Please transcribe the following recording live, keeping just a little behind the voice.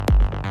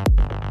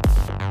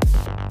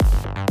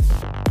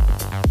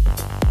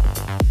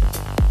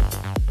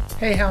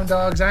Hey, Hound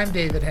Dogs, I'm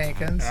David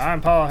Hankins.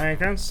 I'm Paul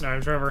Hankins.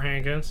 I'm Trevor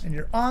Hankins. And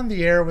you're on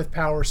the air with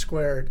Power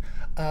Squared.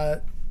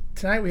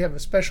 Tonight we have a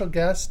special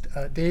guest.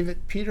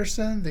 David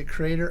Petersen, the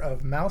creator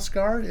of Mouse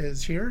Guard,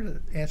 is here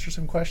to answer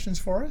some questions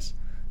for us.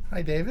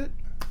 Hi, David.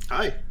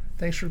 Hi.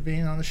 Thanks for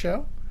being on the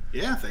show.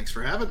 Yeah, thanks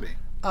for having me.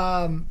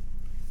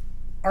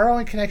 Our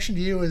only connection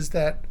to you is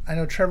that I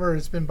know Trevor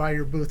has been by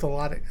your booth a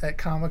lot at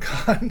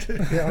Comic-Con to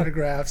get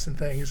autographs and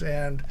things,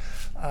 and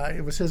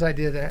it was his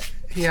idea that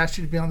he asked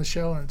you to be on the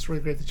show, and it's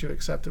really great that you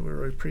accepted. We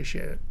really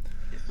appreciate it.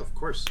 Yeah, of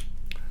course.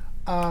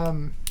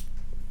 For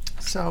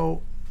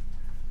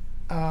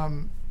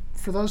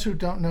those who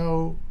don't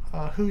know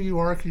who you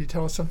are, can you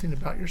tell us something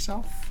about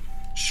yourself?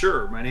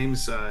 Sure. My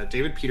name's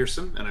David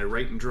Petersen, and I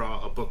write and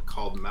draw a book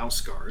called Mouse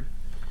Guard.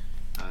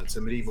 It's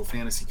a medieval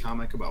fantasy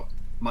comic about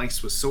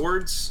mice with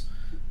swords.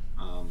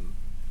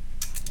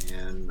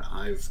 And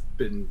I've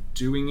been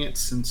doing it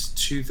since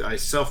I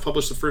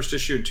self-published the first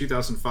issue in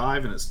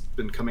 2005, and it's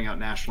been coming out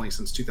nationally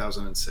since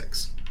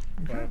 2006.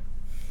 Okay.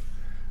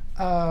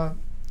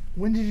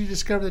 When did you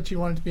discover that you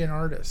wanted to be an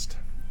artist?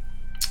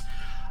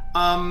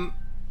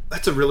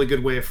 That's a really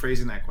good way of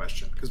phrasing that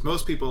question, because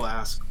most people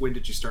ask, when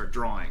did you start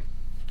drawing?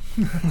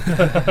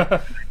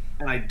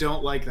 And I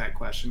don't like that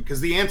question,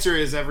 because the answer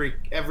is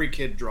every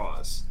kid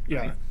draws.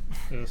 Right?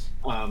 Yeah. Yes.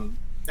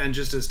 And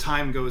just as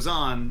time goes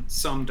on,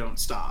 some don't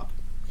stop.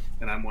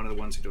 And I'm one of the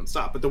ones who don't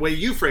stop. But the way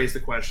you phrase the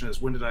question is,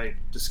 when did I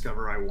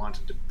discover I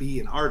wanted to be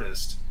an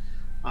artist?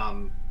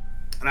 And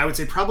I would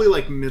say probably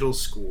like middle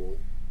school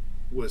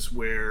was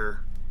where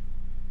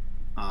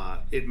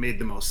it made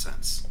the most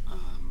sense.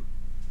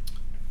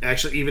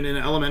 Actually, even in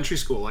elementary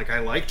school, like I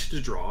liked to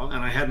draw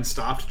and I hadn't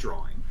stopped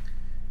drawing,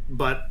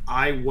 but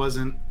I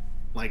wasn't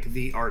like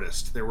the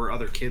artist. There were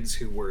other kids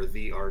who were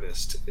the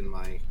artist in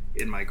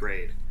my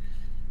grade.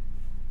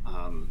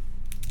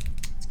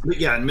 But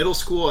yeah, in middle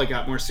school, I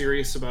got more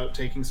serious about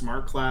taking some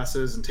art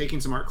classes and taking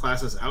some art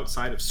classes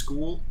outside of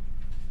school.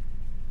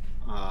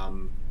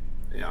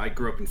 I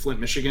grew up in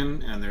Flint,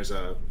 Michigan, and there's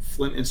a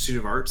Flint Institute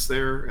of Arts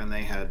there, and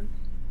they had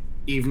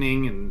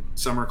evening and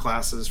summer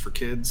classes for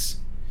kids.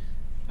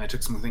 I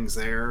took some things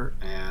there,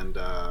 and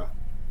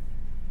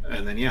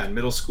then yeah, in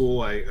middle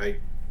school, I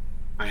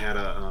had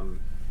a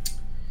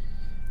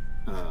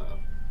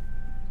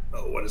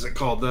what is it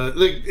called?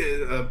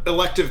 The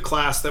elective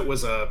class that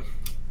was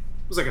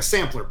like a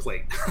sampler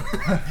plate.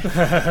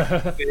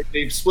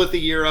 They split the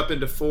year up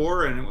into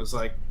 4, and it was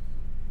like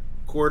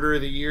quarter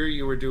of the year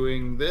you were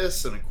doing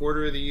this, and a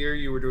quarter of the year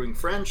you were doing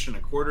French, and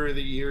a quarter of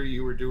the year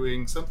you were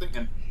doing something.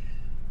 And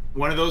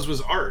one of those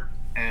was art,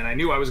 and I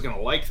knew I was going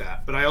to like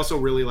that, but I also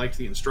really liked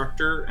the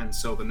instructor, and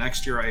so the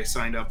next year I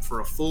signed up for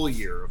a full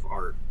year of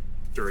art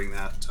during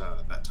that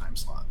time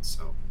slot.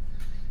 So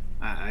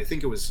I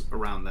think it was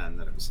around then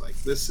that it was like,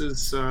 this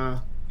is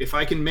if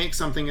I can make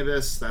something of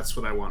this, that's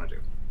what I want to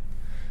do.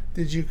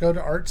 Did you go to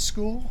art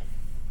school?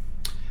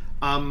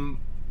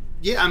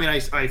 Yeah, I mean,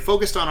 I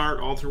focused on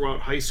art all throughout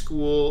high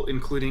school,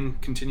 including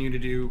continue to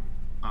do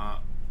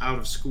out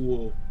of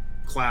school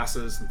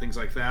classes and things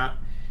like that.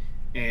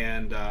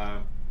 And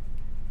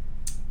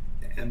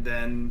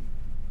then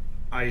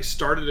I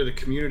started at a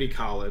community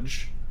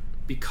college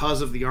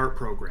because of the art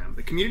program.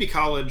 The community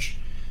college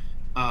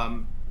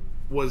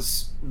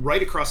was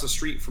right across the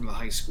street from the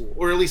high school,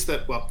 or at least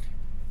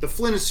the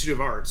Flint Institute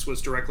of Arts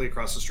was directly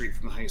across the street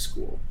from the high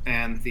school,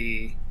 and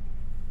the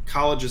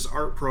college's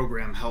art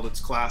program held its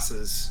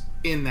classes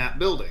in that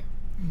building.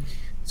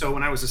 So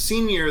when I was a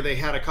senior, they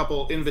had a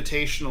couple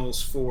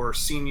invitationals for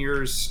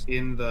seniors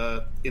in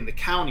the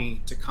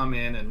county to come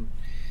in and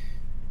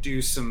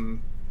do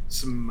some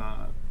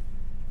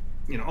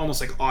almost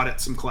like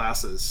audit some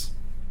classes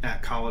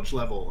at college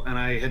level. And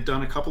I had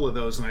done a couple of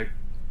those, and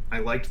I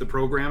liked the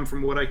program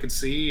from what I could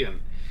see,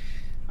 and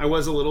I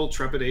was a little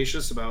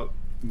trepidatious about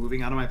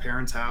moving out of my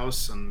parents'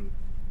 house and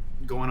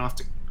going off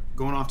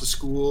to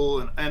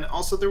school, and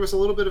also there was a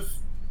little bit of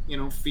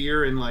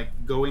fear in like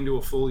going to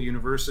a full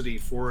university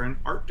for an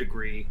art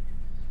degree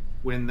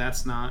when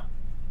that's not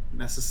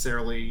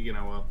necessarily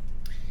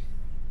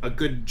a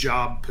good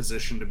job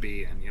position to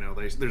be in.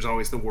 There's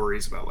always the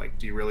worries about like,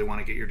 do you really want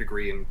to get your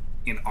degree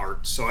in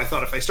art? So I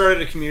thought if I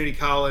started a community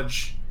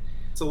college,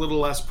 it's a little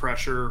less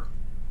pressure,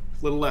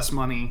 a little less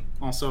money.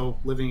 Also,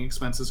 living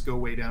expenses go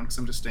way down because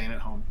I'm just staying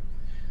at home.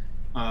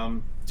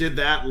 Did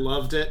that,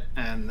 loved it,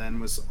 and then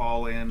was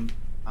all in.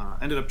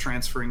 Ended up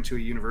transferring to a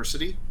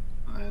university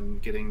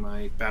and getting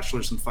my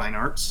bachelor's in fine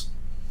arts.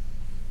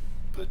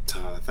 But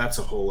that's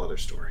a whole other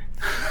story.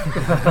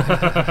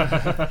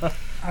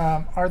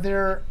 Are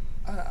there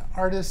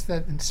artists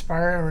that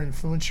inspire or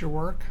influence your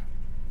work?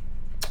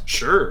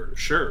 Sure.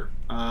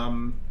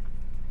 And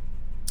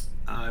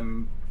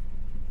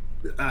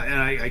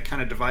I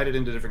kind of divide it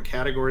into different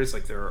categories.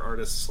 Like there are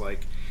artists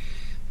like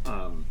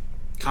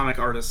comic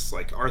artists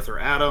like Arthur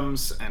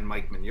Adams and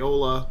Mike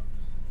Mignola,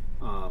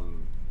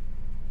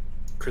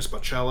 Chris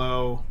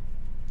Boccello,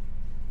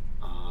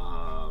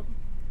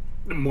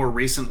 more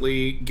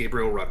recently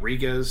Gabriel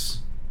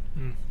Rodriguez.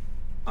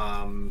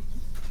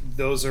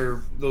 those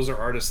are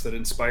artists that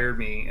inspired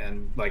me,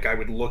 and like I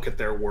would look at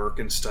their work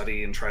and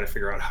study and try to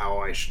figure out how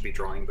I should be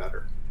drawing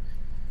better.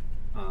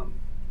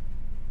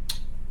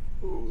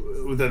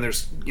 Then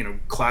there's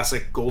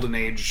classic golden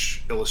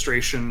age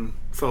illustration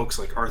folks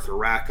like Arthur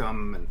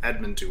Rackham and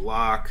Edmund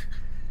Dulac.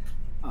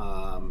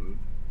 I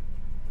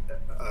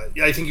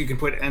think you can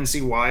put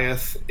N.C.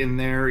 Wyeth in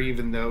there,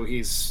 even though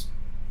he's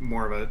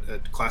more of a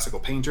classical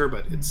painter,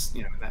 but it's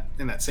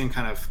in that same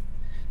kind of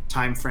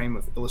time frame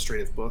of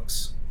illustrative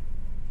books.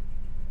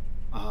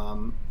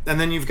 And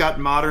then you've got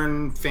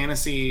modern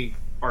fantasy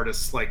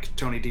artists like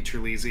Tony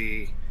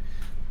DiTerlizzi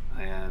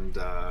and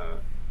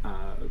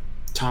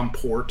Tom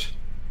Port.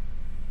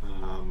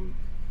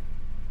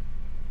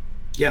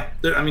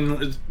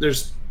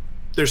 There's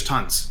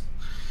tons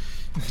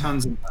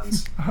and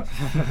tons.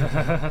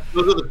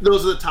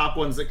 Those are the top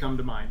ones that come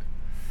to mind.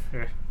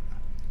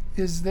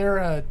 Is there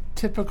a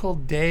typical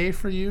day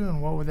for you,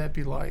 and what would that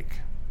be like?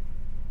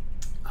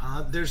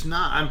 There's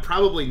not. I'm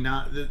probably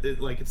not.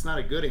 It's not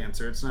a good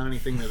answer. It's not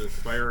anything that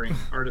aspiring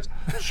artists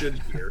should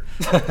hear.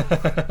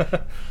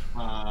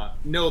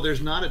 No,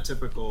 there's not a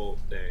typical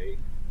day.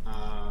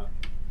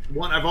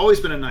 I've always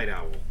been a night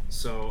owl,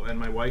 and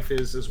my wife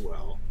is as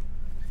well,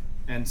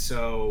 and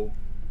so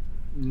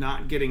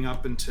not getting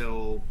up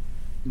until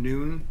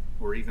noon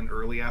or even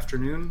early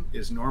afternoon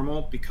is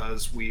normal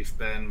because we've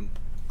been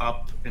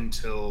up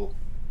until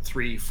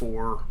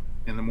 3-4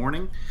 in the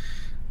morning.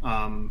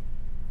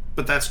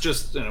 But that's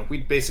just,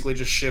 we basically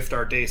just shift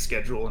our day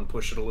schedule and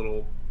push it a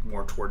little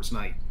more towards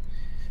night.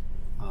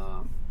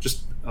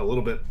 Just a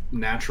little bit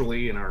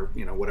naturally in our,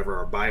 whatever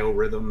our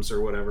biorhythms or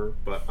whatever.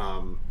 But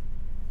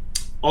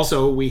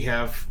also we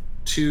have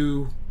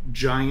 2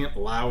 giant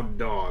loud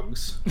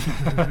dogs.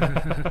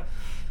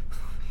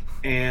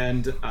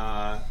 And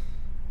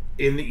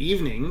in the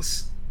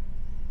evenings,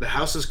 the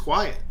house is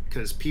quiet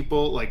because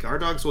people, like our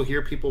dogs, will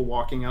hear people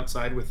walking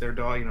outside with their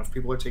dog. If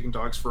people are taking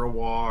dogs for a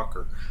walk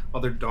or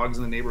other dogs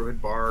in the neighborhood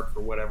bark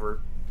or whatever,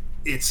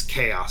 it's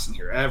chaos in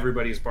here.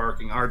 Everybody's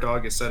barking. Our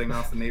dog is setting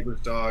off the neighbor's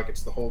dog.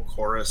 It's the whole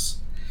chorus.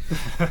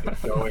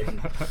 It's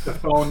going. The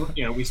phone,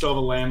 we still have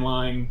a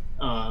landline.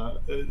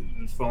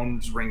 The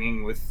phone's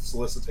ringing with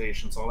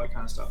solicitations, all that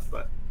kind of stuff.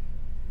 But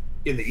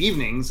in the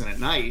evenings and at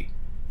night,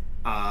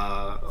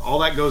 all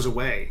that goes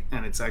away,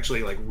 and it's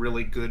actually like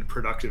really good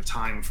productive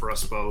time for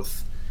us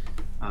both.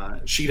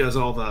 She does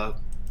all the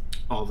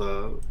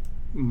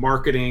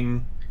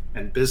marketing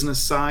and business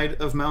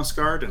side of Mouse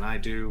Guard, and I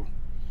do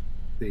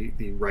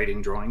the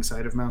writing drawing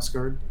side of Mouse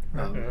Guard.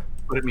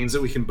 But it means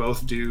that we can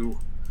both do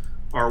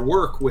our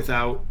work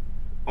without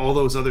all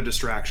those other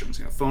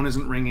distractions. Phone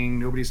isn't ringing,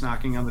 nobody's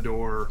knocking on the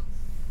door,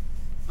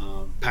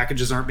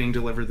 packages aren't being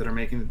delivered that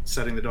are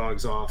setting the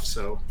dogs off.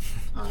 So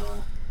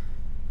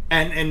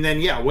and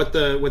then what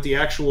the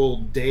actual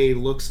day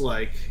looks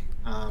like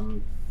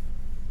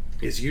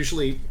is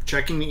usually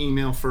checking the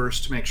email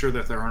first to make sure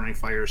that there aren't any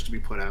fires to be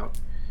put out.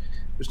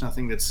 There's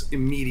nothing that's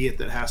immediate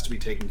that has to be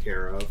taken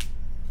care of.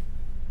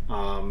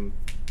 Doing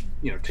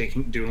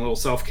a little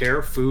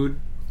self-care, food,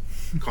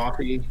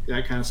 coffee,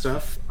 that kind of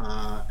stuff,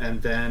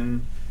 and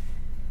then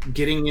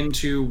getting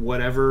into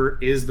whatever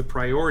is the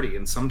priority.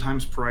 And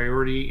sometimes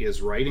priority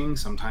is writing,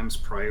 sometimes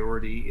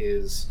priority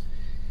is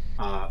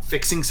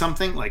fixing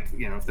something. Like,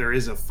 if there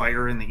is a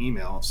fire in the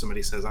email, if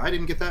somebody says, I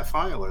didn't get that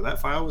file, or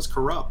that file was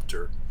corrupt,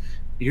 or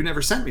you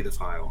never sent me the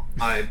file,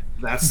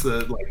 that's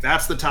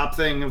the top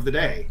thing of the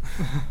day.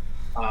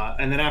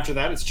 And then after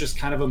that, it's just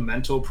kind of a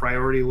mental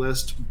priority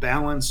list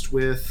balanced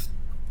with,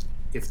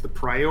 if the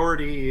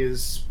priority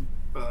is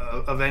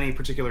of any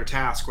particular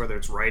task, whether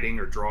it's writing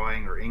or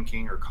drawing or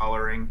inking or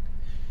coloring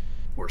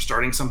or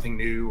starting something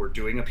new or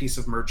doing a piece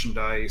of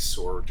merchandise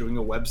or doing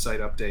a website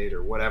update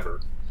or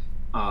whatever.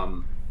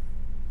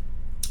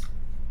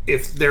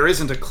 If there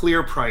isn't a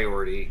clear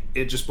priority,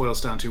 it just boils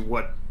down to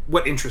what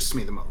interests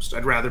me the most.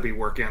 I'd rather be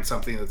working on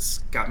something that's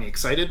got me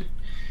excited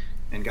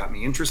and got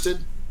me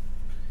interested,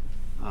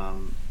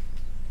 and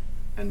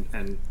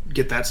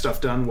get that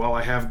stuff done while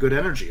I have good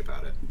energy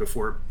about it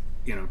before,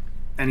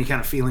 any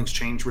kind of feelings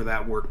change where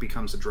that work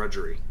becomes a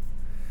drudgery.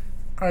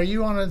 Are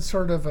you on a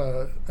sort of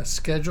a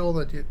schedule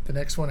that the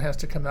next one has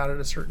to come out at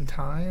a certain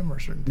time or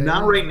a certain day?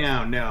 Not right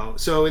now, no.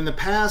 So in the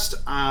past,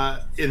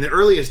 in the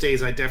earliest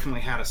days, I definitely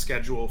had a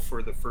schedule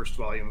for the first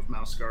volume of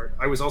Mouse Guard.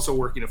 I was also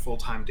working a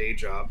full-time day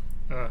job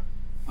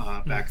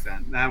back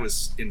then. That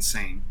was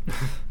insane.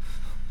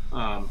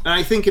 And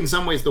I think in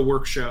some ways the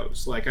work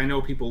shows. Like, I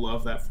know people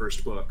love that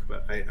first book,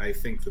 but I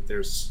think that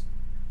there's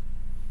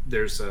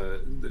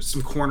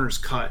some corners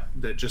cut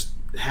that just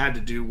had to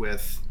do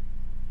with,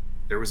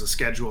 there was a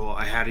schedule,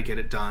 I had to get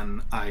it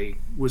done, I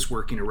was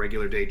working a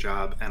regular day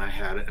job, and I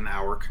had an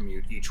hour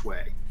commute each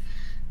way,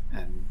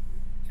 and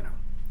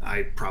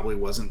I probably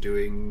wasn't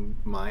doing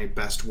my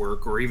best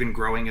work or even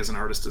growing as an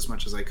artist as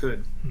much as I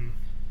could.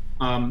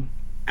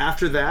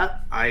 After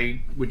that,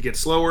 I would get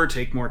slower,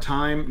 take more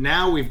time.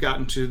 Now we've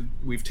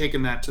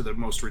taken that to the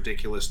most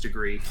ridiculous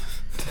degree.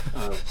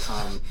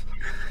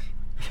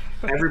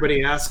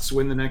 Everybody asks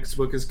when the next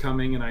book is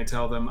coming, and I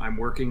tell them I'm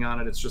working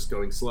on it. It's just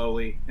going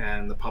slowly.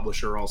 And the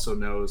publisher also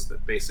knows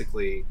that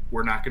basically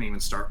we're not going to even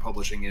start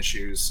publishing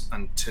issues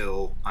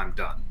until I'm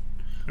done,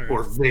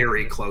 or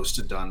very close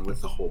to done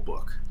with the whole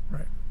book.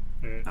 Right.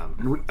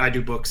 And I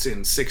do books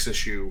in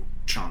 6-issue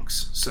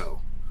chunks.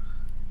 So,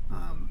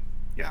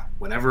 yeah,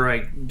 whenever I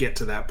get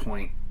to that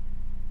point,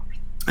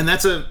 and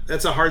that's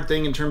a hard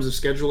thing in terms of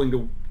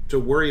scheduling to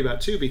worry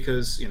about too,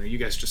 because you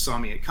guys just saw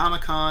me at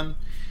Comic-Con,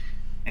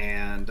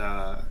 and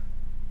I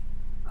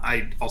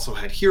also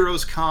had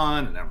Heroes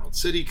Con and Emerald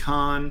City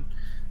Con.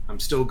 I'm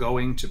still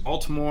going to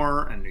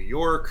Baltimore and New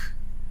York.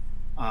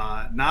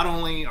 Not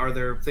only are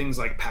there things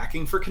like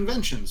packing for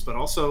conventions, but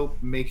also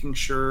making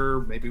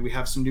sure maybe we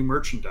have some new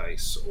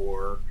merchandise,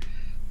 or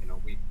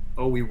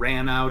we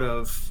ran out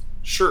of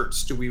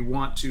shirts. Do we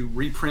want to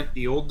reprint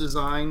the old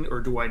design, or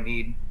do I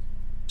need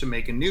to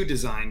make a new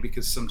design,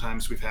 because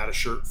sometimes we've had a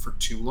shirt for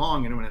too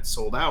long, and when it's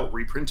sold out,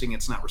 reprinting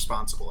it's not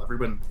responsible.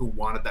 Everyone who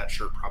wanted that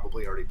shirt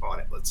probably already bought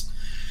it. Let's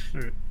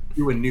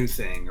do a new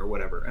thing or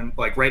whatever. And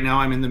like right now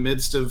I'm in the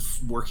midst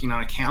of working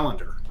on a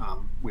calendar.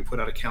 We put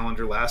out a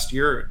calendar last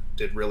year. It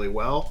did really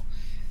well.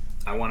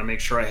 I want to make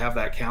sure I have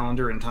that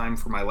calendar in time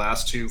for my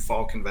last 2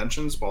 fall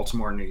conventions,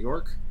 Baltimore and New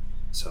York.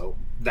 So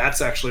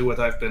that's actually what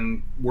I've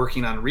been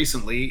working on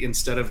recently,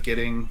 instead of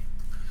getting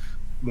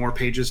more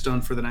pages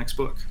done for the next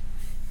book.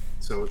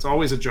 So it's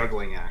always a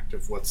juggling act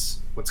of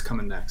what's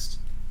coming next.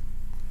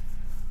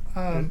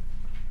 How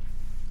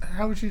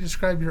would you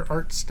describe your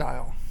art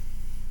style?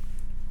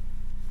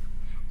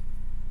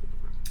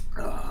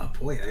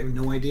 Boy, I have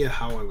no idea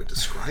how I would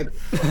describe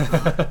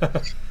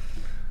it.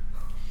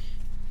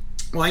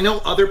 Well, I know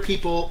other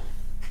people.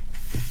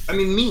 I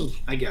mean,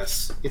 me. I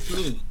guess it's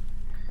me.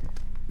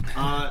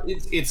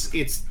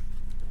 It's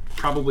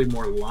probably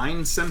more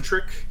line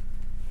centric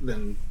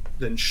than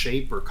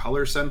shape or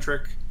color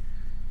centric.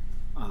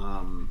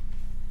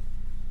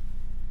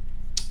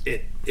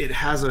 It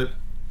has a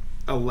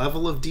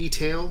level of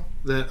detail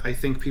that I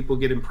think people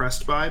get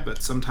impressed by,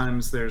 but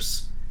sometimes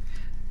there's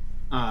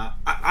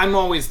I'm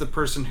always the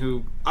person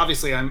who,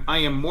 obviously I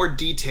am more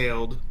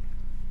detailed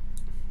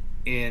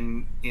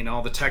in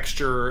all the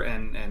texture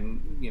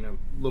and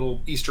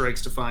little Easter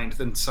eggs to find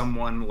than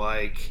someone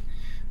like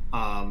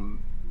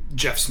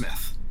Jeff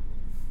Smith.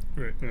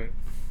 Right.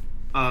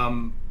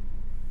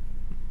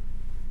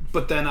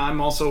 But then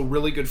I'm also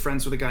really good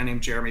friends with a guy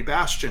named Jeremy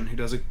Bastian, who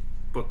does a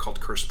book called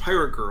Cursed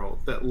Pirate Girl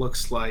that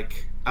looks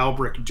like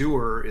Albrecht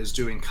Dürer is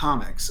doing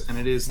comics, and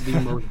it is the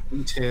most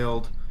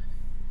detailed,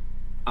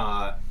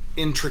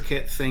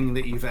 intricate thing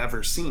that you've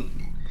ever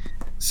seen.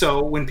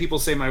 So when people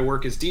say my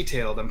work is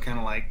detailed, I'm kind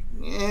of like,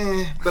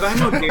 but I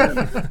know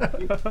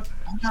Jeremy.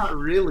 I'm not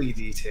really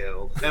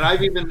detailed. And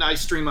I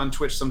stream on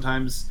Twitch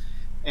sometimes,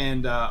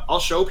 and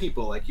I'll show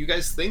people, like, you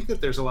guys think that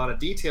there's a lot of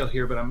detail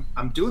here, but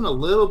I'm doing a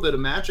little bit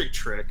of magic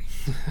trick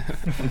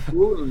and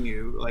fooling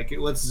you. Like,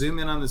 let's zoom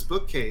in on this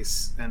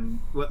bookcase, and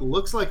what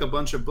looks like a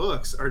bunch of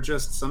books are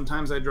just,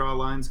 sometimes I draw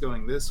lines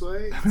going this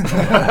way,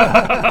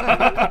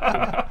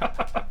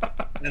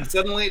 and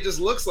suddenly it just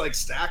looks like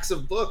stacks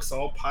of books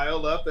all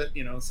piled up at,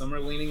 some are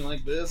leaning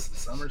like this,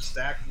 some are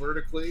stacked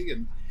vertically,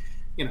 and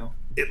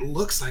it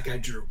looks like I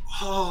drew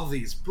all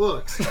these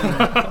books.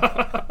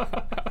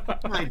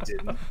 I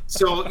didn't.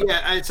 So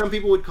yeah, some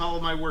people would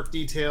call my work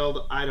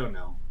detailed. I don't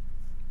know.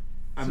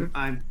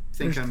 I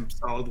think I'm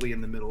solidly in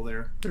the middle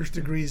there. There's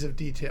degrees of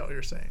detail,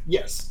 you're saying?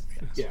 Yes.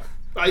 Yeah.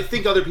 I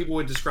think other people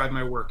would describe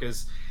my work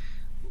as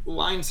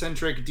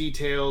line-centric,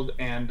 detailed,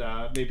 and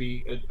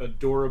maybe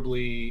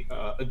adorably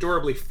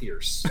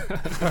fierce.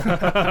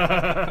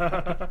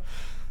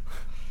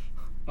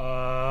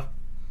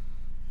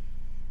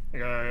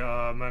 Like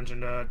I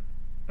mentioned that,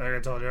 like I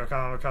told you at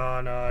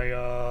Comic-Con,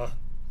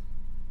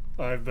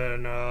 I've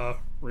been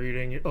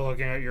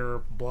looking at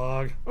your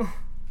blog.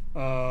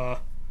 I've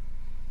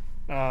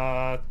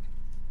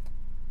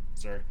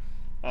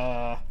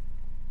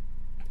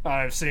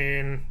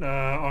seen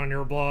on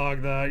your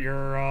blog that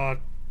your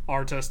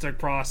artistic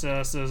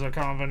process is a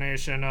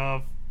combination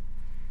of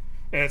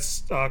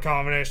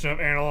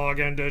analog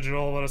and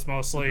digital, but it's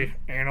mostly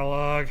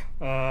analog.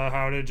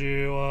 How did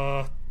you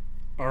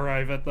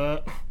arrive at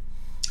that?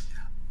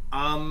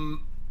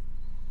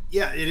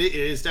 Yeah, it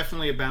is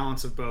definitely a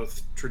balance of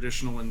both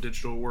traditional and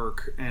digital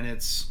work, and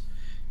it's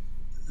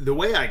the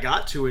way I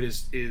got to it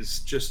is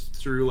just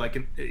through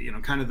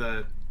kind of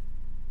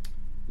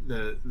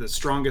the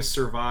strongest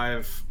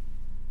survive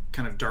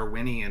kind of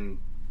Darwinian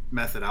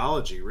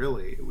methodology.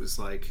 Really, it was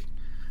like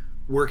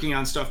working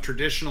on stuff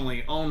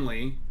traditionally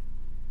only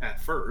at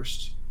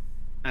first,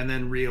 and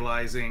then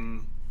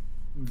realizing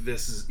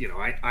this is,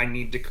 I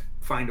need to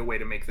find a way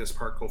to make this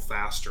part go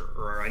faster,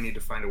 or I need to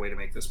find a way to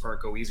make this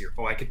part go easier.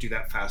 I could do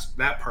that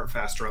part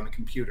faster on the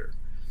computer.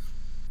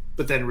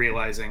 But then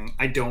realizing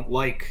I don't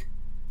like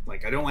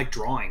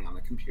drawing on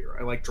the computer.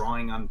 I like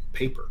drawing on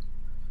paper.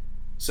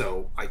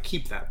 So I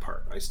keep that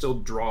part. I still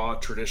draw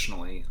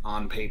traditionally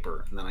on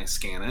paper, and then I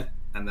scan it,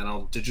 and then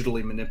I'll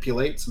digitally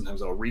manipulate.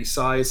 Sometimes I'll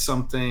resize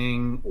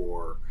something,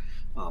 or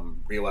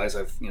realize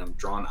I've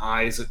drawn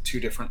eyes at two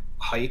different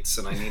heights,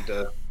 and I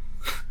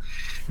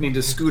need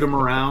to scoot them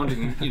around.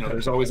 And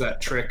there's always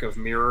that trick of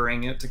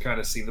mirroring it to kind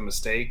of see the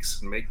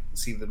mistakes and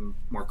see them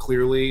more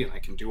clearly. I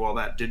can do all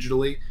that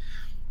digitally,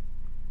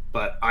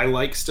 but I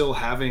like still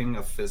having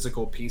a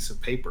physical piece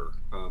of paper.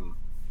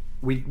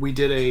 We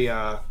did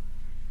an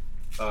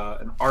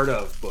art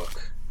of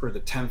book for the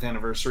 10th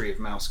anniversary of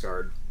Mouse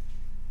Guard,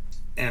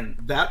 and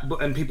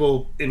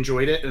people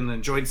enjoyed it and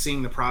enjoyed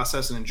seeing the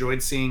process and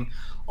enjoyed seeing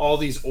all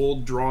these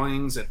old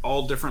drawings at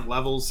all different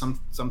levels.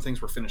 Some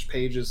things were finished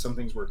pages, some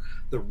things were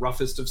the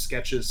roughest of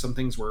sketches, some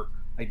things were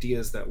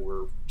ideas that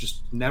were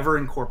just never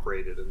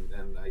incorporated,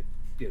 and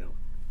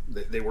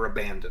they were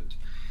abandoned.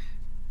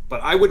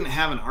 But I wouldn't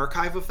have an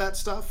archive of that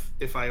stuff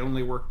if I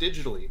only worked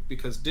digitally,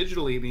 because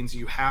digitally means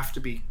you have to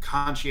be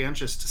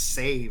conscientious to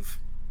save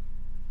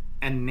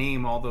and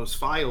name all those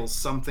files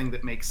something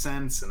that makes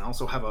sense, and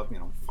also have a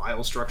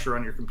file structure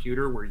on your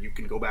computer where you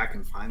can go back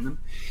and find them.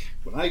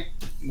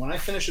 When I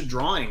finish a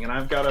drawing and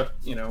I've got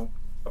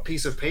a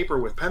piece of paper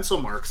with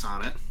pencil marks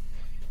on it,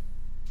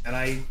 and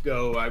I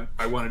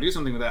want to do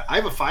something with that, I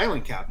have a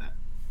filing cabinet.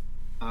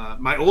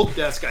 My old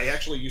desk, I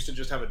actually used to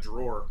just have a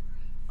drawer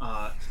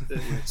that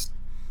was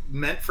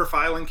meant for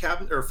filing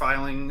cabinet or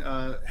filing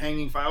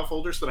hanging file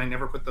folders, but I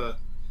never put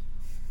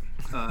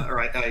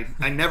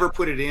I never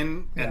put it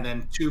in, and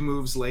then 2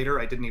 moves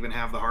later, I didn't even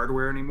have the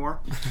hardware anymore.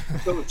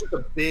 So it was just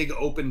a big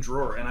open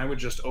drawer, and I would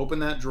just open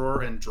that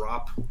drawer and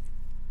drop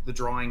the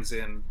drawings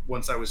in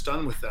once I was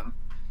done with them.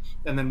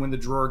 And then when the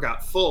drawer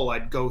got full,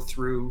 I'd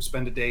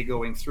spend a day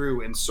going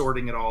through and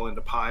sorting it all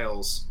into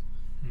piles,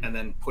 and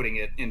then putting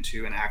it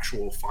into an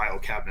actual file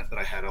cabinet that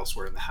I had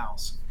elsewhere in the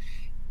house.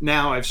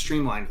 Now I've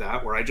streamlined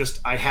that, where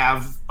I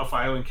have a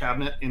filing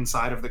cabinet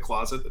inside of the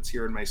closet that's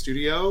here in my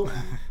studio.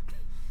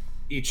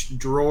 Each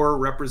drawer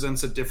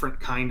represents a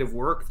different kind of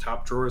work.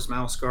 Top drawer is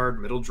Mouse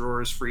Guard, middle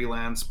drawer is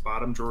freelance,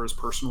 bottom drawer is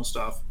personal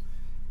stuff.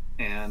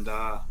 And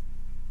I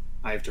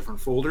have different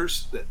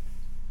folders that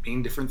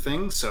mean different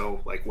things.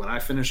 So like when I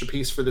finish a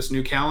piece for this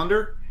new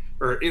calendar,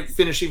 or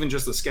finish even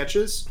just the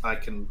sketches, I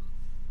can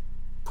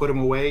put them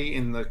away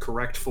in the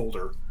correct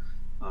folder.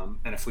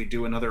 And if we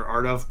do another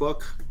art of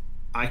book,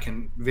 I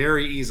can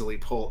very easily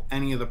pull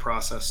any of the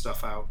process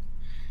stuff out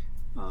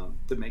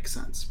that makes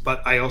sense.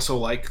 But I also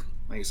like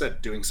I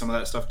said, doing some of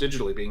that stuff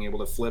digitally, being able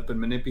to flip and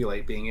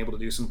manipulate, being able to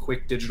do some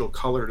quick digital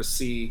color to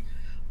see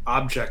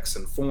objects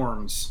and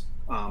forms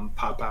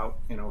pop out.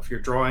 If you're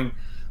drawing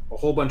a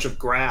whole bunch of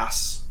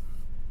grass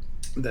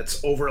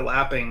that's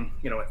overlapping,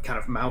 at kind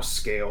of mouse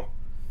scale,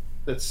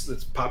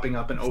 that's popping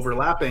up and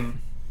overlapping,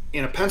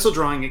 in a pencil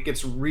drawing, it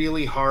gets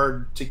really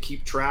hard to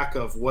keep track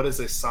of what is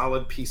a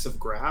solid piece of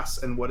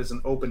grass and what is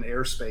an open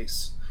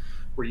airspace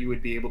where you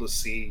would be able to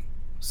see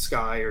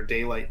sky or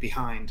daylight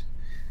behind.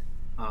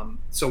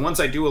 So once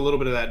I do a little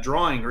bit of that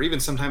drawing, or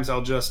even sometimes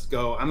I'll just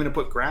go, I'm going to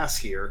put grass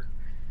here,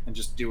 and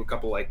just do a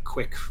couple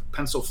quick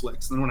pencil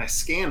flicks. And then when I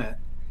scan it,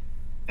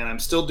 and I'm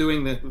still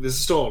doing this is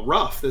still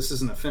rough, this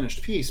isn't a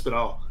finished piece, but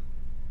I'll,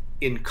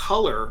 in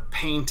color,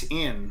 paint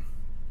in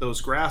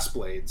those grass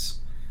blades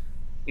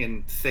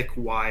in thick,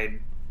 wide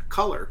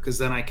color, because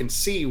then I can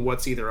see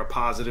what's either a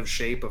positive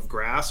shape of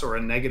grass or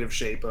a negative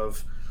shape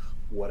of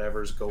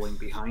whatever's going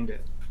behind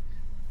it.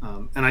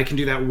 And I can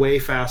do that way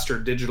faster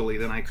digitally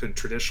than I could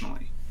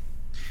traditionally.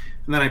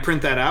 And then I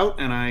print that out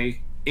and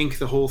I ink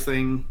the whole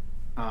thing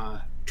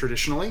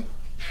traditionally.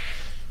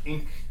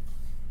 Ink.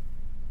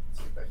 Let's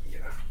see if I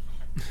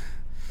can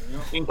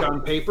get ink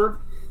on paper.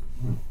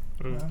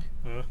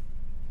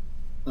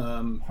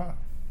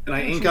 And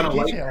I ink on a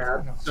light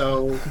pad,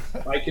 so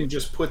I can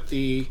just put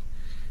the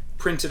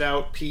printed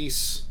out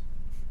piece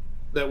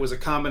that was a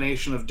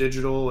combination of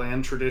digital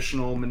and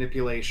traditional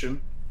manipulation.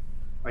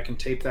 I can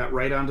tape that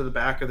right onto the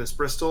back of this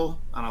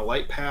Bristol on a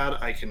light pad.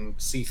 I can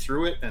see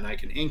through it and I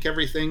can ink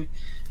everything.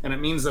 And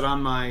it means that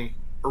on my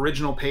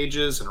original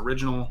pages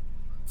and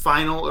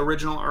final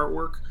original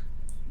artwork,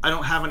 I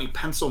don't have any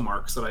pencil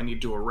marks that I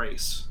need to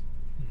erase.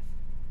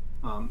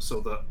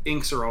 So the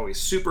inks are always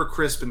super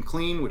crisp and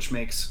clean, which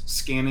makes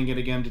scanning it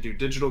again to do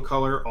digital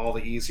color all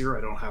the easier.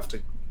 I don't have to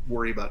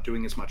worry about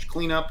doing as much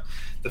cleanup.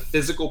 The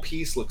physical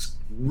piece looks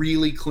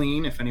really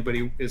clean. If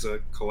anybody is a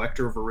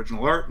collector of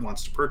original art and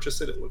wants to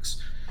purchase it, it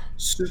looks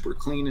super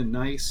clean and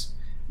nice.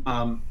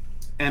 And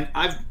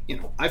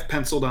I've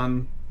penciled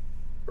on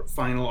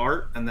final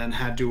art and then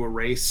had to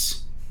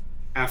erase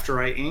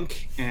after I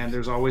ink, and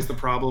there's always the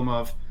problem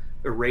of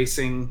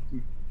erasing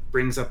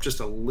brings up just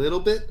a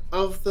little bit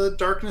of the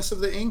darkness of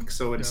the ink.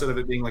 So instead of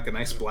it being like a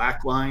nice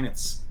black line,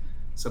 it's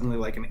suddenly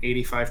like an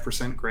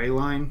 85% gray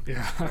line.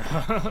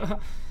 Yeah.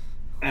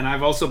 And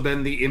I've also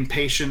been the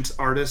impatient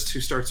artist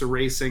who starts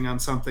erasing on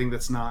something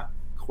that's not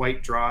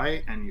quite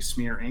dry and you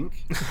smear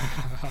ink.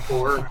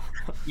 Or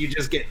you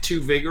just get too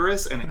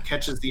vigorous and it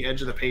catches the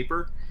edge of the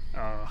paper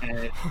and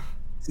it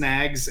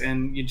snags,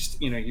 and you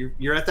just,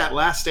 you're at that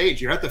last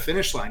stage. You're at the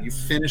finish line. You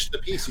finished the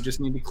piece. You just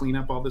need to clean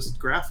up all this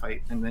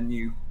graphite, and then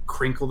you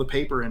crinkle the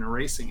paper in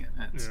erasing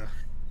it.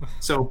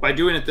 So by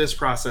doing it this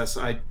process,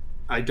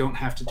 I don't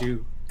have to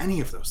do any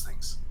of those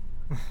things.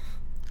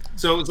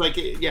 So it was like,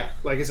 yeah,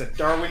 like I said,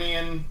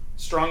 Darwinian,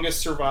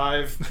 strongest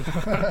survive.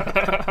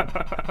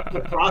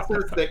 The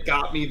process that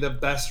got me the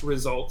best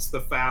results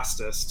the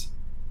fastest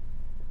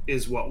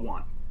is what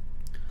won.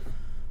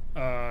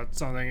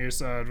 Something you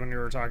said when you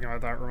were talking about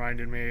that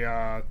reminded me,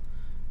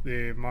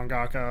 the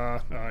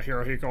mangaka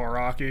Hirohiko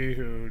Araki,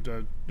 who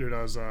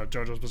does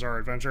JoJo's Bizarre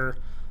Adventure.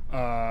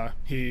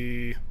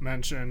 He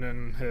mentioned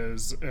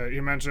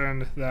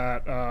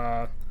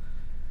that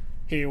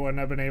he wouldn't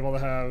have been able to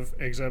have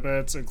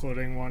exhibits,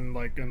 including one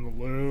like in the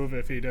Louvre,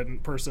 if he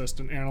didn't persist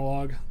in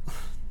analog.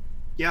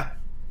 Yeah,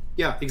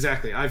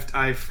 exactly.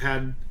 I've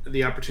had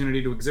the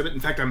opportunity to exhibit. In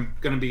fact, I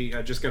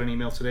just got an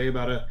email today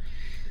about an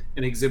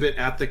exhibit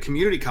at the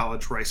community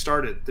college where I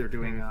started. They're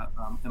doing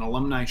an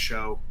alumni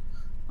show.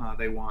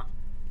 They want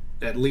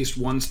at least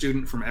one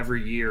student from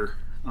every year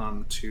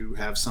to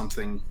have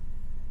something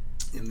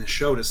in the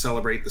show to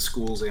celebrate the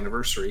school's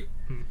anniversary.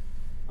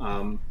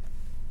 And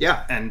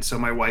so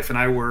my wife and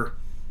I were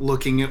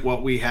looking at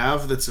what we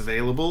have that's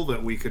available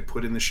that we could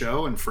put in the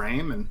show and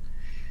frame,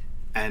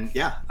 and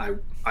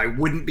I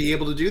wouldn't be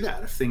able to do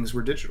that if things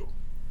were digital.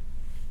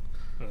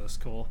 Oh, that's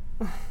cool.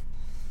 Did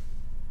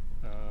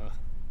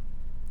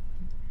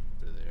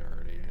they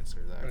already answer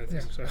that? I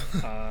think so.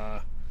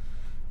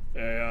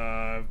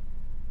 I'd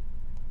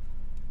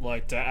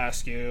like to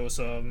ask you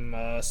some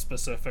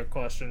specific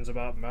questions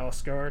about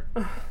Mouse Guard.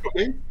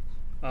 Okay.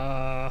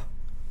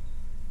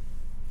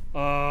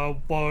 What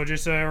would you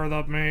say are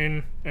the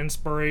main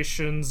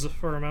inspirations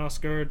for Mouse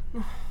Guard?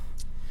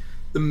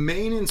 The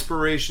main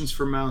inspirations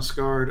for Mouse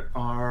Guard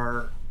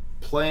are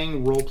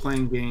playing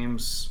role-playing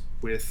games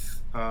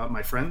with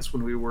my friends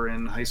when we were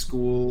in high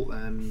school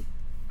and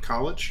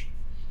college,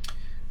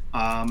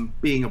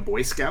 being a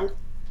Boy Scout,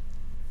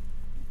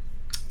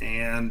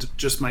 and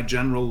just my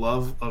general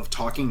love of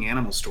talking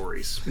animal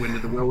stories. Wind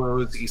of the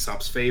Willows,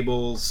 Aesop's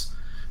Fables,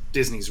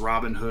 Disney's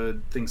Robin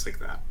Hood, things like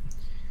that.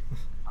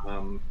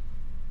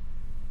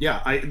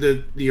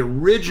 The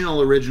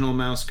original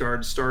Mouse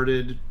Guard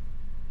started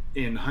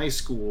in high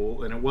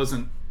school, and it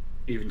wasn't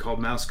even called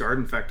Mouse Guard.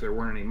 In fact, there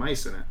weren't any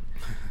mice in it.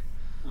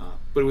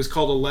 But it was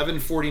called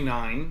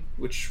 1149,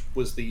 which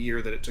was the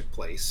year that it took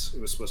place.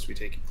 It was supposed to be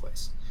taking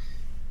place.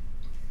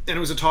 And it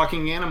was a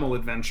talking animal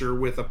adventure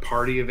with a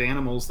party of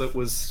animals that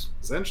was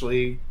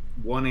essentially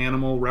one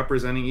animal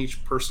representing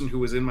each person who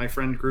was in my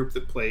friend group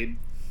that played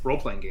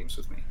role-playing games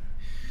with me.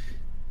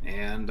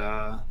 And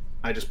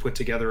I just put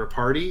together a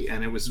party,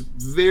 and it was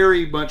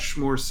very much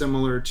more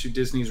similar to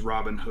Disney's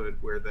Robin Hood,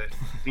 where the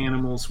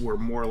animals were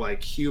more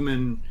like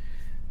human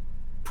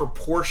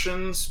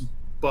proportions,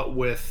 but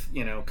with,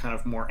 kind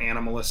of more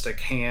animalistic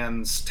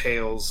hands,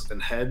 tails,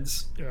 and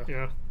heads.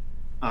 Yeah.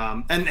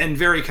 And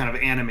very kind of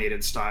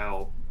animated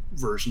style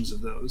versions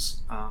of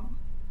those.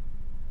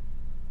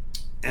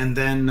 And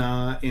then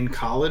in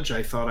college,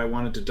 I thought I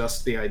wanted to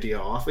dust the idea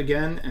off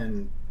again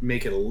and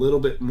make it a little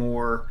bit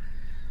more,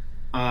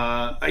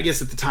 I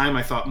guess at the time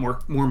I thought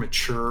more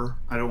mature.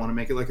 I don't want to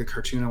make it like a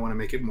cartoon. I want to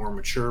make it more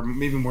mature,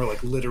 maybe more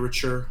like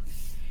literature.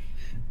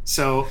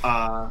 So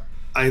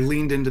I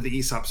leaned into the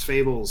Aesop's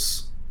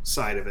Fables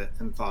side of it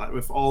and thought,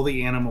 if all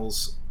the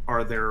animals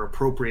are their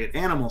appropriate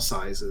animal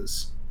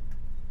sizes,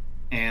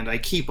 and I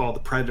keep all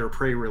the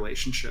predator-prey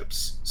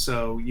relationships,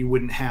 so you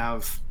wouldn't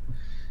have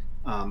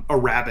a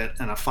rabbit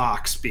and a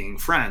fox being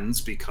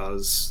friends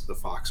because the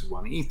fox would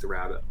want to eat the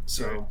rabbit.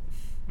 So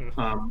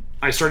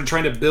I started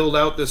trying to build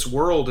out this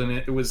world, and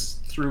it was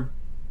through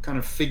kind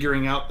of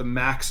figuring out the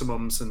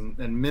maximums and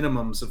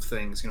minimums of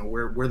things,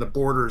 where the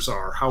borders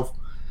are.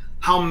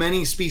 How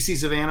many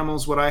species of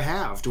animals would I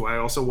have? Do I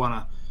also want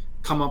to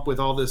come up with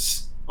all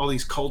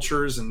these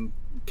cultures and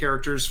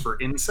characters for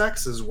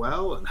insects as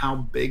well, and how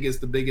big is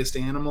the biggest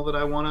animal that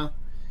I want to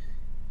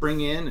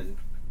bring in? And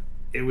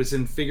it was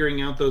in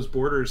figuring out those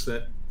borders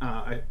that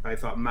I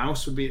thought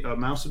mouse would be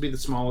the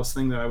smallest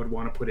thing that I would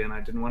want to put in.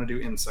 I didn't want to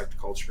do insect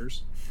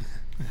cultures,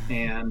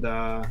 and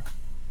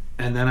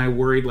then I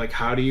worried, like,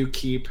 how would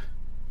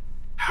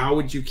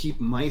you keep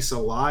mice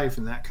alive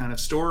in that kind of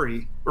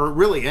story, or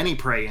really any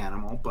prey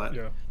animal, but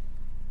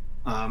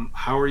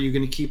how are you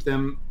going to keep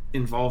them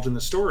involved in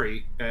the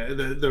story?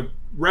 The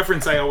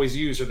reference I always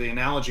use, or the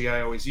analogy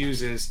I always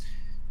use, is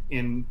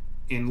in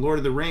Lord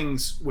of the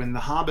Rings, when the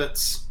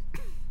hobbits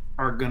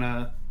are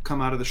gonna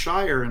come out of the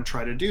Shire and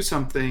try to do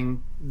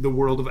something, the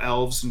world of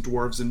elves and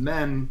dwarves and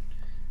men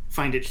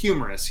find it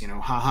humorous. Ha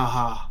ha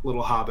ha,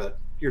 little hobbit,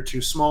 you're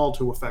too small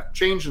to affect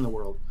change in the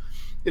world.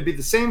 It'd be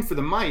the same for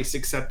the mice,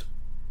 except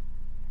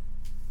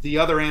the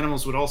other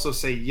animals would also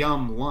say,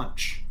 yum,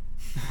 lunch.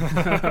 Like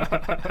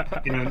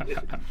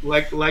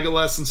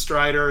Legolas and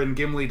Strider and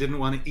Gimli didn't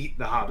want to eat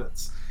the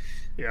hobbits.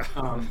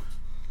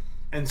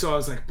 And so I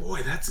was like,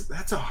 boy,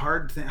 that's a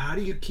hard thing. How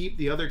do you keep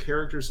the other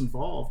characters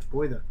involved?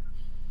 Boy,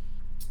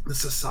 the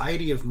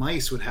society of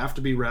mice would have to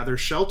be rather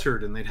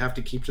sheltered, and they'd have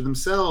to keep to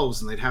themselves,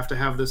 and they'd have to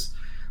have this,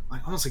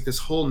 like, almost like this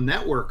whole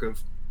network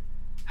of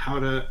how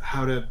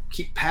to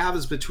keep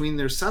paths between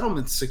their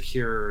settlements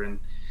secure, and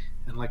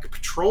like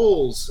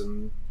patrols,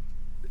 and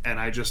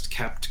I just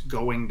kept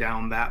going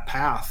down that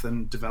path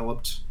and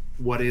developed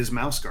what is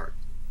Mouse Guard.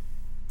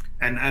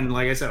 And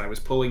like I said, I was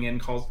pulling in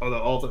calls,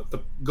 all the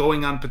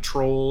going on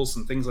patrols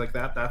and things like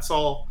that. That's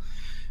all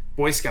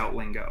Boy Scout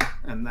lingo,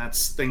 and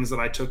that's things that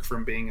I took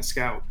from being a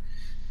scout.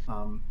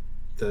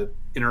 The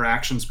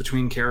interactions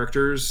between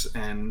characters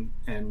and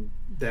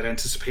that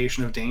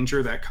anticipation of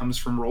danger that comes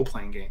from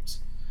role-playing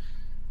games.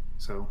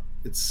 So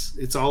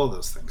it's all of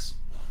those things.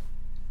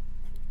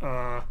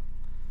 I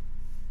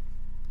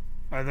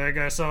think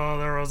I saw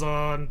there was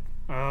an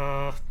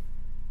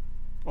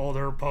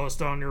older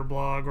post on your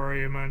blog where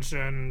you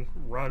mentioned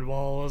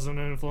Redwall as an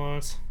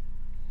influence.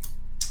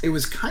 It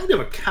was kind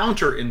of a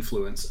counter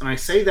influence, and I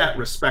say that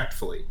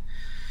respectfully.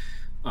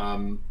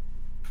 I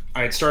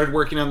had started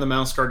working on the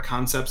Mouse Guard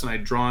concepts, and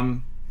I'd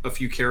drawn a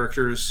few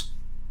characters,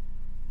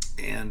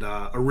 and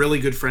a really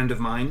good friend of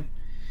mine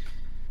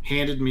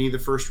handed me the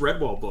first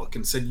Redwall book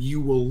and said, "You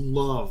will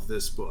love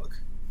this book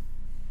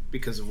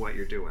because of what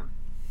you're doing."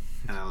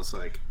 And I was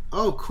like,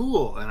 "Oh,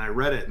 cool." And I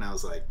read it, and I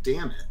was like,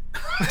 "Damn it."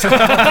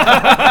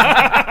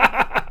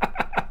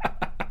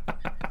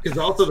 Because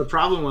also the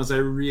problem was I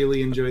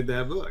really enjoyed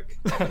that book.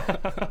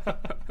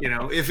 You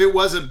know, if it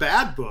was a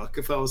bad book,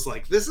 if I was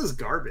like, this is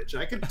garbage,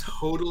 I could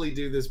totally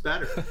do this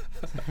better,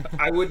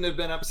 I wouldn't have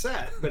been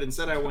upset. But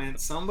instead I went,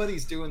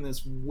 somebody's doing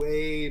this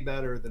way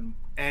better than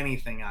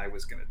anything I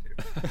was going to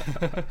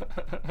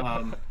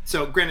do.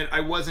 So granted,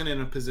 I wasn't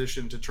in a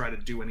position to try to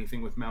do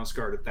anything with Mouse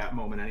Guard at that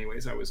moment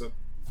anyways. I was a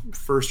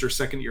first or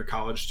second year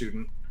college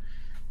student.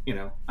 You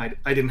know, I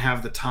didn't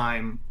have the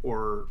time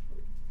or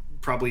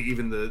probably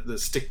even the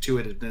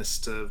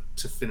stick-to-itiveness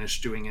to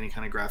finish doing any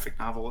kind of graphic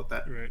novel at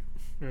that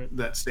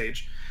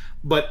stage.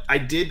 But I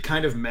did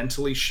kind of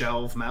mentally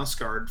shelve Mouse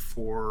Guard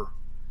for,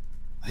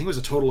 I think it was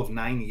a total of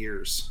 9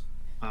 years.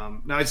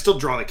 Now I'd still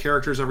draw the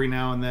characters every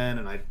now and then,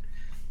 and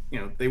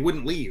they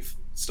wouldn't leave.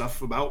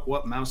 Stuff about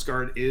what Mouse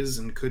Guard is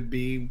and could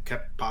be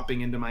kept popping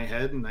into my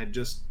head, and I'd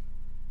just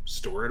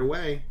store it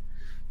away.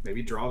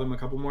 Maybe draw them a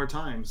couple more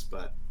times,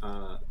 but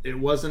it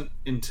wasn't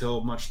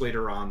until much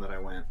later on that I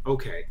went,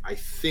 okay, I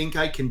think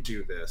I can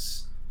do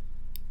this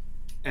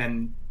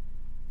and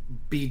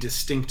be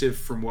distinctive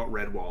from what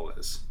Redwall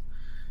is.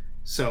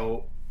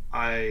 So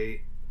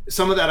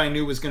some of that I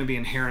knew was going to be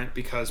inherent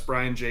because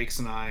Brian Jakes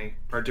and I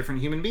are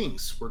different human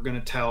beings. We're going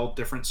to tell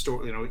different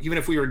stories. You know, even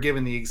if we were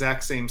given the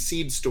exact same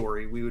seed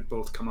story, we would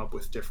both come up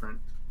with different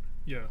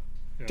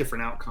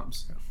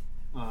outcomes.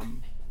 Yeah.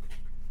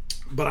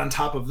 But on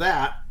top of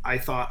that, I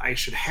thought I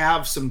should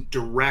have some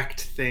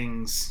direct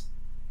things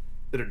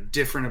that are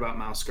different about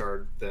Mouse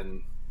Guard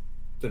than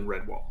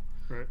Redwall.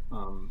 Right.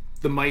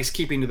 The mice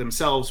keeping to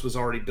themselves was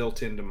already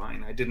built into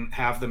mine. I didn't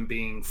have them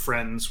being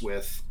friends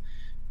with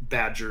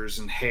badgers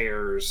and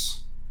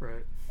hares,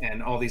 right,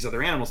 and all these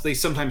other animals. They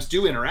sometimes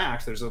do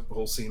interact. There's a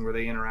whole scene where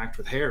they interact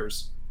with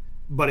hares,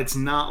 but it's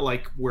not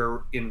like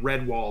where in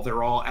Redwall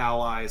they're all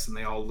allies and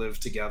they all live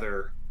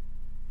together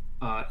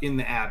in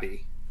the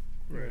Abbey.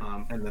 Right.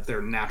 And that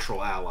they're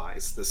natural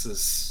allies. This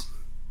is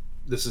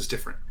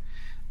different.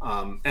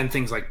 And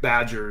things like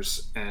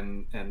badgers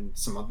and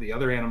some of the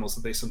other animals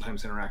that they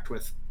sometimes interact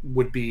with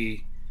would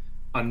be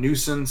a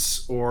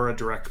nuisance or a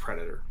direct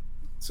predator.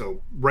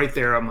 So right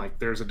there, I'm like,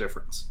 there's a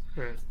difference.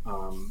 Right.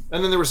 And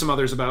then there were some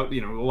others about,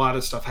 a lot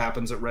of stuff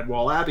happens at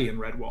Redwall Abbey and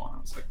Redwall. And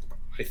I was like,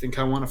 I think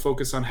I want to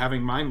focus on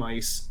having my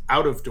mice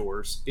out of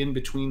doors in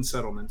between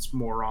settlements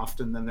more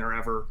often than they're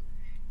ever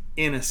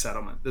in a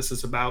settlement. This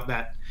is about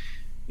that,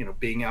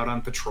 being out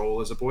on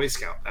patrol as a Boy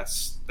Scout.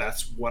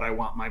 That's what I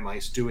want my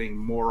mice doing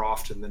more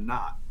often than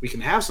not. We can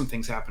have some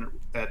things happen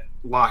at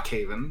Lock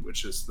Haven,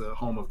 which is the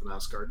home of the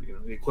Mouse Guard,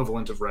 the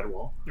equivalent of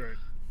Redwall. Right.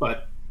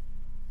 But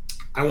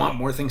I want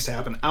more things to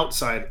happen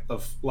outside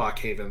of Lock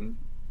Haven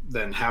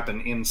than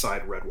happen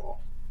inside Redwall.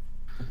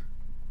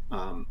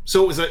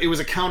 So it was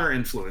a counter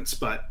influence,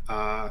 but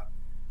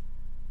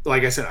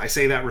like I said, I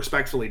say that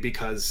respectfully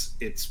because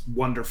it's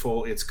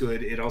wonderful, it's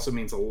good. It also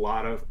means a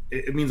lot of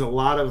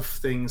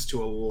things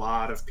to a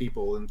lot of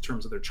people in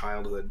terms of their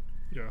childhood,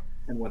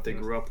 and what they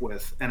grew up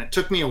with. And it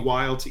took me a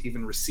while to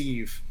even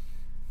receive,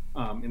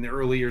 in the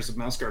early years of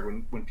Mouse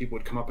Guard, when people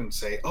would come up and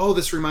say, "Oh,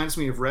 this reminds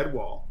me of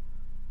Redwall."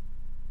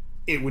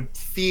 It would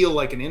feel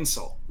like an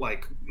insult.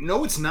 Like,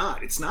 no, it's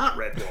not. It's not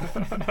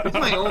Redwall. It's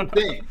my own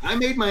thing. I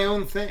made my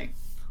own thing.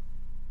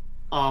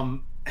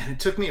 And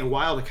it took me a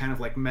while to kind of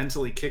like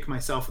mentally kick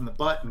myself in the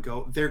butt and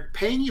go, they're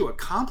paying you a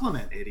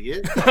compliment,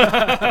 idiot.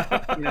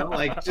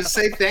 Like, just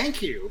say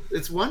thank you.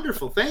 It's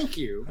wonderful. Thank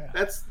you.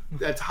 That's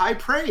high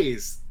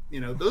praise.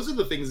 Those are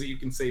the things that you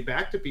can say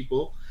back to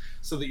people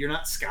so that you're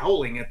not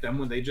scowling at them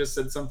when they just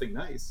said something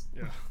nice.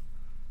 Yeah.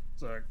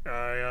 So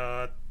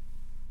I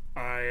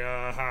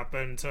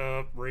happened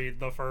to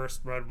read the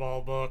first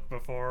Redwall book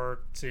before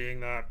seeing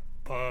that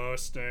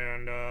post,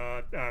 and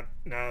now that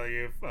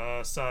you've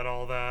said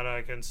all that,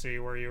 I can see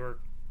where you were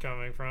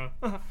coming from.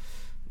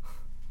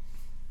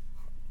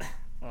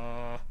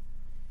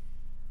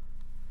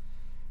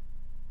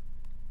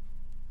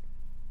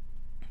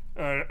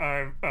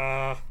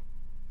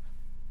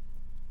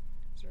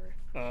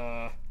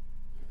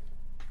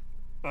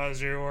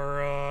 As you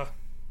were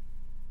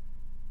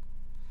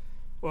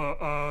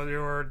Well, you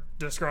were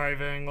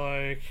describing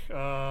like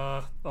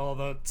all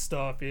the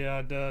stuff you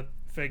had to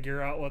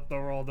figure out with the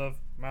world of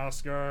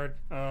Mouse Guard.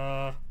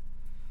 I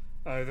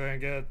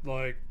think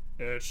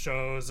it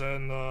shows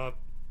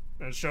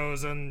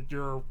in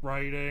your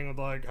writing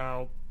like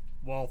how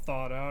well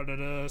thought out it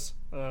is.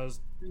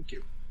 Thank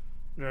you.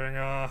 During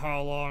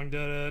how long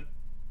did it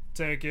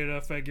take you to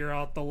figure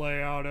out the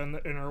layout and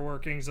the inner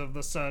workings of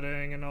the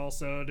setting, and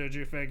also did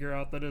you figure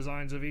out the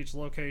designs of each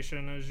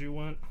location as you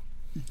went?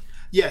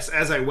 Yes,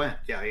 as I went.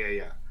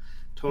 Yeah.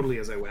 Totally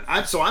as I went.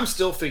 I'm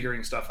still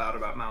figuring stuff out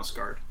about Mouse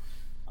Guard.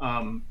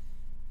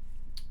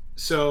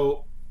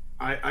 So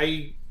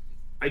I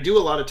do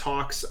a lot of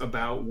talks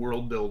about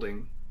world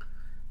building,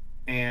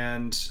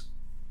 and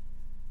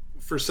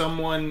for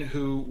someone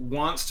who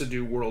wants to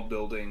do world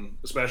building,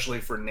 especially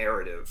for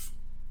narrative,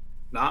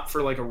 not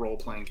for like a role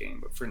playing game,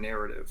 but for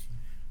narrative.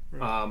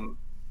 Right.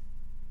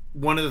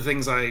 One of the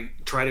things I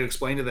try to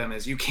explain to them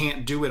is you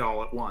can't do it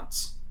all at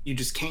once. You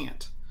just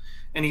can't.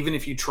 And even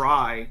if you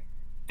try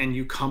and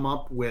you come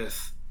up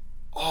with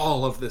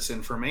all of this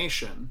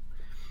information,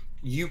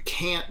 you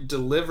can't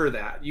deliver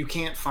that. You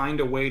can't find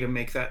a way to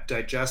make that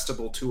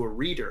digestible to a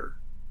reader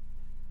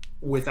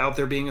without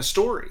there being a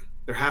story.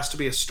 There has to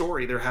be a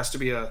story. There has to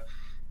be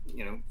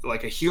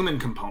like a human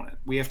component.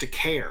 We have to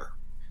care.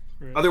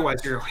 Right.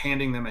 Otherwise, you're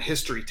handing them a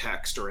history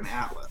text or an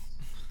atlas.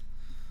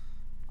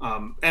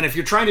 And if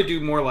you're trying to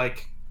do more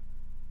like,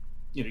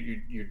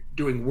 you're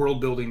doing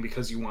world building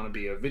because you want to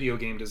be a video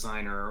game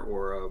designer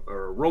or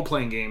a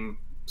role-playing game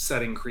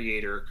setting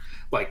creator,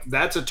 like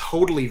that's a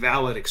totally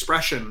valid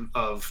expression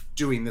of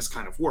doing this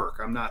kind of work.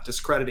 I'm not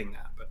discrediting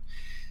that, but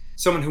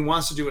someone who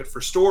wants to do it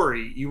for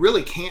story, you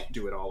really can't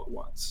do it all at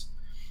once.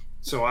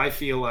 So I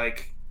feel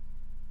like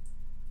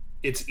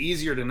it's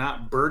easier to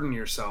not burden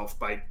yourself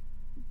by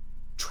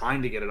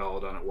trying to get it all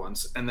done at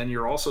once, and then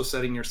you're also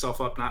setting yourself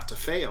up not to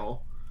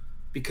fail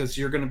because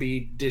you're going to be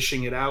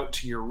dishing it out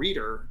to your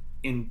reader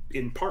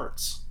in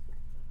parts.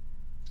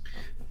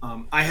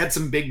 I had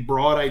some big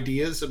broad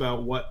ideas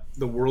about what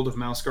the world of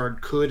Mouse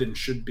Guard could and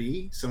should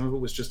be. Some of it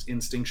was just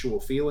instinctual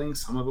feeling.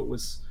 Some of it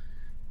was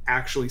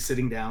actually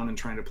sitting down and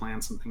trying to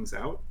plan some things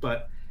out.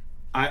 But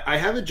I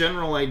have a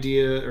general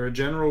idea or a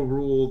general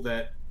rule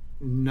that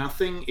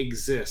nothing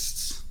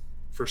exists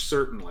for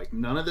certain. Like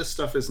none of this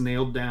stuff is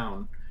nailed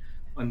down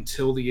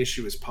until the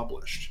issue is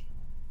published.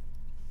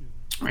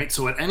 Right?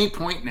 So at any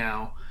point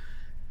now,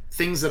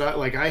 things that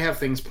I have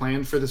things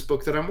planned for this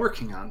book that I'm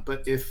working on,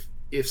 but if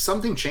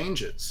something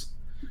changes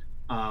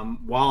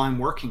while I'm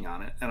working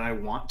on it and I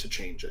want to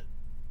change it,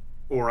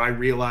 or I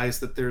realize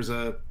that there's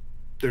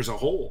a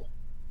hole,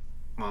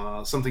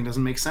 something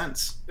doesn't make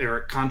sense, or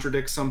it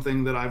contradicts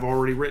something that I've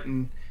already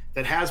written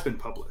that has been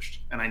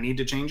published and I need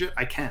to change it,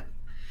 I can.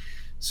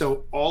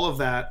 So all of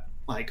that,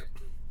 like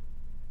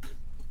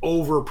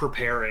over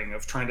preparing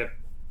of trying to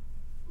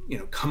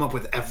come up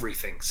with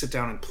everything, sit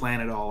down and plan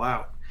it all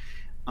out,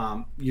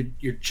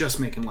 you're just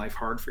making life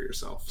hard for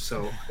yourself.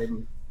 So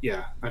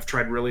I've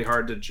tried really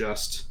hard to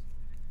just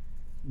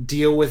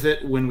deal with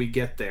it when we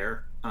get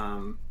there.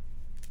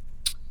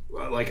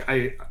 Like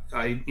I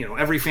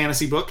every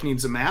fantasy book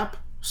needs a map.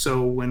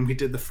 So when we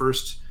did the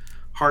first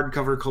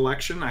hardcover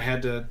collection, I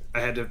had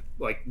to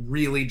like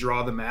really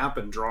draw the map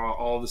and draw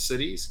all the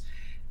cities,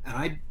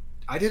 and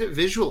I did it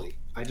visually.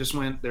 I just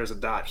went, there's a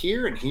dot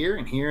here and here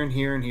and here and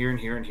here and here and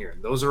here and here.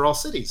 And those are all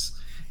cities.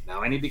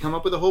 Now I need to come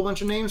up with a whole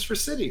bunch of names for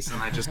cities.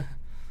 And I just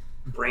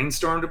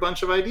brainstormed a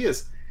bunch of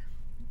ideas.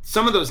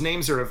 Some of those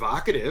names are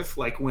evocative.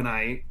 Like when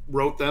I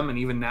wrote them, and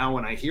even now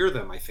when I hear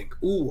them, I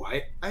think, ooh,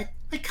 I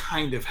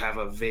kind of have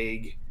a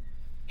vague,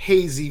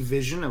 hazy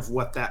vision of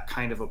what that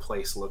kind of a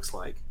place looks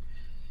like.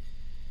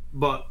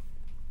 But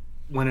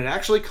when it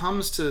actually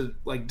comes to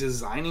like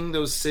designing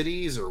those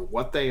cities or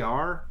what they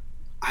are,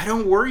 I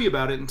don't worry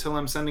about it until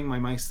I'm sending my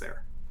mice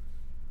there.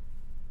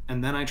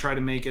 And then I try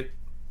to make it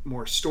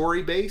more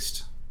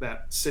story-based.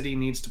 That city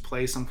needs to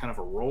play some kind of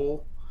a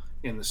role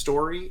in the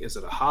story. Is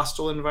it a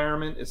hostile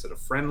environment? Is it a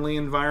friendly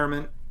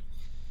environment?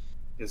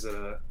 Is it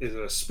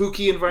a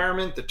spooky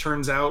environment that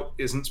turns out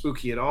isn't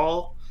spooky at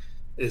all?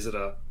 Is it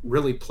a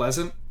really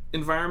pleasant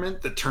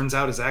environment that turns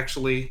out is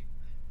actually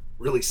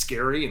really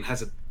scary and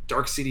has a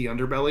dark, seedy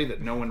underbelly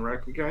that no one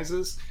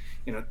recognizes?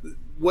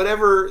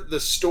 Whatever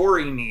the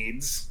story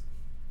needs,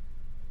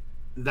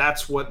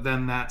 that's what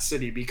then that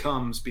city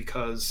becomes.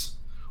 Because,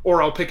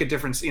 or I'll pick a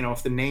different,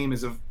 if the name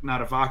is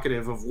not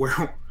evocative of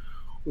where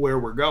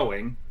we're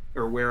going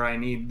or where I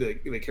need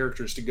the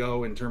characters to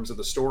go in terms of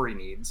the story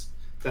needs,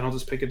 then I'll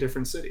just pick a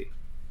different city.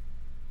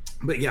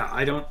 But yeah,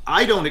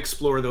 I don't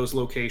explore those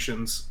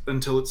locations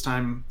until it's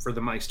time for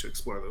the mice to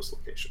explore those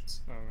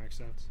locations. That makes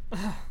sense.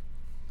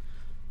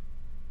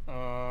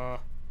 The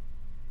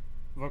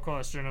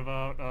question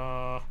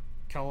about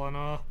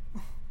Kelena.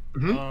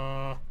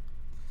 Mm-hmm.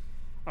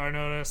 I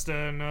noticed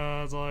in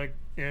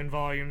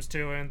volumes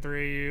 2 and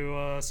 3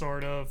 you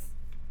sort of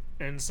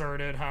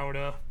inserted how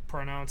to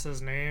pronounce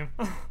his name.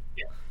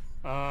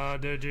 Yeah.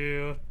 Did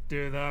you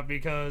do that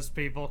because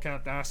people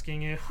kept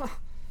asking you?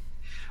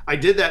 I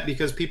did that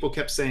because people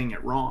kept saying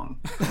it wrong.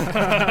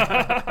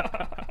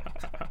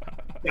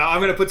 Now I'm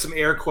going to put some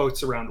air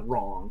quotes around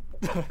wrong,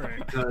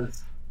 Right.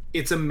 because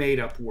it's a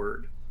made-up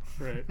word.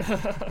 Right.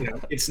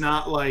 It's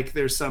not like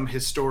there's some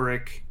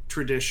historic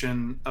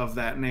tradition of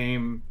that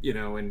name,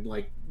 in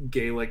like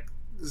Gaelic,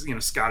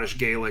 Scottish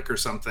Gaelic or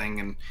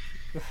something,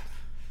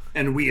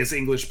 and we as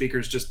English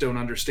speakers just don't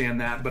understand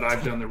that. But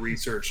I've done the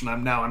research,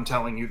 and I'm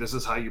telling you this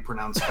is how you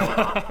pronounce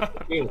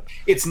Kellenaw.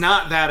 It's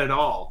not that at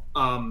all.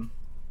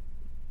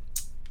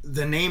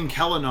 The name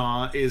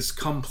Kellenaw is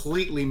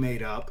completely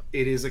made up.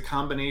 It is a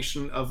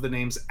combination of the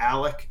names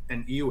Alec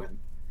and Ewan,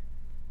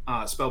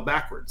 spelled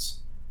backwards.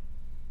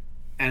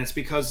 And it's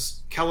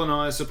because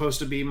Kellenaw is supposed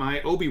to be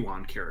my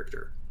Obi-Wan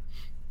character.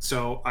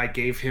 So I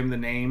gave him the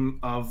name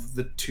of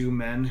the two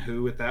men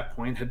who at that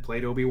point had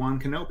played Obi-Wan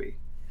Kenobi.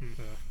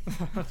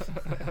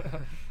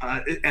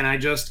 And I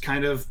just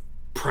kind of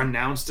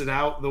pronounced it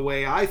out the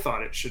way I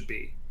thought it should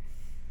be.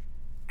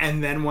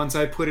 And then once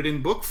I put it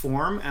in book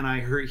form, and I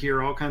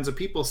hear all kinds of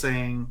people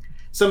saying,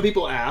 some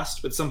people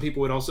asked, but some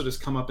people would also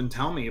just come up and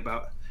tell me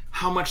about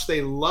how much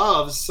they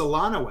love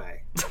Solanaway.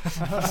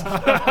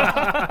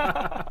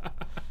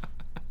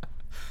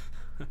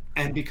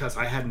 And because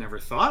I had never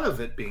thought of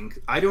it being,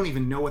 I don't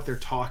even know what they're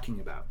talking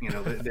about.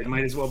 They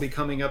might as well be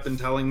coming up and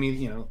telling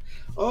me,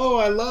 oh,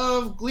 I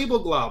love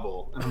Gleeble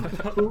Globble. And I'm like,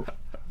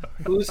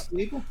 who's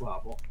Gleeble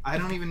Globble? I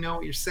don't even know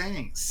what you're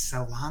saying.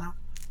 Solana?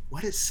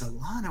 What is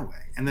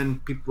Solanaway? And then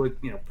people were,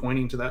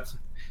 pointing to that,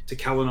 to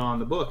Kellenaw in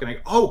the book. And I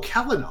go, oh,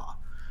 Kellenaw.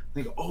 And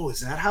they go, oh,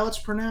 is that how it's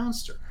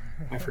pronounced? Or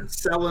I've heard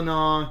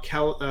Selenaw,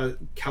 Solanaway.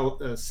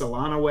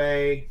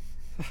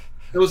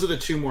 Those are the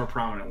two more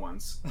prominent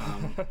ones.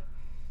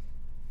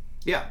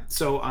 Yeah,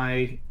 so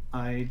I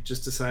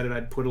just decided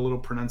I'd put a little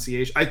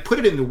pronunciation. I put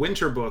it in the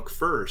winter book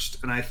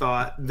first, and I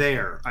thought,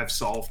 there, I've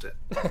solved it.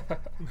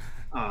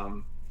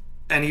 And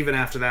even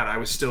after that, I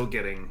was still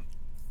getting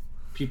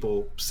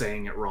people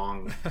saying it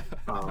wrong.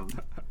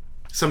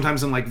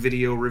 Sometimes in like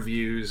video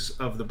reviews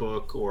of the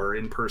book or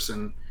in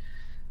person.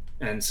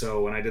 And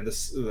so when I did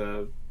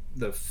the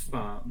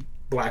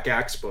Black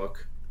Axe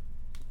book,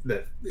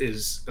 that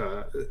is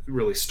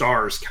really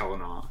stars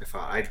Kellenaw, I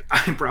thought I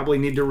probably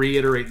need to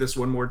reiterate this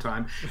one more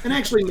time. And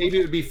actually, maybe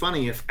it would be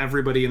funny if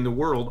everybody in the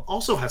world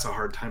also has a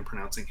hard time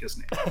pronouncing his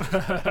name,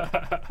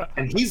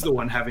 and he's the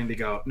one having to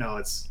go, no,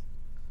 it's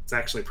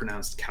actually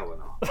pronounced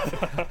Kellenaw.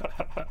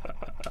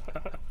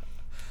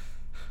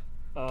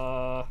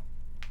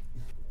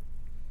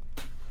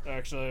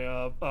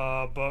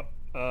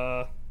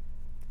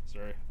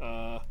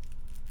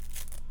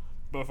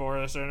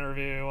 Before this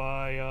interview,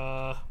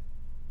 I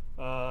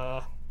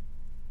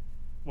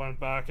went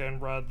back and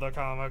read the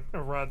comic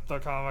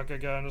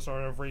again to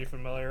sort of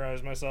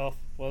refamiliarize myself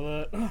with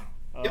it.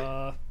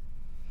 Yep.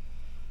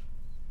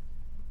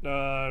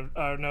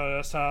 I've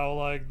noticed how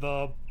like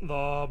the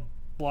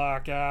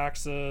Black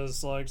Axe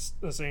is like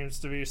seems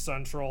to be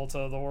central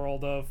to the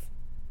world of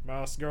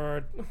Mouse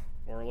Guard,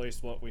 or at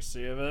least what we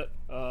see of it.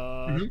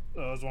 I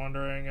was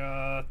wondering,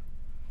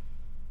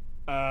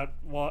 at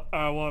what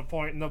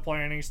point in the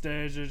planning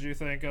stage did you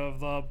think of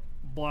the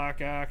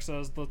Black Axe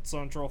as the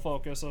central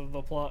focus of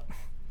the plot?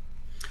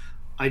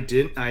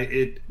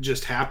 It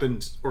just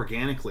happened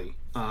organically.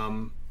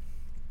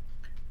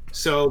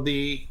 So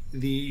the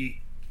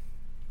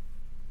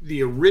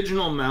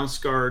original Mouse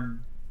Guard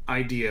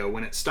idea,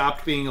 when it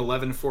stopped being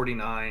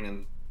 1149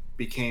 and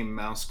became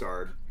Mouse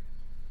Guard,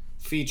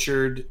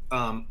 featured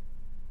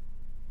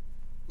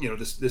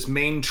this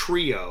main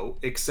trio,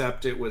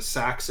 except it was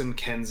Saxon,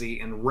 Kenzie,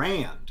 and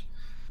Rand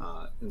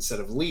instead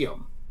of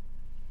Liam.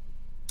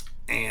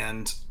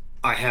 And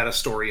I had a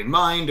story in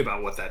mind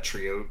about what that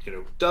trio,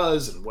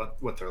 does and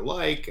what they're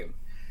like.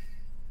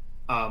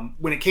 And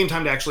when it came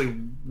time to actually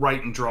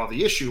write and draw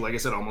the issue, like I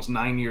said, almost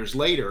 9 years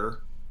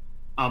later,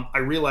 I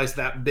realized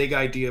that big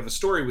idea of a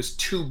story was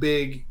too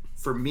big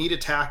for me to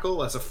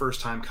tackle as a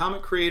first-time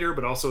comic creator,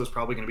 but also was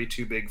probably going to be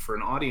too big for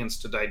an audience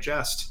to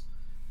digest.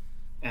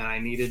 And I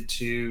needed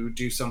to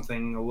do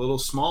something a little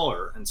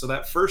smaller. And so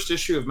that first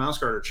issue of Mouse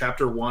Guard, or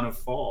chapter 1 of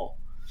Fall,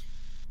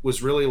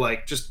 was really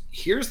like, just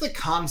here's the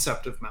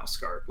concept of Mouse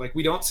Guard. Like,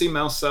 we don't see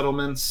mouse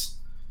settlements,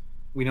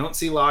 we don't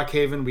see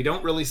Lockhaven, we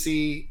don't really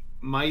see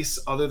mice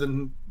other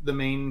than the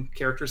main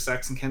characters,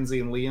 Saxon,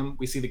 Kenzie, and Liam.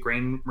 We see the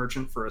grain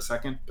merchant for a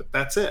second, but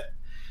that's it.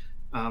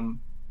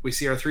 We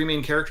see our three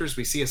main characters,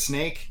 we see a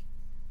snake,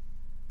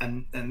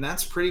 and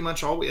that's pretty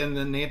much all in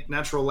the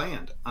natural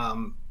land.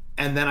 And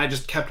then I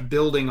just kept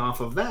building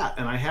off of that,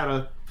 and I had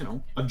a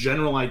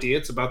general idea.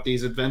 It's about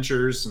these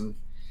adventures, and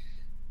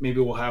maybe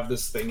we'll have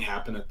this thing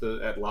happen at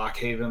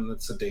Lockhaven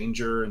that's a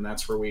danger, and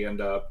that's where we end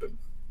up. And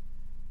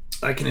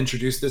I can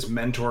introduce this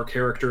mentor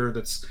character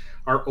that's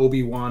our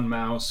Obi-Wan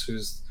mouse,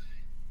 who's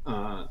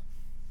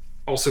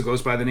also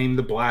goes by the name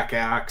the Black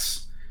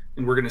Axe,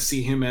 and we're going to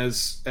see him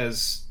as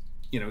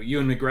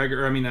Ewan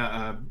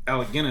McGregor,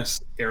 Alec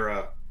Guinness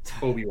era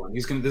Obi-Wan.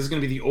 This is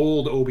going to be the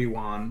old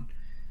Obi-Wan,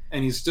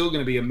 and he's still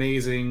going to be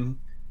amazing,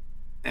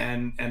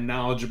 and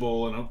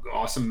knowledgeable and an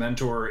awesome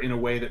mentor in a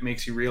way that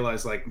makes you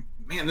realize, like,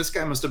 man, this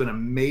guy must have been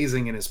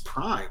amazing in his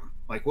prime.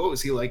 Like, what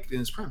was he like in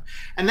his prime?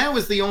 And that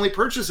was the only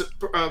purpose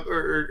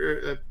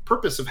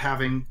of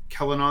having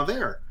Kellanagh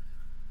there,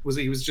 was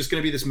he was just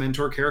going to be this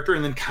mentor character,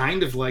 and then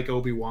kind of like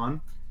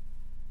Obi-Wan,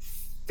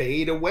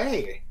 fade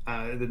away.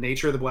 The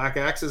nature of the Black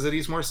Axe is that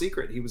he's more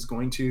secret. He was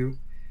going to,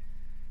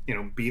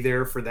 be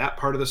there for that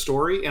part of the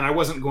story, and I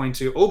wasn't going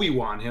to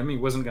Obi-Wan him. He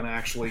wasn't going to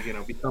actually,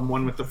 become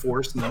one with the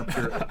Force and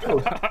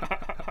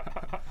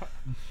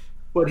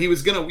but he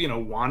was going to,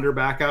 wander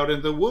back out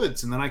into the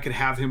woods, and then I could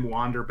have him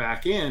wander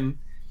back in,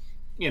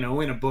 in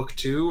a book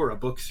 2 or a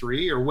book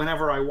 3 or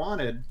whenever I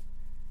wanted.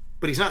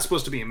 But he's not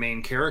supposed to be a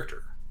main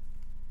character.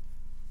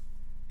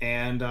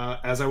 And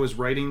as I was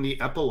writing the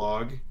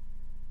epilogue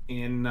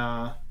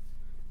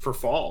for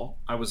fall,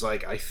 I was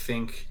like, I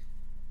think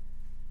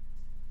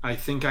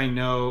I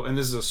know, and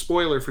this is a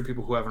spoiler for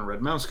people who haven't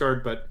read Mouse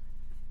Guard, but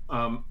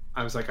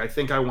I was like, I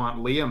think I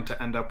want Liam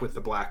to end up with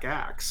the Black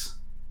Axe.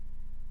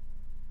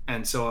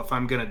 And so if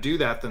I'm going to do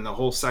that, then the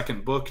whole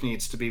second book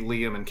needs to be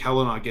Liam and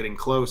Kellanagh getting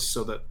close,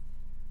 so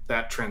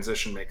that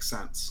transition makes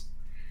sense.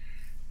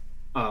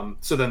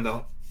 So then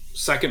the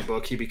second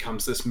book, he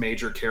becomes this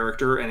major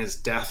character, and his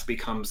death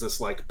becomes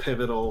this like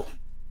pivotal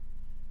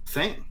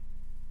thing.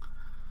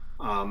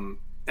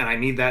 And I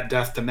need that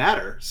death to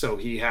matter, so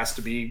he has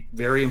to be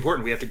very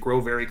important. We have to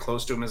grow very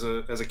close to him as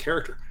a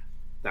character.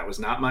 That was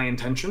not my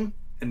intention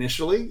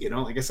initially.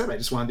 Like I said, I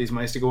just wanted these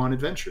mice to go on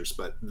adventures,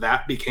 but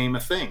that became a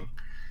thing.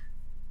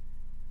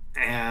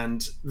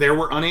 And there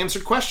were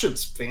unanswered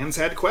questions. Fans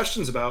had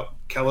questions about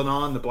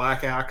Kellanagh and the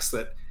Black Axe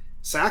that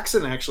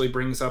Saxon actually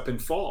brings up in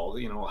fall.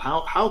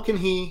 How can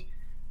he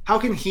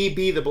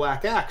be the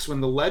Black Axe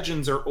when the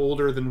legends are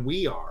older than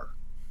we are?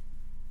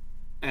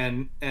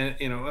 And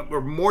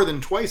we're more than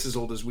twice as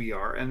old as we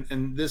are,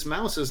 and this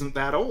mouse isn't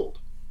that old.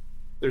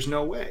 There's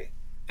no way.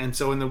 And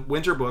so in the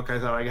winter book, I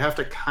thought I have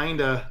to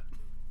kind of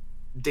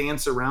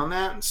dance around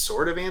that and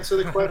sort of answer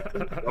the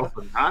question, but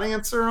also not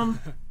answer them.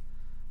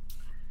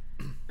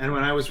 And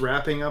when I was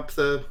wrapping up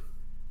the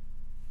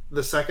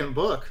second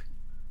book,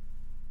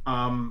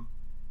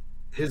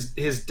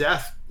 his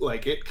death,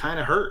 like, it kind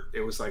of hurt.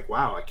 It was like,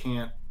 wow, I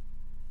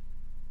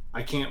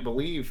can't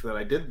believe that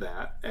I did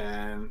that.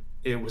 And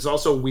it was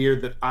also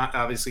weird that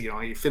obviously,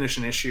 you finish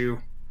an issue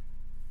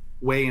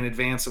way in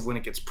advance of when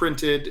it gets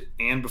printed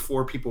and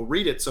before people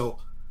read it. So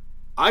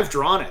I've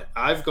drawn it.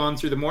 I've gone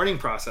through the mourning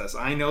process.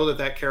 I know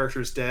that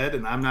character is dead,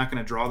 and I'm not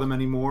going to draw them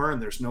anymore,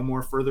 and there's no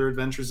more further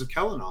adventures of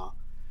Kellanagh.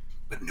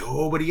 But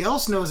nobody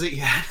else knows it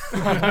yet.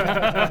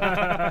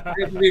 I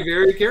have to be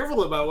very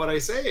careful about what I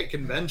say at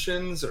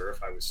conventions or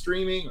if I was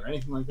streaming or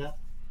anything like that.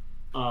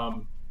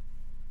 And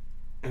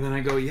then I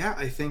go, yeah,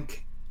 I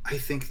think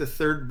the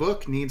third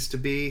book needs to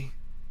be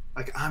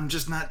like, I'm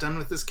just not done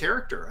with this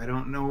character. I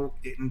don't know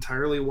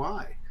entirely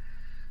why,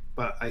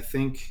 but I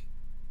think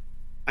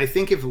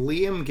if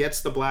Liam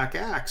gets the Black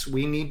Axe,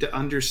 we need to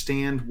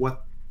understand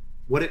what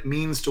it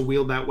means to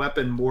wield that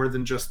weapon more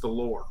than just the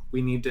lore.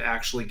 We need to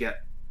actually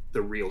get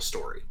the real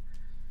story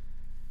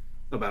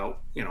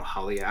about,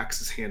 how the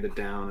axe is handed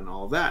down and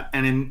all of that.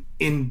 And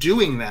in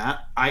doing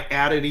that, I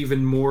added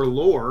even more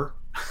lore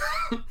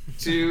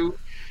to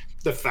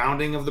the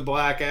founding of the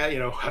Black Axe,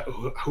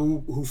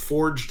 who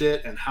forged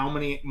it and how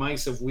many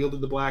mice have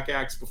wielded the Black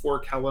Axe before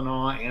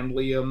Kellanagh and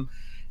Liam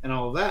and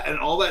all of that. And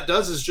all that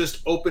does is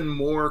just open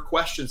more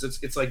questions.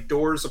 It's like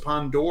doors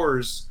upon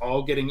doors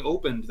all getting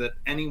opened, that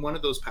any one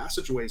of those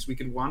passageways we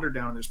could wander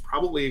down. There's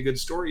probably a good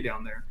story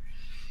down there.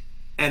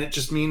 And it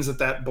just means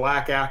that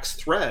Black Axe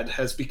thread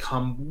has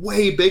become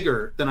way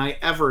bigger than I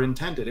ever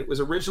intended. It was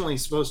originally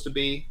supposed to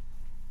be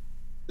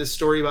this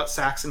story about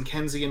Saxon,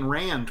 Kenzie, and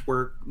Rand,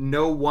 where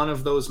no one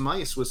of those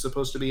mice was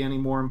supposed to be any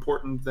more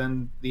important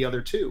than the other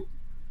two.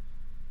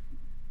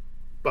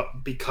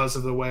 But because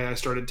of the way I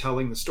started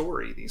telling the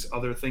story, these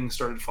other things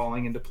started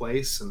falling into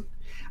place. And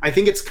I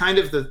think it's kind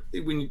of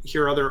when you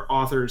hear other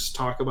authors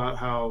talk about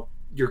how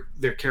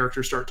their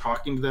characters start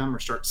talking to them or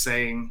start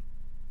saying,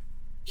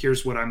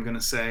 here's what I'm going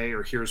to say,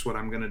 or here's what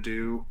I'm going to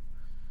do,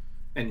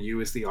 and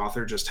you as the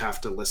author just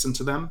have to listen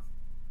to them.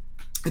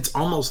 It's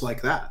almost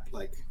like that.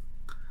 Like,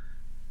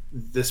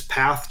 this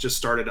path just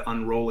started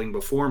unrolling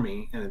before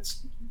me, and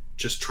it's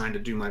just trying to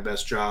do my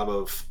best job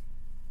of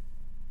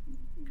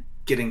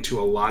getting to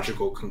a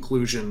logical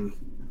conclusion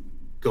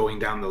going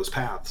down those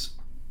paths.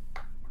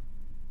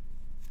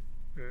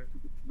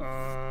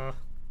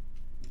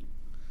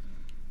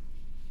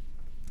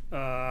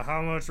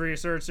 How much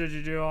research did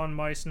you do on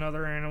mice and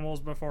other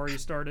animals before you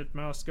started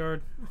Mouse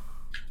Guard?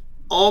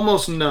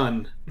 Almost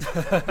none.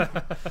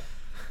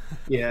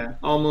 Yeah,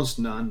 almost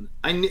none.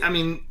 I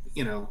mean,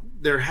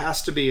 there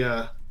has to be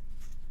a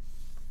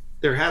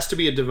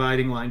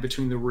dividing line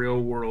between the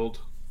real world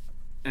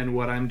and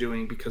what I'm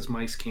doing, because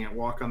mice can't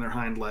walk on their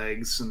hind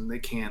legs and they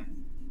can't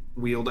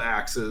wield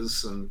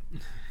axes, and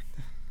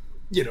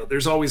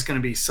there's always going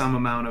to be some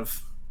amount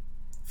of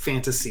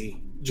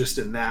fantasy just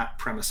in that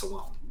premise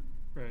alone.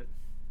 Right.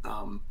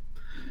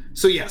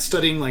 So yeah,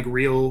 studying like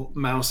real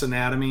mouse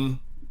anatomy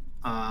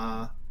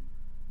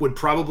would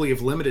probably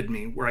have limited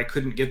me, where I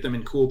couldn't get them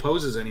in cool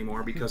poses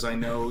anymore, because I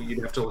know you'd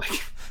have to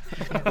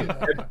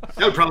that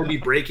would probably be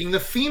breaking the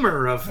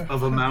femur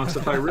of a mouse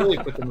if I really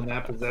put them in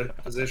that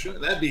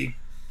position. That'd be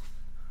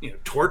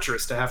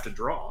torturous to have to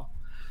draw.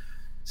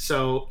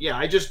 So yeah,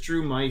 I just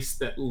drew mice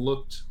that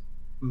looked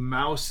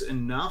mouse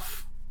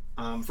enough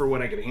for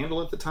what I could handle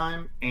at the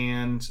time,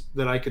 and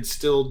that I could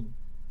still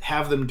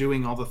have them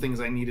doing all the things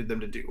I needed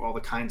them to do, all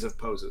the kinds of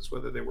poses,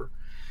 whether they were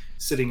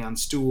sitting on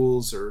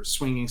stools or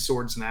swinging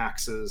swords and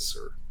axes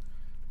or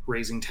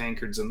raising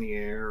tankards in the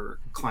air or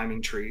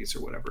climbing trees or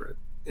whatever.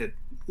 It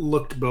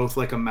looked both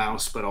like a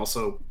mouse but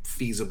also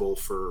feasible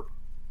for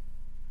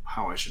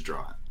how I should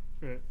draw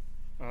it.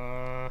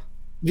 Right.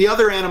 The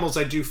other animals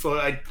I do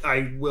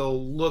I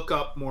will look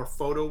up more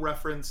photo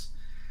reference.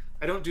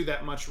 I don't do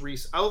that much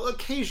research. I'll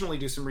occasionally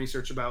do some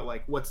research about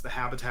like what's the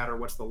habitat or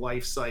what's the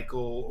life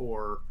cycle,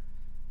 or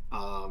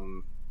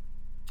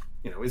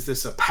is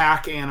this a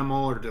pack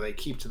animal or do they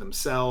keep to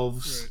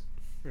themselves?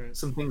 Right.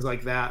 Some things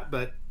like that.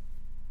 But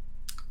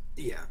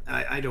yeah,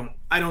 I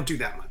don't do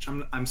that much.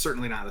 I'm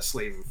certainly not a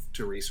slave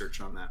to research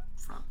on that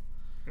front.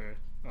 Okay.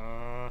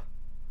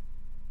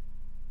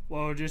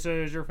 What would you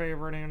say is your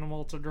favorite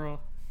animal to draw?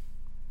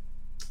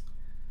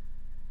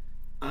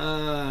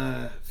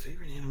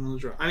 Favorite animal to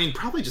draw? I mean,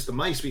 probably just the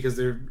mice, because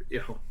they're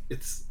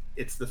it's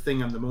the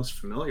thing I'm the most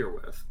familiar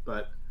with.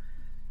 But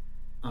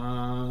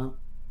I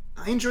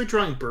enjoy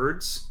drawing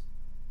birds.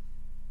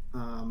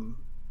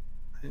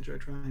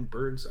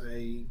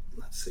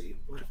 Let's see,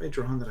 what have I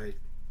drawn that I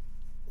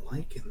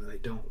like and that I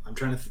don't? I'm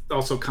trying to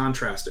also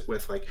contrast it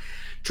with, like,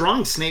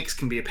 drawing snakes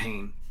can be a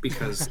pain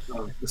because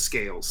of the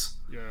scales.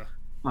 Yeah.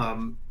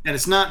 And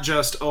it's not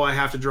just, I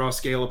have to draw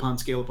scale upon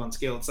scale upon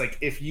scale. It's like,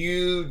 if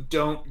you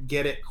don't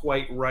get it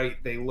quite right,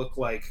 they look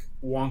like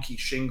wonky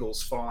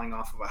shingles falling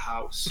off of a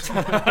house.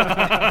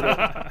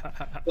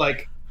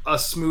 Like a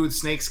smooth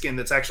snake skin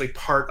that's actually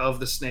part of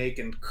the snake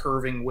and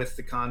curving with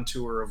the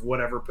contour of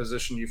whatever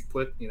position you've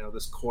put,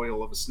 this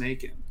coil of a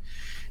snake in.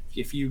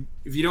 If you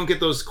don't get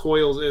those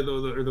coils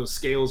or those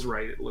scales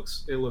right, it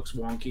looks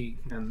wonky,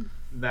 and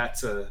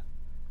that's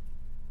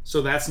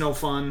no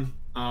fun.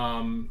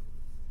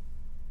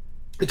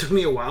 It took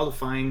me a while to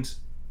find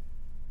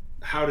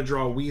how to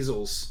draw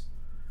weasels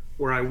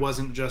where I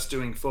wasn't just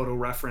doing photo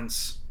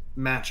reference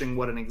matching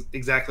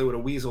exactly what a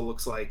weasel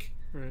looks like.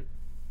 Right.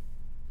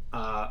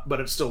 But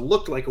it still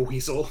looked like a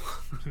weasel,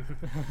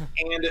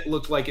 and it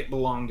looked like it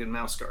belonged in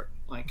mouse guard.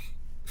 Like,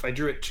 if I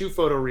drew it too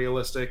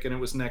photorealistic and it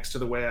was next to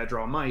the way I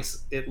draw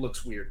mice, it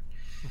looks weird.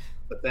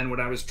 But then when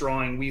I was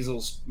drawing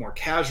weasels more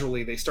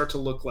casually, they start to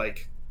look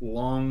like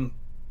long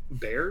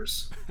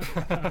bears.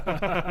 Like,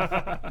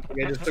 I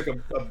just took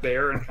a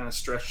bear and kind of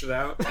stretched it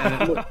out,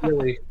 and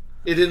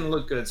it didn't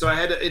look good. So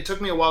it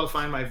took me a while to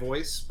find my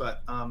voice,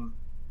 but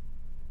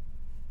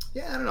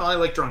yeah, I don't know. I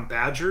like drawing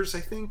badgers. I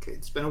think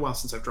it's been a while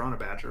since I've drawn a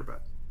badger,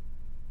 but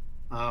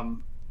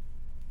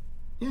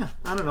yeah,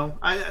 I don't know.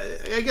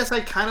 I guess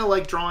I kind of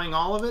like drawing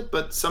all of it,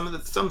 but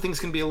some things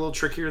can be a little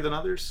trickier than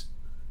others.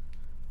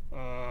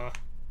 I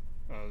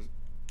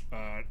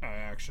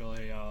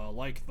actually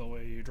like the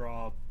way you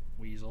draw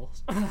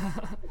weasels.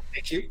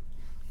 Thank you.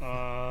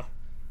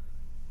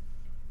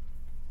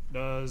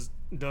 Does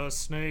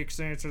snakes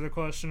answer the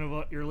question of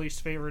what your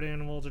least favorite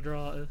animal to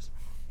draw is?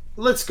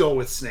 Let's go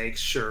with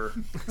snakes, sure.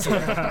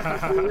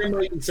 There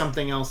might be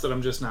something else that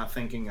I'm just not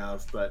thinking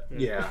of, but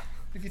yeah.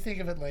 If you think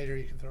of it later,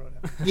 you can throw it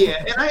in.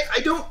 Yeah, and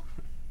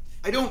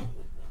I don't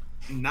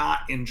not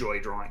enjoy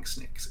drawing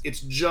snakes.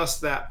 It's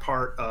just that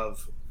part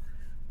of,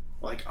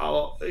 like,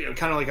 kind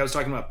of like I was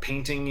talking about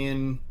painting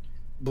in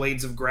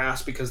blades of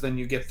grass, because then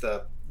you get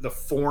the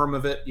form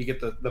of it, you get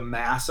the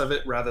mass of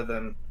it, rather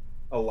than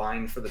a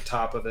line for the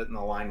top of it and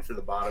a line for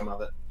the bottom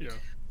of it. Yeah.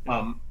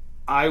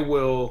 I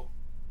will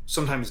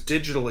sometimes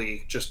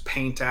digitally just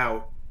paint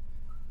out,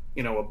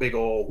 a big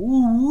old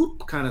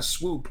whoop kind of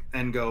swoop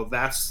and go,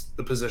 that's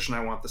the position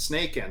I want the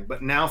snake in.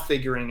 But now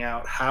figuring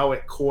out how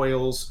it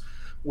coils,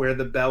 where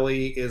the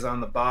belly is on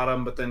the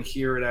bottom, but then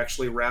here it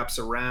actually wraps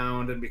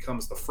around and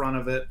becomes the front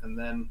of it. And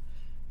then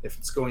if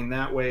it's going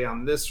that way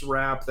on this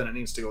wrap, then it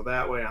needs to go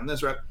that way on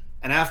this wrap.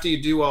 And after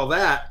you do all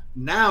that,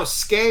 now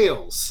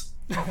scales.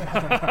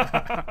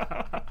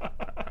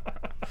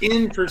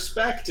 In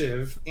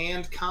perspective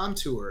and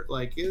contour.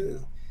 Like,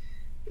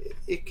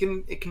 it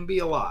can be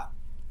a lot.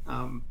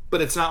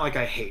 But it's not like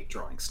I hate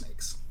drawing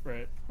snakes.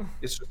 Right.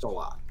 It's just a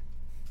lot.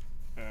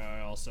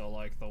 I also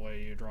like the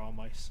way you draw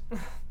mice.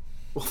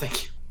 Well,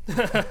 thank you.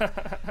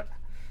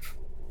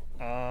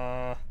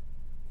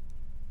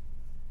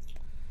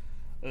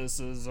 This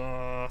is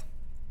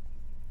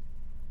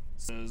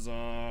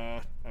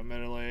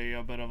admittedly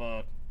a bit of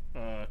a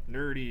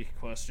nerdy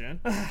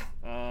question.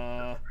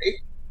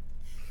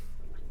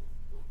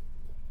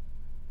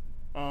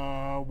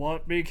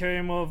 What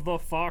became of the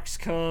fox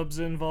cubs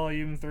in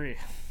Volume 3?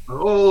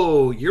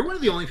 Oh, you're one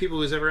of the only people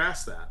who's ever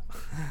asked that.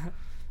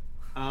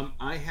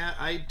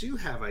 I do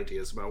have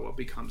ideas about what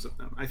becomes of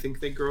them. I think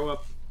they grow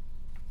up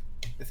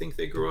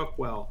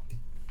well.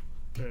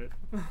 Right.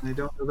 I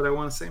don't know that I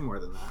want to say more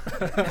than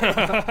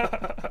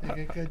that. They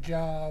get good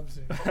jobs.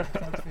 And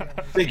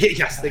They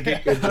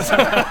get good jobs.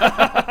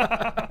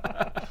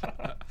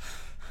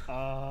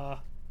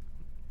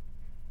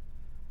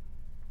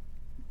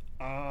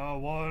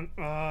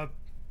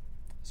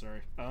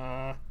 Sorry.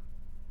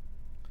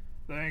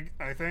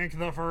 I think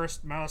the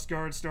first Mouse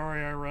Guard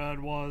story I read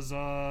was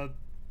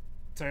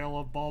Tale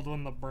of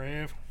Baldwin the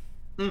Brave.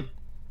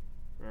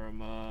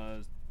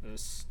 From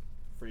this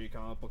free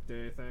comic book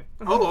day thing.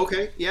 Oh,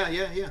 okay. Yeah.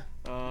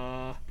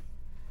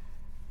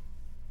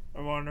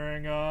 I'm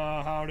wondering,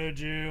 how did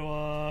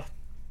you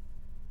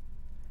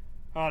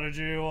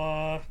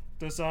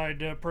decide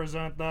to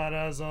present that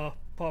as a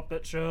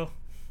puppet show?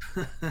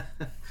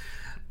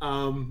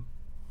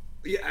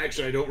 Yeah,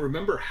 actually, I don't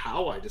remember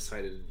how I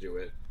decided to do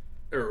it,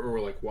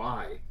 or like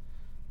why.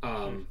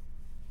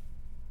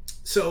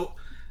 So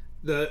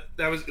that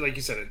was, like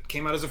you said, it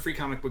came out as a free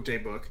comic book day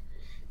book.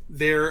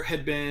 There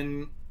had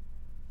been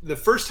the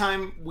first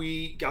time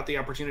we got the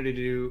opportunity to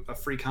do a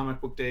free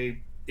comic book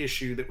day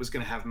issue that was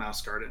going to have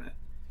Mouse Guard in it.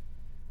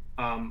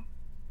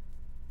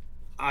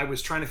 I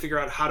was trying to figure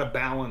out how to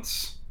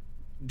balance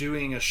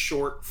doing a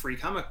short free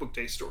comic book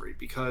day story,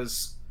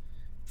 because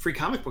free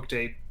comic book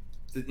day,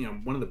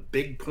 one of the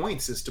big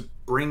points is to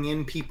bring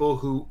in people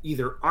who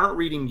either aren't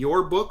reading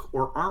your book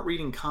or aren't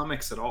reading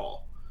comics at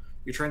all.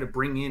 You're trying to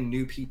bring in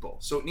new people.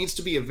 So it needs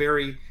to be a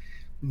very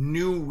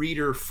new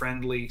reader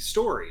friendly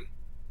story.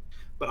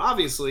 But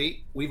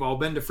obviously, we've all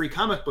been to Free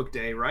Comic Book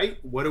Day, right?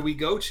 What do we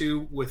go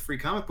to with Free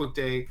Comic Book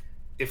Day?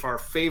 If our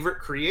favorite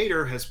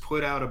creator has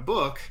put out a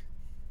book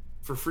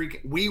for free,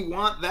 we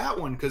want that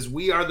one because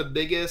we are the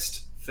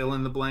biggest, fill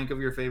in the blank of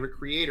your favorite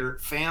creator,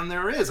 fan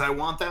there is. I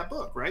want that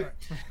book, right?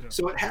 Yeah.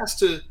 So it has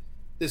to,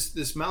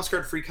 this Mouse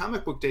Guard Free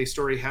Comic Book Day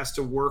story has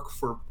to work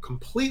for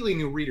completely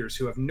new readers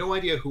who have no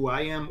idea who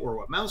I am or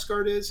what Mouse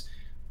Guard is,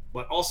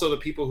 but also the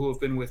people who have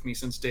been with me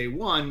since day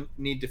one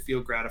need to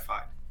feel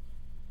gratified.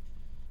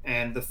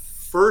 And the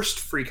first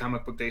Free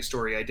Comic Book Day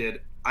story I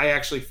did, I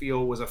actually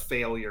feel was a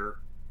failure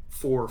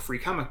for Free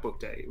Comic Book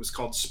Day. It was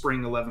called Spring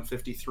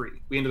 1153.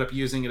 We ended up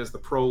using it as the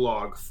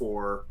prologue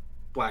for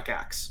Black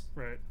Axe.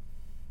 Right.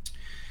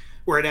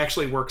 Where it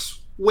actually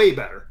works way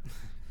better.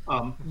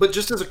 But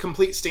just as a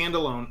complete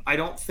standalone, I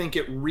don't think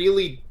it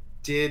really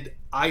did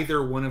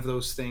either one of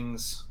those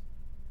things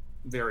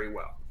very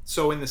well.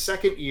 So in the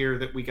second year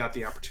that we got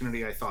the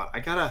opportunity, I thought, I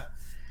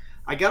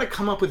gotta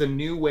come up with a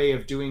new way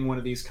of doing one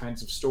of these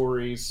kinds of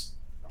stories.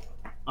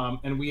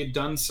 And we had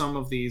done some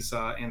of these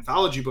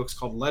anthology books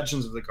called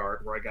Legends of the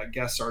Guard, where I got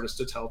guest artists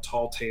to tell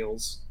tall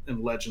tales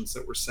and legends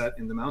that were set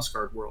in the Mouse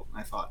Guard world. And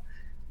I thought,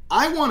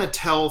 I want to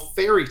tell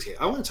fairy tale.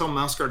 I want to tell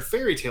Mouse Guard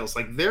fairy tales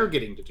like they're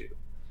getting to do.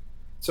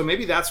 So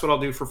maybe that's what I'll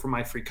do for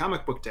my Free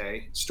Comic Book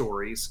Day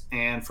stories.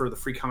 And for the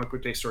Free Comic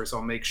Book Day stories,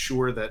 I'll make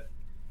sure that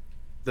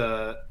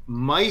the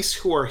mice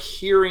who are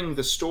hearing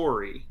the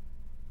story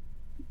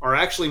are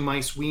actually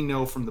mice we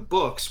know from the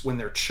books when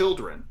they're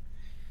children.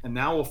 And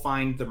now we'll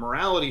find the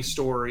morality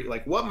story,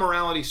 like what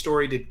morality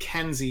story did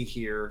Kenzie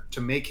hear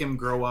to make him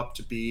grow up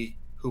to be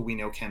who we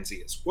know Kenzie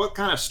is? What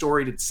kind of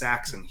story did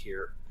Saxon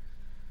hear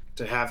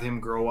to have him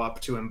grow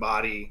up to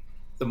embody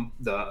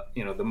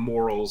the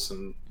morals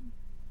and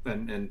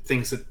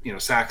things that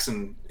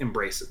Saxon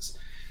embraces?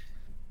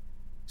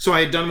 So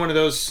I had done one of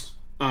those.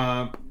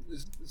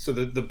 So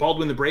the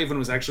Baldwin the Brave one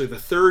was actually the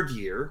third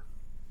year,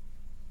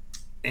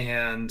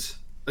 and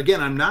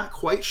again, I'm not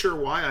quite sure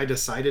why I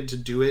decided to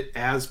do it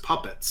as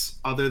puppets,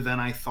 other than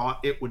I thought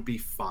it would be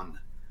fun.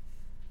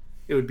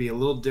 It would be a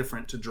little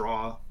different to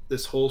draw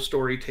this whole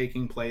story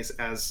taking place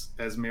as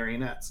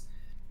marionettes.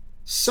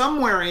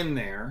 Somewhere in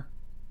there,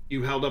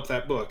 you held up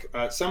that book.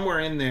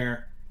 Somewhere in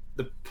there,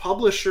 the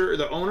publisher,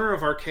 the owner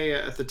of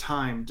Archaea at the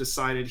time,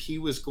 decided he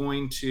was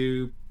going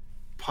to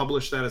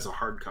publish that as a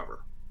hardcover.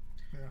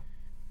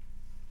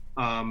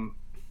 Yeah.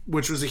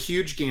 Which was a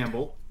huge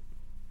gamble.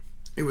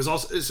 It was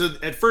also, so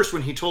at first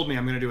when he told me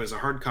I'm going to do it as a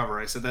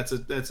hardcover, I said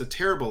that's a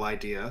terrible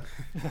idea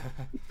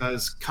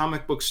because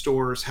comic book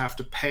stores have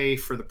to pay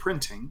for the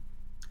printing,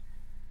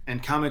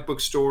 and comic book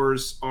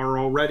stores are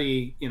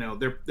already,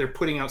 they're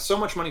putting out so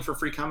much money for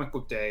Free Comic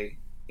Book Day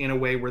in a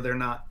way where they're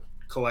not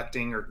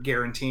collecting or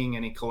guaranteeing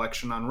any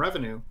collection on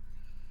revenue.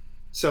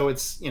 So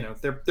it's,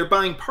 they're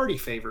buying party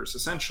favors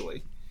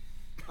essentially.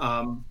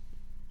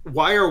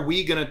 Why are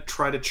we going to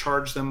try to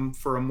charge them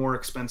for a more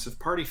expensive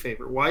party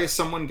favor? Why is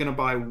someone going to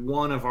buy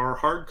one of our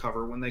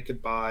hardcover when they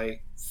could buy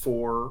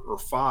 4 or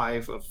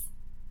 5 of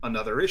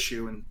another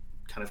issue and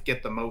kind of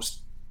get the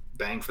most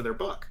bang for their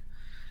buck?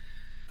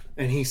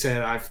 And he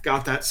said, I've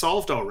got that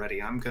solved already.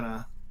 I'm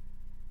going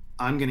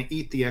to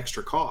eat the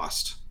extra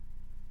cost,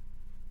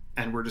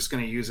 and we're just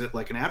going to use it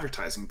like an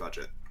advertising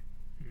budget.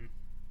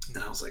 Mm-hmm.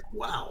 And I was like,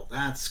 wow,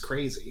 that's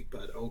crazy,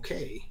 but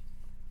okay.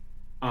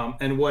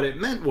 And what it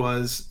meant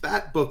was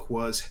that book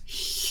was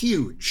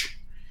huge.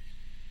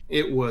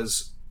 It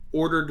was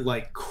ordered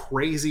like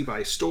crazy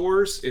by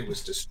stores. It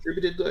was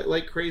distributed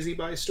like crazy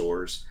by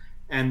stores.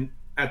 And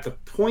at the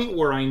point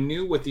where I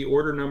knew what the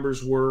order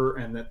numbers were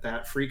and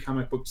that free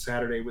comic book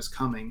Saturday was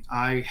coming,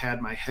 I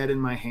had my head in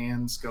my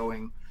hands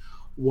going,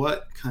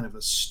 what kind of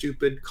a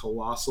stupid,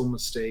 colossal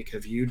mistake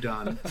have you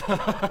done?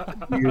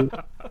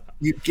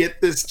 You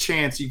get this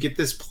chance, you get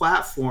this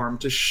platform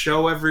to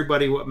show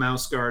everybody what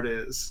Mouse Guard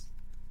is.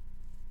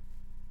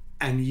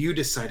 And you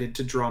decided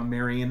to draw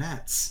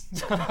marionettes.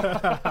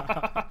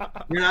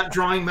 You're not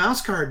drawing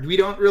Mouse Guard. We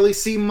don't really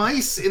see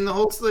mice in the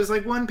whole... So there's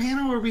like one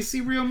panel where we see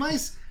real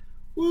mice.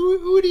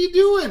 What are you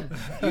doing?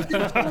 You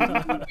didn't tell me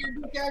what your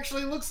book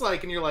actually looks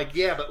like. And you're like,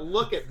 yeah, but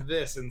look at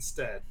this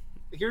instead.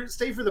 Here,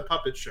 stay for the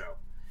puppet show.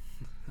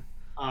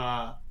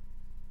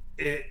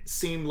 It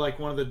seemed like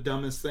one of the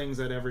dumbest things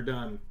I'd ever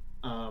done.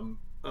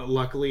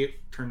 Luckily, it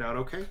turned out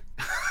okay.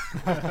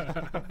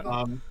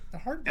 The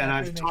hardback and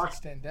I've really makes talked... it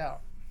stand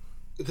out.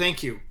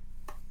 Thank you.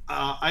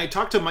 I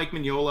talked to Mike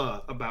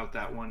Mignola about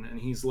that one, and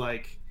he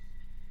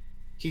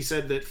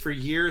said that for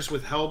years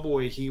with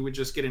Hellboy, he would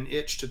just get an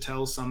itch to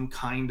tell some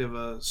kind of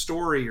a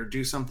story or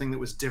do something that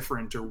was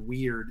different or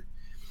weird.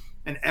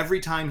 And every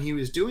time he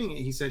was doing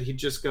it, he said he'd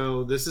just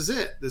go, this is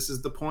it. This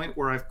is the point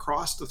where I've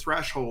crossed the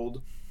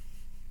threshold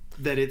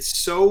that it's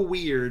so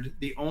weird.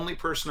 The only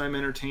person I'm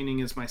entertaining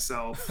is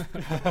myself.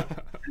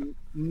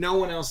 No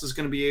one else is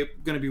going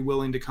to be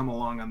willing to come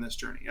along on this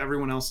journey.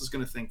 Everyone else is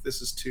going to think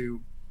this is too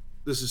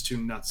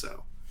nutso.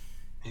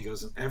 And he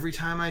goes, every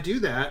time I do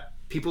that,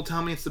 people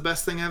tell me it's the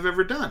best thing I've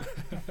ever done.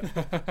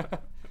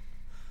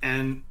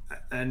 and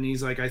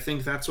he's like, I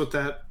think that's what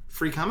that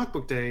free comic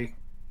book day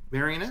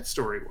marionette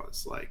story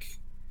was like.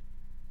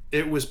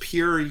 It was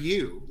pure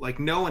you. Like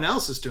no one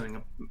else is doing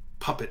a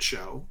puppet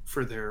show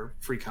for their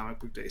free comic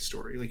book day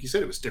story. Like you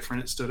said, it was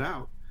different. It stood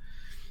out.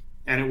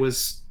 And it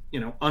was,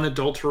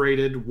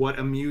 unadulterated what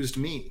amused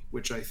me,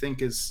 which I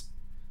think is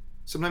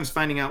sometimes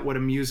finding out what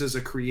amuses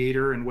a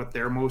creator and what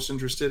they're most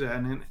interested in,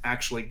 and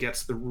actually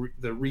gets the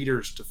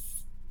readers to,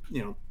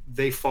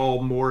 they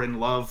fall more in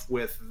love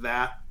with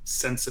that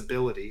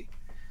sensibility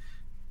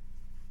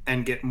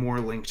and get more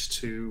linked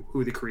to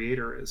who the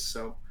creator is.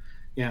 So,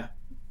 yeah.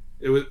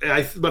 But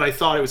I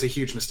thought it was a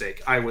huge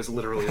mistake. I was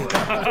literally like,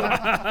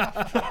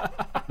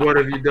 what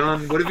have you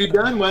done? What have you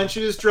done? Why don't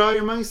you just draw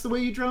your mice the way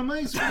you draw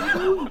mice? What are you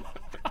doing?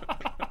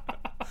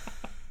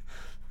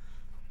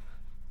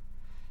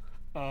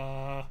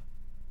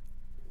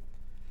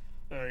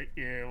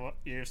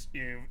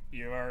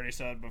 You already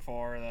said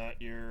before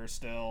that you're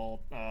still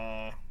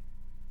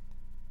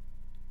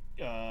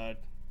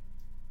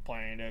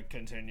planning to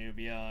continue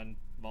beyond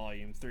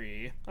Volume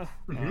 3.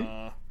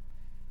 Mm-hmm.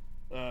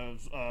 I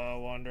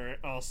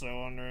was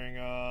wondering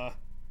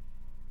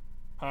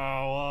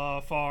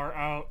how far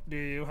out do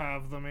you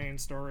have the main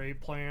story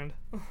planned?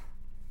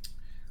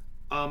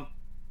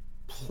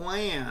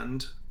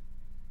 Planned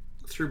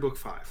through book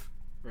 5.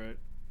 Right.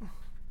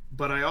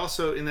 But I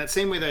also, in that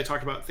same way that I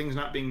talked about things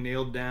not being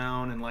nailed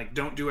down and like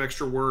don't do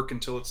extra work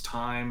until it's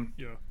time.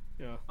 Yeah.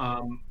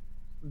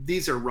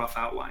 These are rough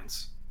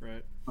outlines.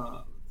 Right.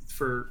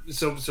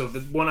 So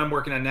the one I'm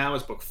working on now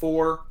is book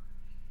 4.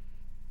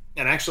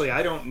 And actually,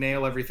 I don't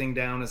nail everything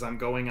down as I'm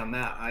going on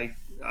that.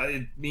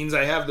 It means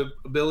I have the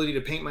ability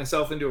to paint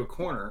myself into a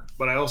corner,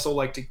 but I also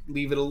like to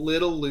leave it a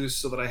little loose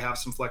so that I have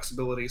some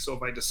flexibility. So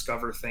if I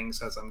discover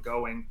things as I'm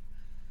going,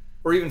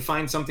 or even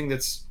find something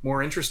that's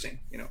more interesting,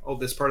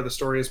 this part of the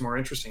story is more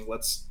interesting.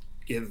 Let's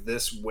give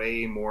this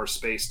way more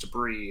space to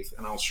breathe,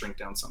 and I'll shrink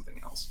down something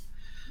else.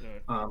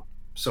 Right.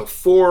 So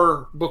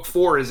book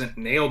 4 isn't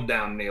nailed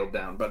down,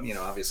 but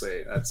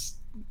obviously that's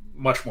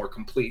much more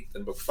complete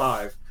than book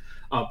 5.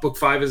 Book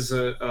 5 is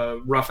a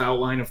rough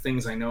outline of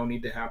things I know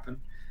need to happen.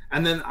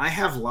 And then I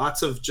have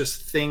lots of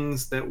just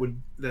things that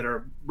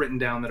are written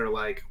down that are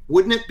like,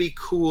 wouldn't it be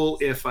cool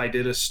if I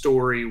did a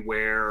story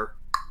where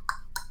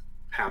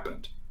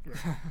happened?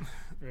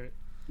 Right.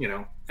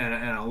 And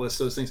I'll list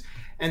those things.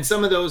 And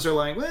some of those are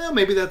like, well,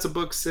 maybe that's a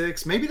book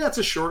 6. Maybe that's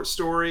a short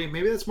story.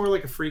 Maybe that's more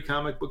like a free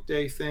comic book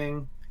day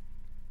thing.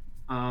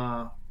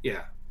 Yeah,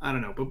 I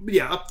don't know. But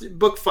yeah,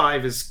 book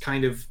 5 is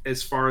kind of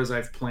as far as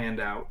I've planned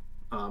out.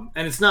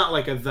 And it's not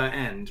like the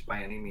end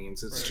by any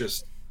means. It's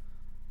just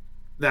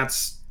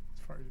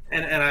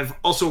and I've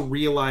also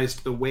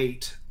realized the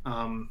weight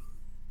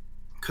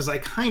because I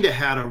kind of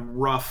had a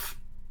rough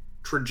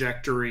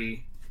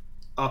trajectory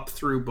up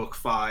through book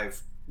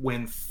 5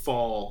 when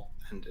fall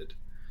ended.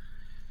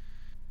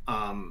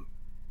 And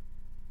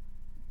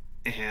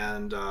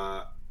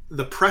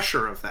the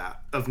pressure of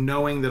that, of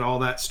knowing that all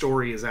that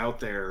story is out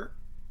there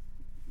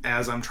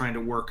as I'm trying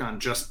to work on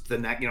just the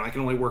next, I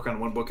can only work on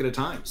one book at a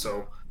time.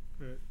 So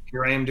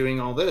here I am doing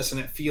all this,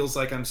 and it feels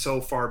like I'm so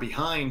far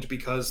behind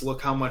because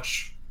look how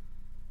much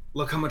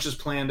is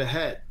planned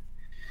ahead.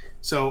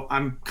 So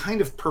I'm kind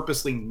of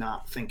purposely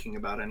not thinking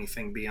about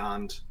anything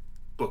beyond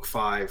book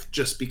 5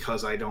 just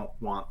because I don't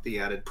want the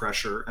added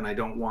pressure and I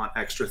don't want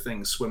extra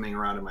things swimming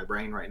around in my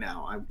brain right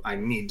now. I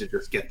need to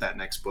just get that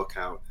next book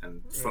out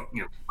and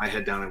my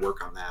head down and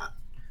work on that.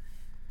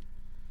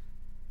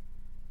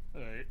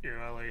 You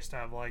at least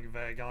have like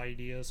vague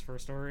ideas for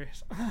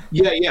stories.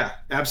 Yeah,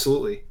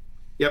 absolutely.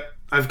 Yep,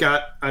 I've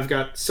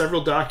got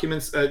several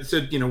documents.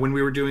 So when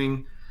we were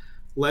doing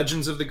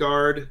Legends of the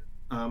Guard,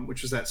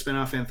 which was that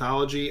spin-off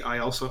anthology, I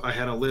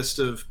had a list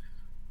of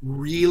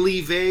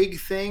really vague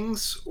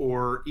things,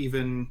 or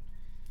even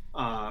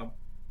uh,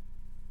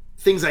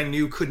 things I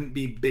knew couldn't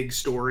be big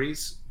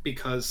stories,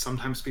 because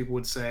sometimes people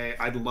would say,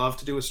 "I'd love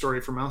to do a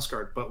story for Mouse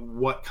Guard, but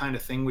what kind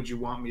of thing would you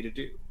want me to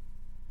do?"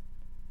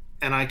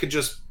 And I could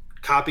just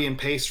copy and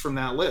paste from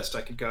that list.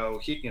 I could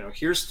go,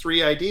 here's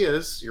 3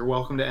 ideas. You're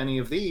welcome to any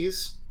of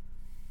these.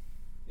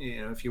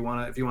 If you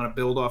want to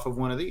build off of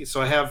one of these.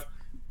 So I have,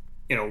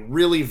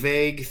 really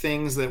vague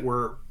things that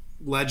were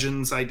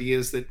Legends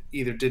ideas that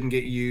either didn't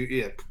get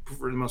used,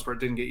 for the most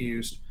part didn't get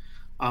used.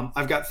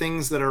 I've got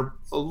things that are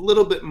a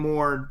little bit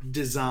more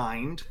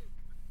designed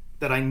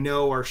that I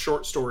know are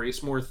short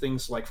stories, more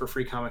things like for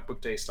Free Comic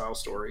Book Day style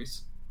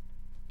stories.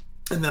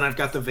 And then I've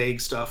got the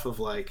vague stuff of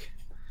like,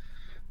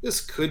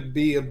 this could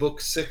be a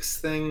book 6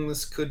 thing,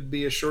 this could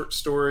be a short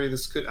story,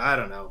 I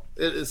don't know.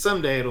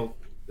 Someday it'll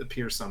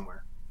appear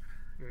somewhere.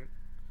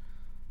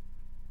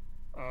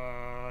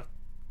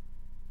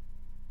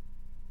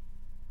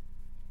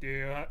 Do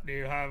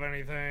you have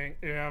anything?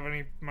 Do you have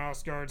any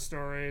Mouse Guard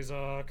stories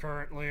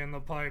currently in the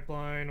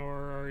pipeline,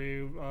 or are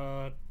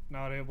you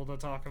not able to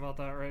talk about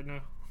that right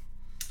now?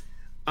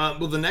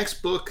 Well, the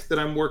next book that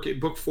I'm working,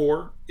 book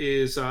 4,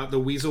 is The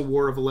Weasel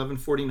War of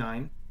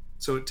 1149.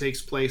 So it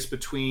takes place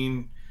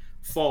between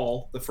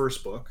Fall, the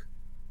first book,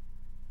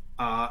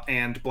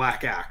 and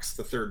Black Axe,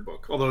 the third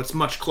book. Although it's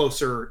much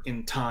closer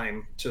in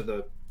time to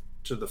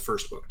the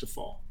first book, to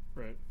Fall.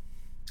 Right.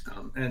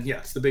 And yeah,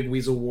 it's the big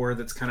Weasel War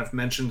that's kind of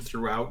mentioned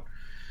throughout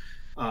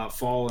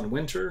Fall and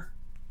Winter.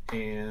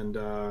 And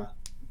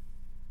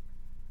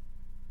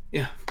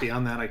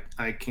beyond that,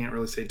 I can't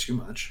really say too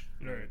much.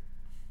 Right.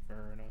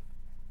 Fair enough.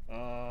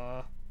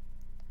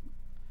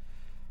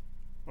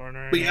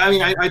 But yeah, I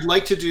mean, I'd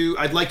like to do.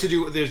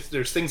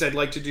 There's things I'd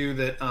like to do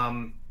that.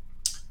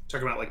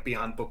 Talk about like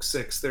beyond book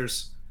 6.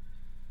 There's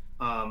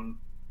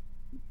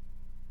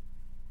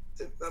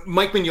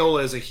Mike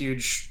Mignola is a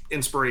huge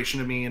inspiration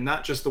to me, and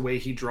not just the way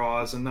he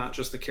draws, and not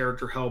just the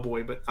character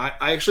Hellboy, but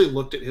I actually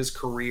looked at his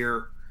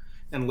career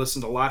and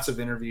listened to lots of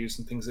interviews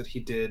and things that he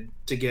did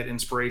to get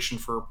inspiration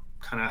for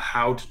kind of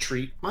how to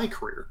treat my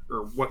career,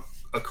 or what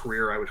a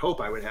career I would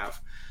hope I would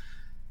have.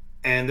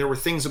 And there were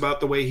things about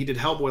the way he did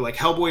Hellboy. Like,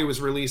 Hellboy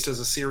was released as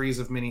a series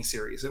of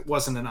miniseries. It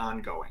wasn't an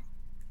ongoing.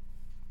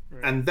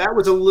 Right. And that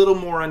was a little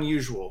more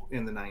unusual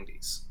in the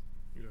 90s.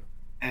 Yeah.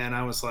 And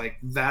I was like,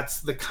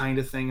 that's the kind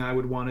of thing I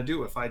would want to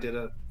do if I did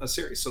a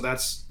series. So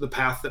that's the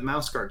path that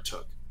Mouse Guard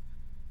took.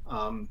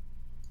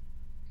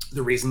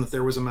 The reason that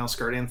there was a Mouse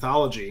Guard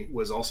anthology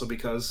was also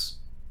because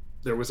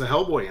there was a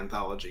Hellboy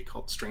anthology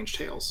called Strange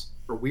Tales.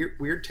 Or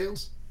Weird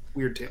Tales?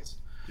 Weird Tales.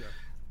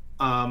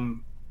 Yeah.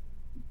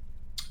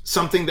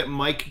 Something that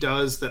Mike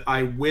does that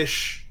I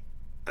wish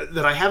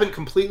that I haven't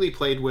completely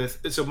played with.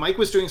 So Mike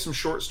was doing some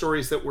short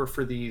stories that were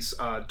for these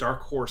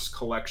Dark Horse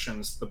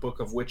collections, the Book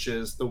of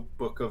Witches, the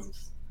Book of...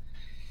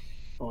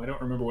 I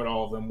don't remember what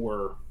all of them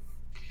were.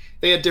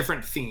 They had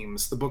different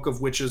themes. The Book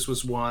of Witches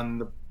was one,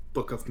 the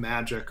Book of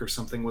Magic or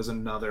something was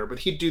another, but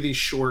he'd do these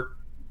short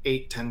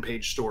 8-10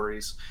 page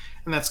stories.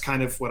 And that's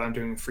kind of what I'm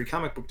doing with Free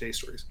Comic Book Day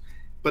stories.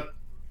 But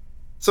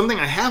something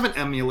I haven't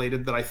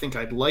emulated that I think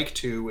I'd like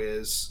to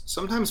is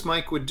sometimes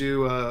Mike would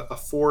do a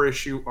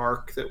 4-issue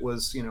arc that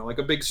was, like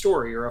a big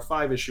story, or a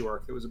 5-issue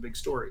arc that was a big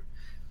story.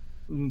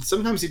 And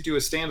sometimes he'd do a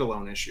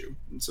standalone issue.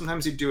 And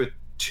sometimes he'd do a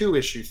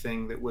 2-issue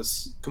thing that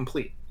was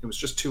complete. It was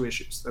just 2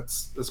 issues.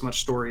 That's as much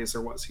story as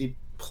there was. He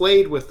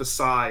played with the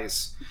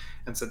size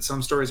and said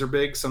some stories are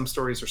big, some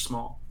stories are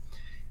small.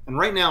 And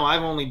right now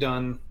I've only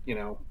done,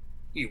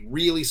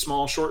 really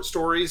small short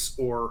stories,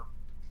 or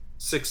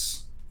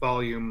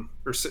 6-volume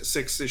or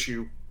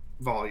 6-issue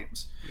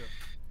volumes.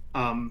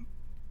 Yeah.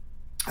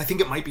 I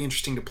think it might be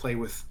interesting to play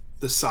with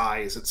the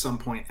size at some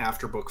point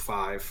after book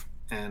 5.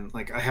 And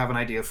like, I have an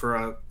idea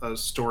for a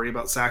story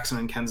about Saxon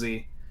and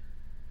Kenzie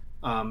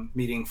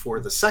meeting for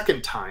the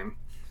second time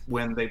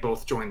when they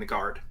both join the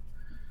Guard,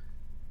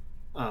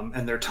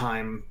 and their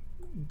time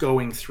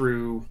going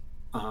through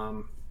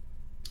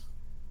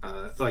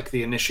like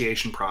the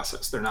initiation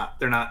process. They're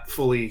not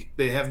fully,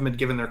 they haven't been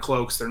given their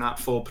cloaks. They're not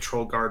full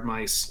patrol guard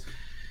mice.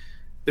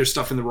 There's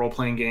stuff in the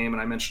role-playing game,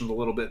 and I mentioned a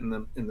little bit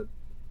in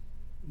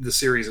the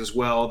series as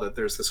well, that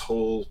there's this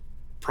whole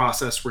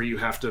process where you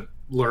have to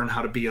learn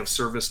how to be of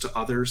service to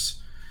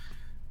others,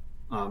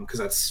 because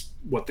that's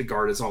what the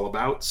Guard is all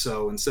about.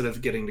 So instead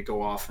of getting to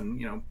go off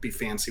and be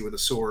fancy with a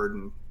sword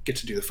and get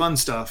to do the fun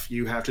stuff,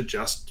 you have to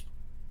just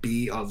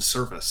be of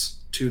service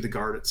to the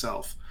Guard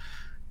itself.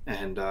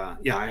 And I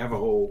have a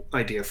whole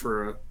idea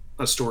for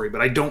a story,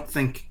 but I don't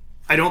think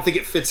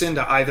it fits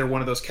into either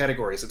one of those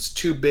categories. It's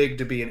too big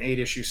to be an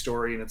 8-issue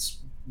story, and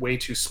it's way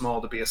too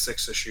small to be a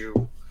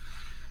 6-issue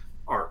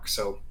arc.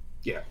 So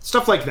yeah,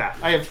 stuff like that.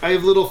 I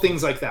have little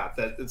things like that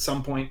at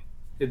some point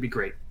it'd be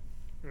great.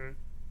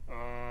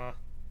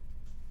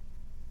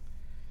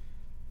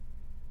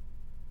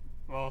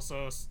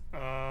 Also,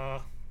 I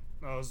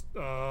was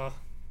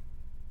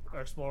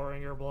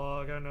exploring your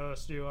blog, I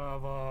noticed you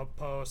have a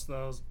post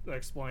that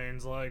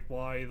explains like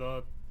why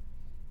the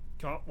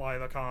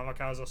comic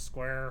has a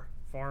square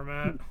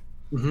format.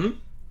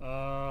 Mm-hmm.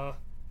 Uh,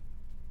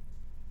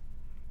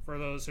 for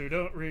those who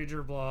don't read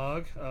your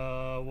blog,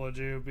 would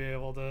you be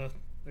able to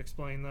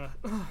explain that?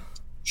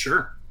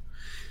 Sure.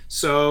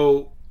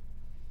 So,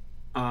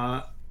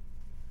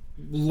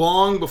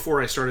 long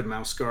before I started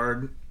Mouse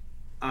Guard,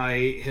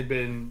 I had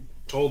been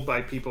told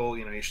by people,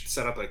 you should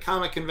set up a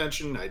comic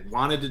convention. I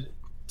wanted to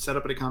set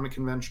up at a comic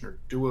convention or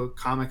do a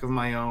comic of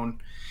my own.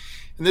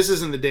 And this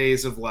is in the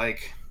days of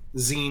like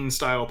zine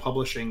style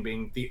publishing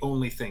being the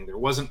only thing. There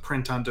wasn't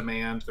print on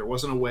demand. There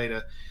wasn't a way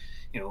to,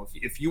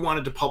 if you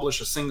wanted to publish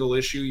a single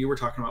issue, you were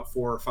talking about $4,000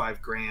 or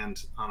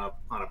 $5,000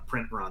 on a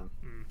print run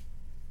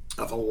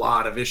of a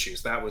lot of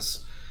issues. That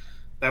was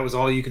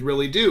all you could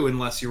really do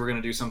unless you were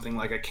going to do something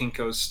like a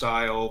Kinko's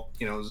style,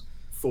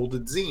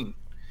 folded zine.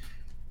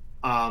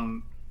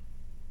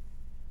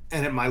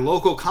 And at my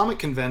local comic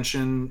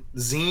convention,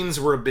 zines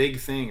were a big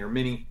thing, or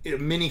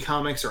mini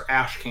comics, or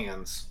ash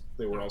cans,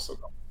 they were also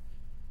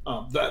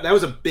called. That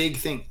was a big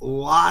thing.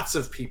 Lots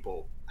of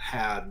people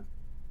had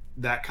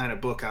that kind of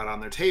book out on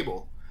their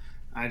table.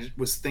 I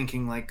was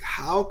thinking, like,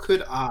 how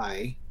could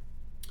I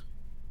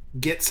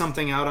get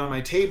something out on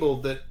my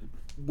table that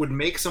would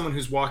make someone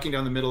who's walking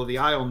down the middle of the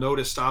aisle know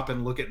to stop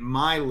and look at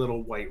my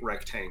little white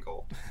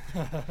rectangle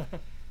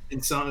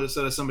instead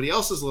of somebody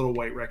else's little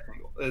white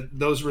rectangle.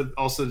 Those were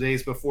also the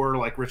days before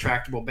like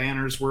retractable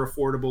banners were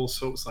affordable,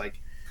 so it was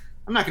like,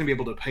 I'm not going to be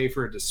able to pay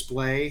for a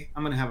display.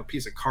 I'm going to have a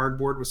piece of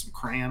cardboard with some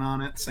crayon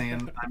on it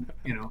saying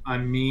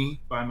I'm me,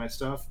 buy my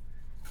stuff.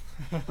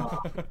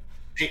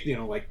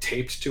 Like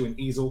taped to an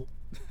easel.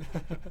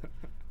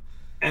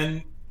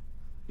 And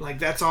like,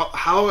 that's all.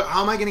 How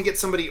am I going to get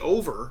somebody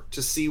over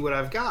to see what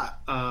I've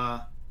got?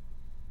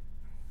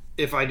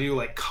 If I do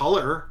like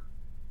color,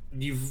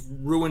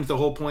 you've ruined the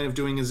whole point of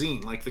doing a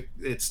zine. Like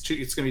it's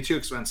going to be too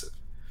expensive.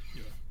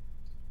 Yeah.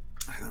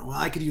 I thought, well,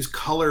 I could use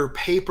color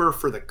paper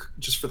for the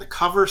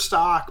cover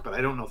stock, but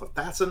I don't know if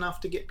that's enough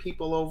to get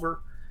people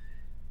over.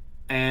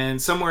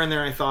 And somewhere in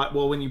there, I thought,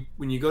 well, when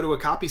you go to a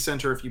copy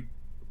center,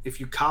 if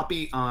you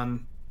copy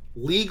on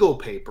legal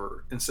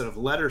paper instead of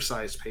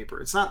letter-sized paper,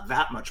 it's not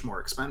that much more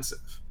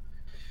expensive.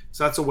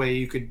 So that's a way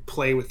you could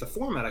play with the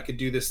format. I could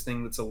do this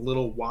thing that's a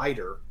little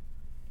wider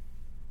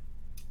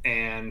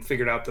and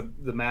figured out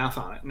the math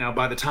on it. Now,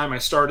 by the time I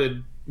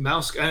started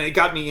and it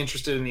got me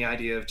interested in the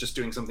idea of just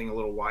doing something a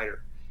little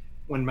wider.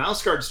 When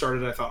Mouse Guard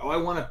started, I thought, I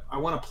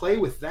want to play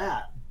with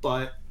that,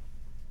 but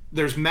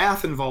there's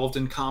math involved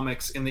in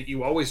comics in that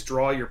you always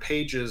draw your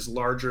pages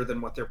larger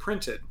than what they're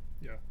printed.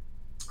 Yeah.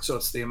 So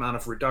it's the amount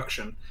of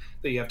reduction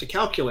that you have to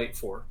calculate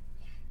for.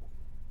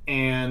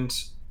 And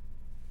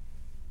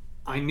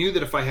I knew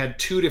that if I had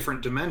two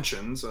different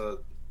dimensions, a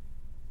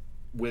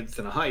width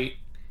and a height,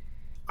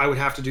 I would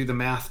have to do the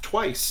math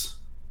twice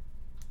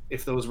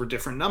if those were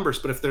different numbers.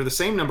 But if they're the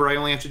same number, I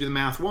only have to do the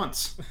math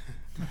once.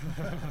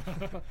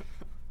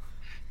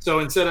 So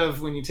instead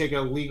of when you take a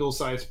legal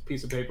size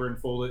piece of paper and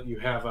fold it, you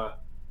have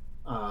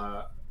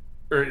or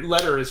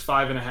letter is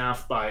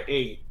 5.5 by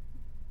 8.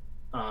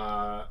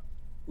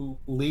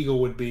 Legal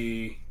would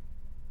be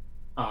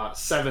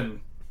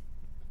 7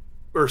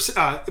 or by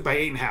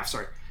 8.5.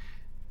 Sorry,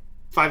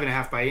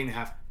 5.5 by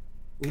 8.5.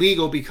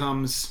 Legal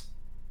becomes.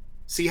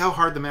 See how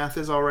hard the math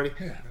is already?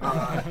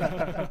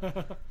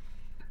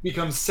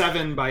 Becomes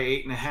 7 by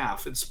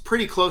 8.5. It's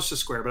pretty close to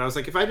square, but I was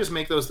like, if I just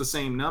make those the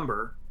same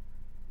number,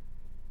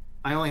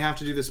 I only have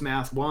to do this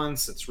math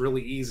once. It's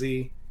really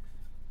easy.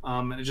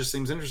 And it just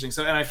seems interesting.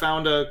 So, and I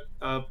found a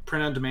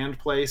print-on-demand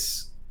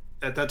place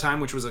at that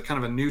time, which was a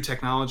kind of a new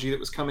technology that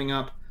was coming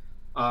up.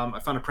 I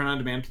found a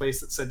print-on-demand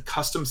place that said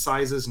custom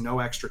sizes, no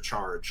extra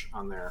charge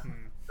on their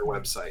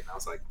website. And I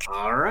was like,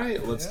 all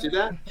right, let's do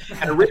that.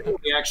 And originally,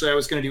 actually, I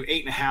was going to do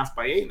 8.5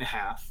 by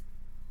 8.5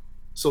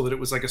 so that it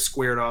was like a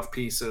squared off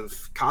piece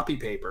of copy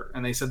paper.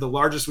 And they said the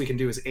largest we can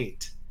do is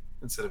 8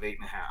 instead of 8.5.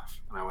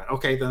 And I went,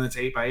 okay, then it's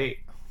 8 by 8.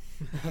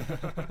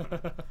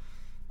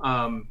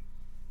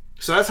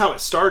 So that's how it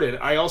started.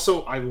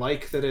 I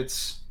like that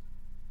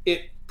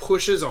it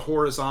pushes a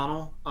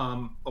horizontal.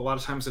 A lot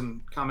of times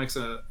in comics,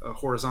 a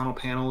horizontal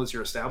panel is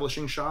your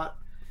establishing shot.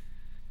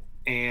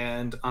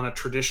 And on a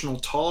traditional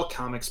tall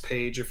comics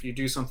page, if you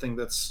do something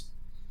that's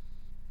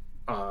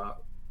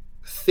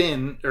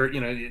thin or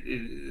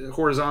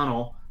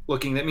horizontal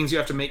looking, that means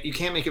you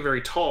can't make it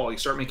very tall. You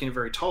start making it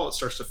very tall, it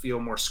starts to feel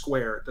more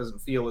square. It doesn't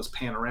feel as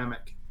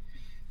panoramic.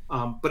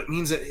 But it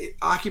means that it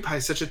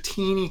occupies such a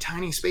teeny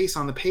tiny space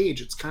on the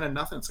page. It's kind of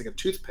nothing. It's like a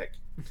toothpick.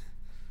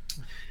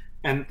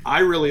 And I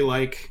really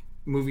like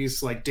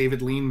movies like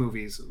David Lean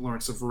movies,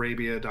 Lawrence of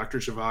Arabia, Dr.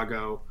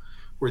 Zhivago,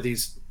 where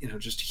these,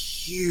 just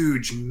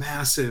huge,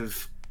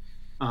 massive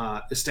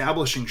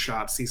establishing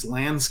shots, these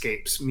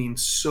landscapes mean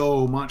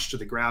so much to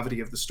the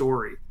gravity of the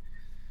story.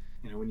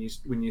 When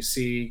you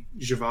see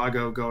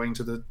Zhivago going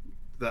to the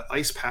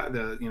ice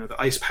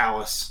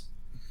palace,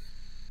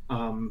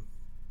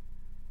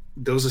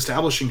 those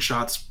establishing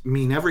shots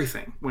mean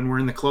everything. When we're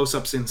in the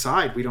close-ups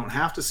inside, we don't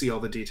have to see all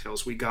the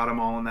details. We got them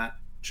all in that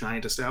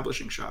giant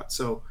establishing shot.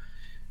 So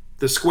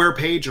the square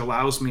page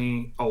allows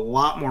me a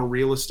lot more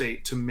real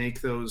estate to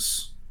make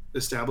those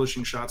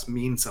establishing shots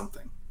mean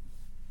something.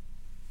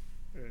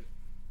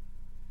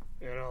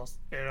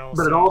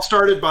 But it all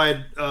started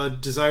by a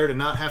desire to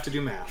not have to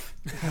do math.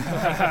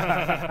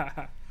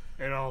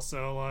 It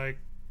also like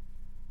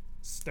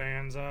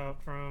stands out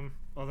from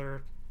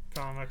other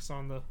comics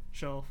on the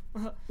shelf.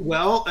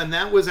 Well, and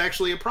that was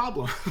actually a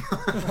problem.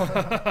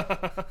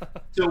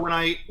 So when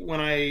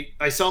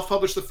I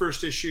self-published the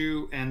first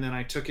issue and then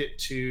I took it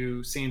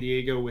to San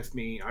Diego with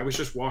me, I was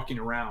just walking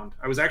around.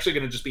 I was actually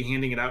going to just be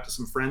handing it out to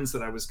some friends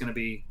that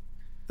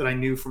I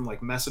knew from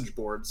like message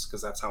boards,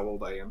 because that's how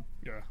old I am.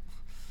 Yeah.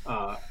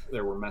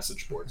 There were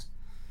message boards.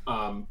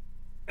 And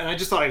I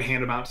just thought I'd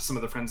hand them out to some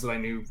of the friends that I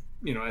knew,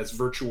 as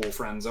virtual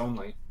friends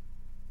only.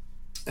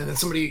 And then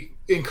somebody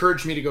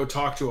encouraged me to go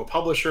talk to a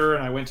publisher,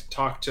 and I went to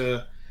talk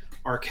to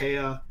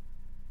Archaea,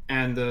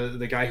 and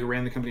the guy who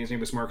ran the company, his name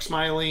was Mark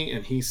Smiley,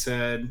 and he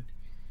said,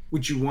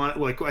 would you want,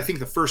 I think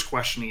the first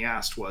question he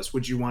asked was,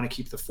 would you want to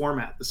keep the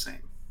format the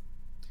same?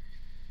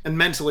 And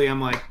mentally,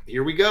 I'm like,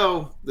 here we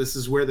go. This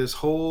is where this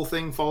whole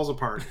thing falls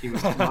apart. He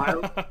was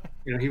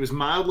he was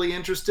mildly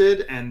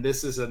interested, and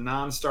this is a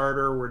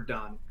non-starter. We're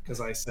done.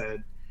 Because I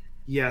said,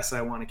 yes,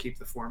 I want to keep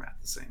the format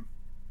the same.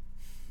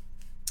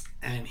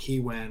 And he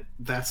went,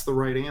 that's the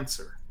right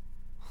answer.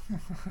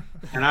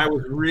 And I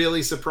was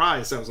really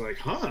surprised. I was like,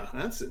 huh,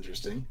 that's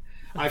interesting.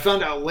 I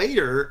found out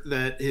later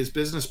that his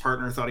business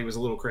partner thought he was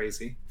a little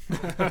crazy.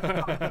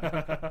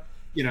 That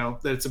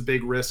it's a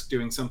big risk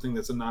doing something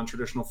that's a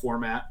non-traditional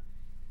format.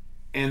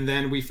 And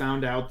then we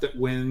found out that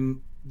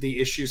when the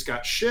issues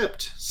got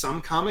shipped,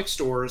 some comic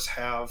stores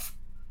have,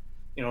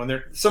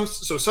 and some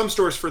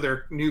stores for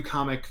their new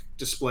comic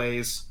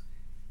displays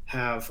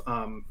have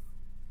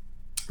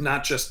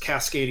not just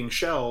cascading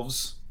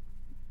shelves,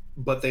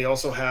 but they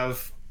also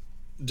have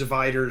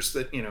dividers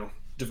that,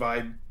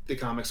 divide the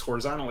comics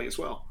horizontally as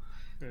well.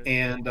 Mm-hmm.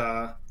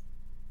 And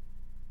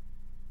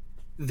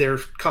they're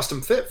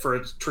custom fit for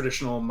a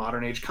traditional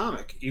modern age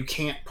comic. You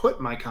can't put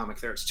my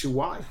comic there. It's too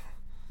wide.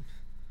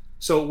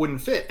 So it wouldn't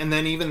fit. And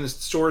then even the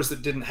stores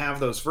that didn't have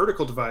those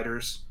vertical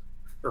dividers,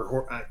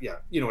 or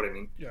you know what I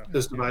mean? Yeah.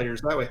 Those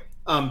dividers that way.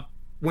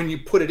 When you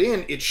put it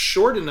in, it's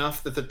short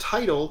enough that the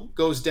title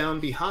goes down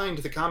behind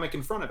the comic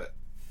in front of it.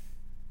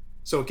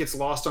 So it gets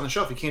lost on the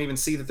shelf. You can't even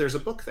see that there's a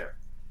book there.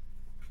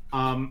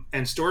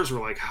 And stores were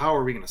like, how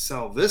are we going to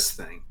sell this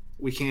thing?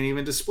 We can't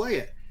even display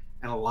it.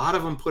 And a lot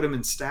of them put them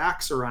in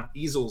stacks or on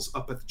easels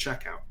up at the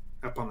checkout,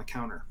 up on the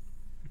counter.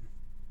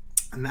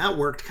 And that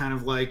worked kind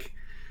of like,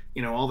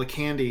 all the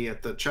candy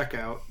at the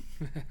checkout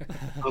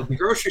of the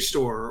grocery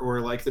store,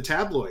 or like the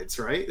tabloids,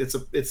 right? It's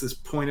this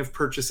point of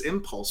purchase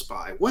impulse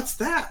buy. What's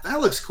that? That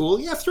looks cool.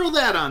 Yeah, throw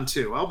that on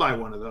too. I'll buy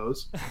one of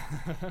those.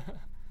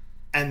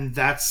 And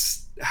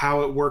that's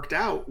how it worked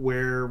out,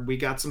 where we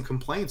got some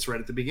complaints right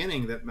at the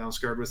beginning that Mouse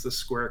Guard was the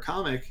square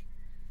comic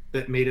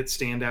that made it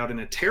stand out in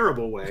a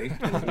terrible way.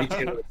 And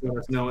retailers let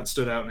us know it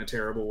stood out in a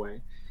terrible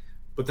way.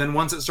 But then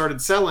once it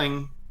started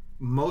selling,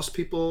 most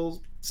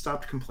people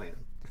stopped complaining.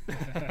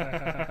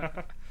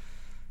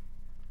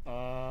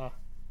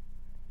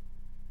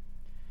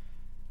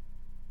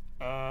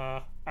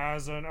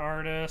 As an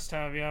artist,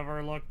 have you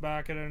ever looked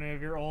back at any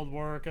of your old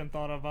work and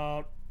thought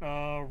about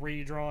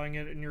redrawing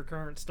it in your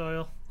current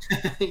style?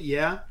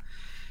 Yeah.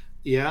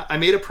 I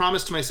made a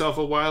promise to myself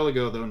a while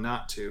ago, though,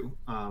 not to,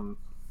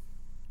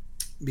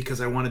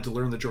 because I wanted to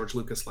learn the George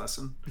Lucas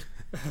lesson.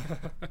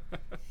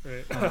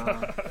 Right.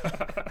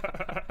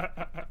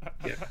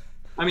 Yeah.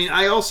 I mean,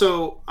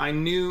 I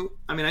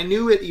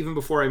knew it even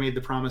before I made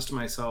the promise to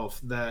myself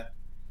that,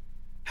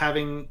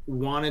 having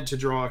wanted to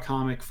draw a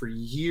comic for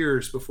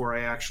years before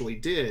I actually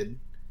did,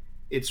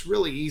 it's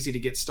really easy to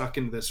get stuck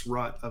into this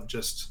rut of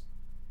just,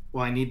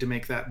 well, I need to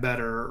make that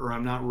better, or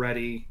I'm not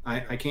ready,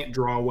 I can't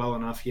draw well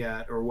enough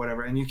yet, or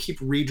whatever. And you keep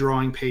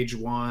redrawing page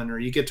 1, or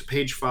you get to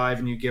page 5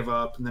 and you give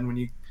up. And then when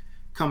you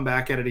come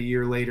back at it a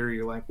year later,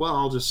 you're like, well,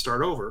 I'll just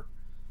start over.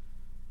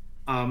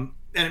 And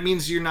it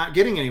means you're not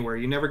getting anywhere.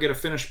 You never get a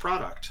finished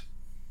product.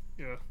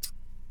 Yeah.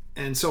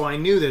 And so I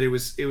knew that it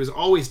was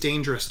always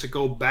dangerous to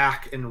go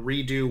back and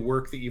redo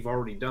work that you've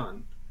already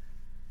done.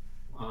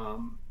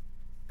 And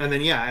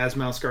then, as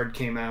Mouse Guard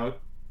came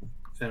out,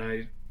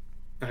 and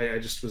I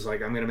just was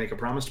like, I'm going to make a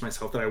promise to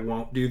myself that I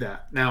won't do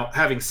that. Now,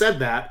 having said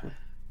that,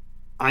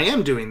 I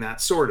am doing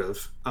that sort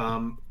of,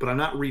 but I'm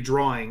not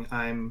redrawing.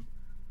 I'm,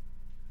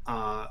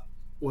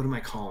 what am I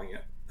calling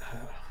it?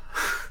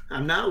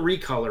 I'm not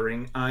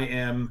recoloring. I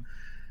am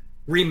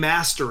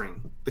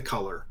remastering the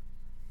color.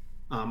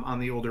 On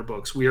the older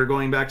books. We are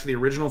going back to the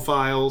original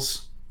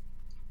files,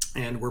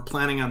 and we're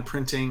planning on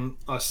printing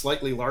a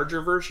slightly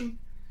larger version.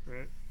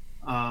 Right.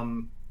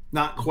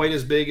 Not quite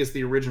as big as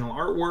the original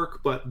artwork,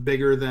 but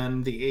bigger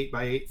than the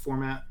 8x8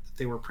 format that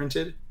they were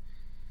printed.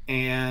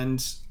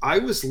 And I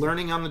was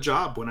learning on the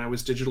job when I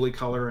was digitally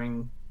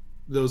coloring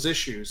those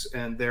issues,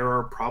 and there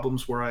are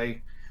problems where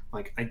I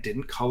like I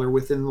didn't color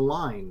within the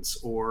lines,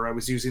 or I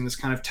was using this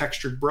kind of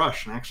textured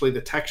brush, and actually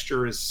the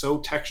texture is so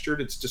textured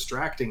it's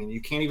distracting, and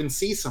you can't even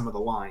see some of the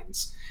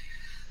lines.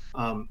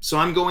 So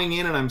I'm going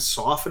in and I'm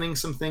softening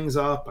some things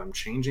up. I'm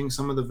changing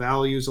some of the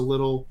values a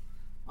little,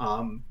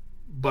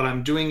 but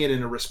I'm doing it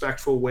in a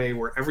respectful way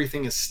where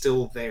everything is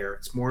still there.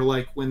 It's more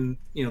like when,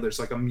 you know, there's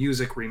like a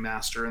music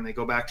remaster and they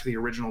go back to the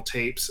original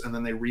tapes and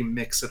then they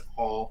remix it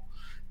all,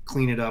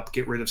 clean it up,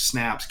 get rid of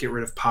snaps, get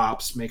rid of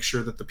pops, make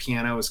sure that the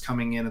piano is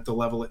coming in at the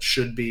level it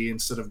should be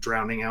instead of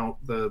drowning out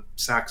the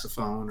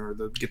saxophone or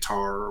the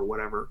guitar or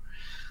whatever.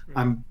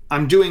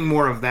 I'm doing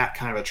more of that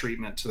kind of a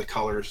treatment to the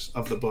colors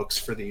of the books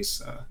for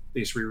these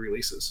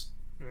re-releases.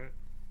 Right.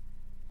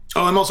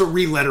 Oh, I'm also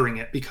re-lettering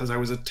it because I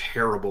was a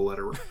terrible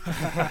letterer.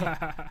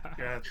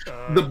 Yeah,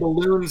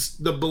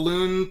 The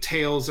balloon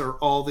tails are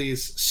all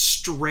these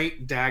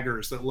straight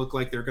daggers that look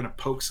like they're going to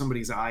poke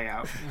somebody's eye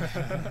out.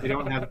 They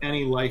don't have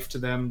any life to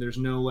them. There's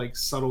no like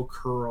subtle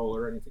curl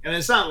or anything. And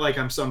it's not like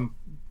I'm some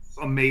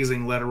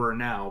amazing letterer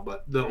now,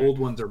 but the old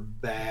ones are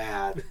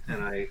bad,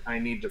 and I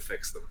need to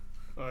fix them.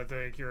 I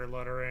think your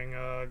lettering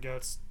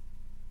gets.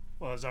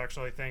 Well, I was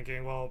actually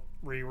thinking, well,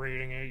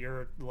 rereading it,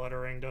 your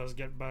lettering does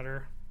get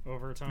better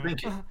over time.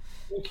 Thank you.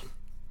 Thank you.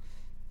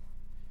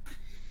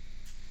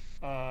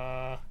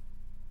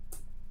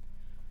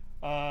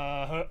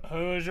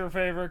 Who is your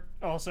favorite?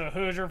 Also,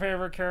 who is your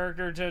favorite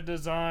character to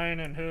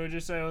design, and who would you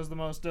say was the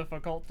most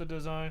difficult to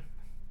design?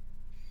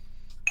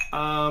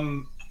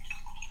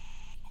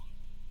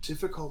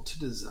 Difficult to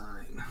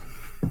design.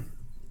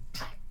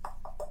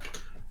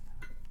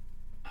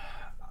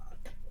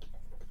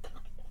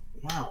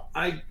 Wow,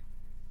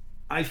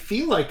 I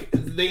feel like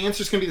the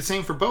answer is going to be the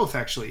same for both.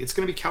 Actually, it's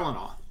going to be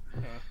Kellanaugh.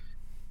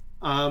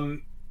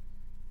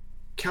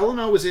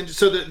 Kellanaugh was into,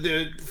 so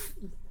the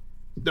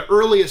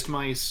earliest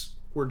mice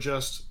were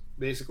just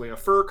basically a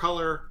fur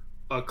color,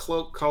 a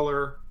cloak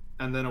color,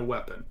 and then a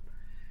weapon.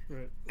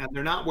 Right. And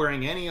they're not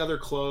wearing any other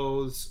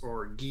clothes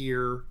or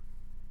gear.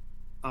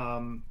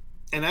 And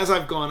as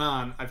I've gone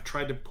on, I've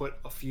tried to put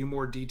a few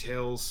more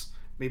details,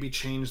 maybe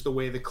change the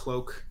way the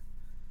cloak,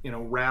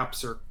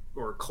 wraps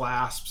or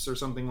clasps or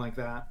something like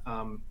that.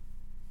 In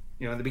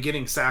the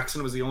beginning,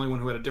 Saxon was the only one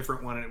who had a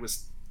different one, and it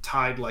was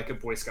tied like a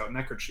Boy Scout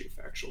neckerchief,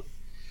 actually.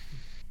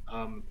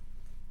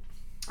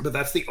 But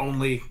that's the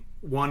only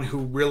one who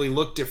really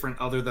looked different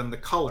other than the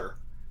color.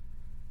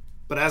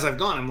 But as I've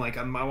gone, I'm like,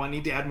 I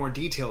need to add more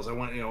details. I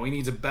want, he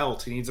needs a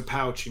belt, he needs a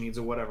pouch, he needs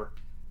a whatever.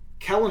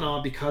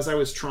 Kellanaugh, because I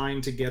was trying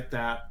to get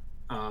that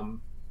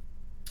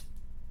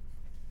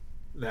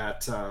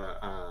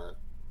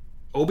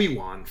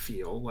Obi-Wan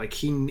feel,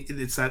 like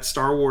it's that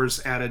Star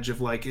Wars adage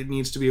of like, it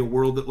needs to be a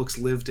world that looks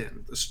lived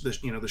in.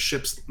 The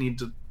ships need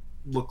to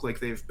look like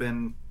they've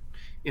been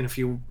in a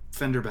few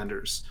fender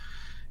benders.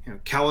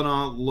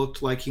 Kellanaugh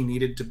looked like he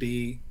needed to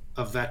be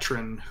a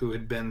veteran who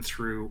had been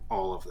through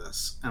all of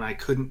this, and I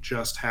couldn't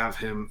just have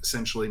him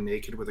essentially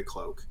naked with a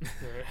cloak.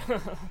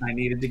 I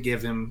needed to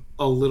give him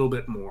a little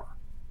bit more.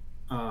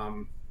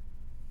 And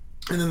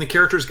then the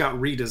characters got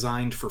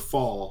redesigned for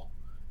fall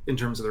in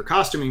terms of their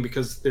costuming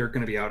because they're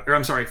going to be out, or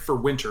I'm sorry, for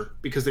winter,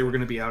 because they were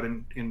going to be out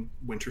in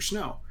winter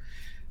snow.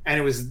 And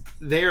it was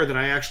there that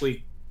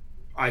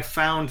I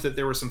found that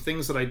there were some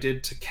things that I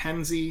did to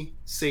Kenzie,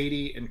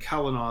 Sadie, and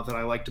Kellanaugh that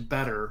I liked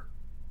better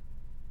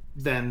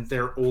than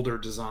their older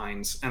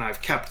designs, and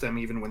I've kept them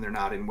even when they're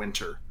not in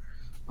winter.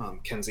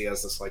 Kenzie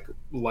has this like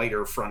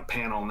lighter front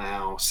panel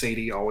now.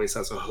 Sadie always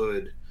has a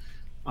hood,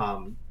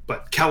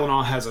 but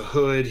Kellanaugh has a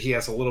hood. He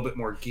has a little bit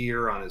more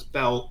gear on his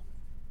belt,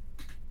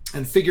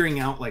 and figuring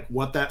out like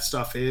what that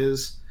stuff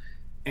is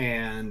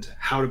and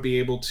how to be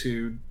able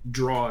to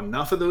draw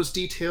enough of those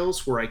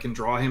details where I can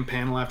draw him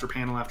panel after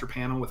panel after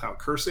panel without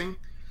cursing.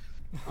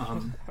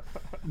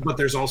 But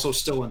there's also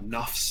still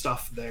enough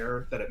stuff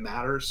there that it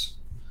matters.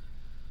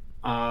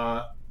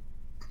 And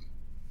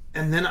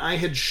then I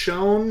had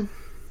shown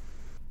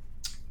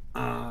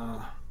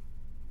a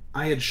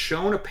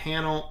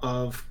panel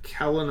of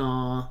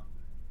Kellanaugh.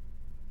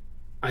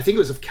 I think it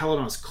was of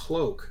Kellanaugh's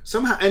cloak.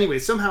 Somehow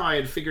I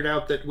had figured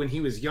out that when he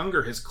was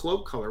younger, his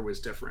cloak color was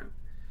different.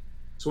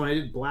 So when I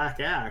did Black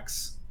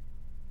Axe,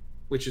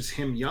 which is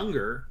him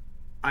younger,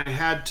 I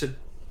had to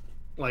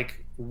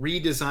like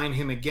redesign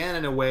him again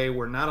in a way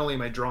where not only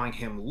am I drawing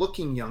him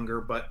looking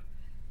younger, but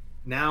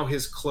now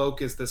his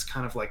cloak is this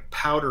kind of like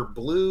powder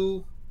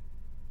blue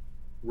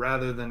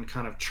rather than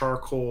kind of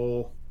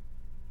charcoal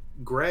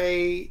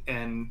gray.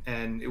 And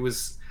it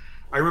was,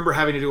 I remember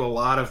having to do a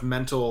lot of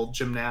mental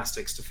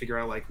gymnastics to figure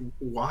out like,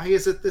 why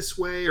is it this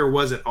way? Or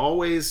was it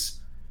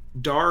always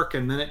dark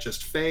and then it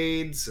just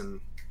fades?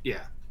 And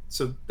yeah,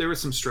 so there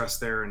was some stress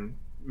there and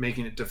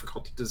making it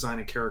difficult to design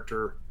a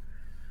character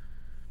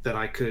that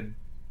I could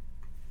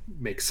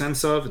make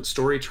sense of in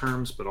story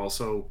terms, but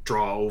also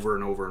draw over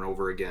and over and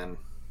over again.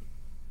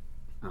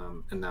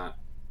 And not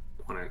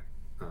want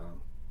to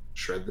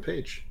shred the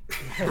page.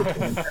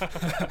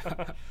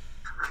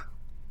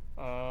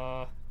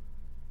 Are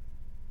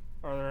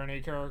there any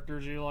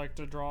characters you like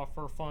to draw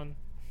for fun?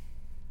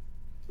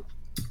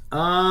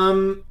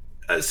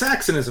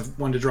 Saxon is a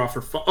one to draw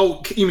for fun.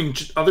 Oh, you mean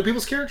other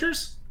people's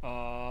characters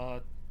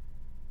or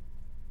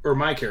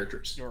my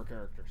characters? Your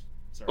characters.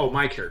 Sorry. Oh,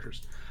 my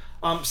characters.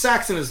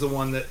 Saxon is the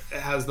one that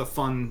has the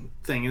fun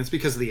thing, and it's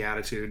because of the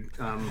attitude.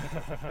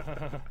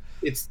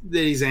 It's that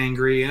he's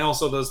angry, and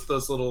also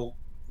those little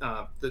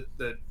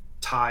the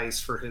ties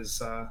for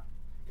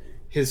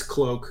his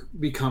cloak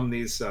become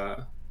these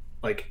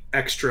like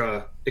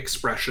extra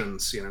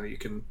expressions. You know, you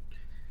can,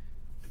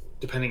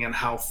 depending on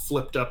how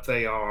flipped up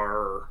they are,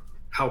 or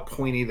how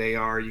pointy they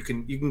are, you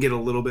can get a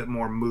little bit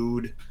more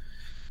mood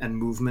and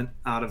movement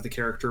out of the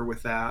character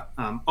with that.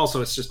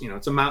 Also, it's just, you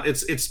know,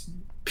 it's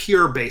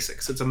pure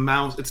basics. It's a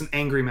mouse. It's an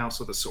angry mouse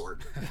with a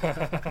sword.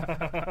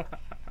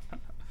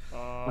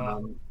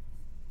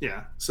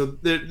 Yeah. So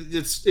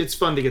it's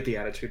fun to get the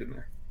attitude in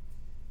there.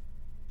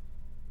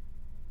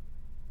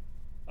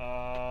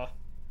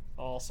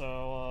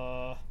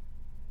 Also,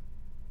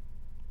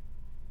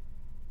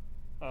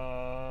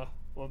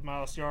 with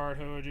Mouse Yard,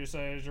 who would you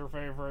say is your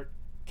favorite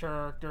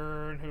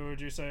character, and who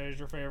would you say is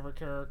your favorite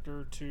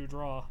character to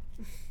draw?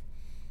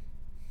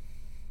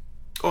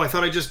 Oh, I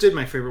thought I just did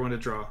my favorite one to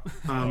draw.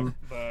 Then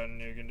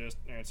you can just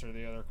answer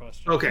the other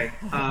question. Okay.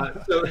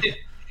 So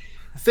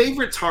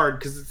favorite's hard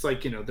because it's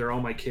like, you know, they're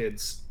all my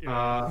kids.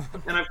 Yeah.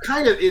 And I've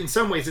kind of, in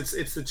some ways,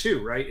 it's the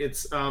two, right?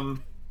 It's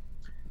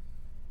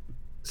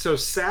so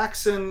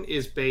Saxon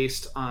is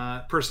based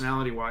on,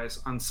 personality-wise,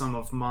 on some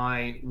of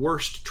my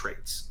worst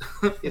traits.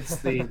 It's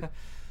the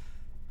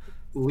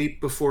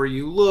leap before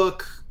you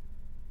look,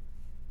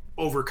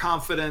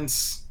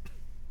 overconfidence,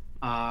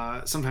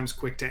 sometimes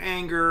quick to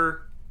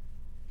anger.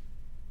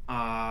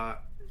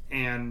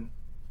 And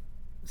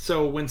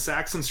so when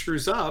Saxon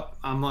screws up,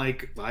 I'm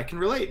like, I can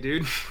relate,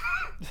 dude.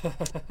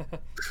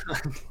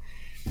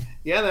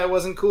 Yeah, that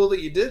wasn't cool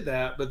that you did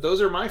that, but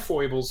those are my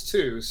foibles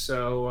too.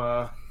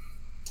 So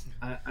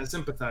I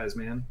sympathize,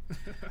 man.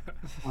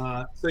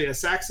 So yeah,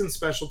 Saxon's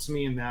special to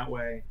me in that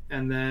way.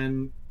 And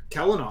then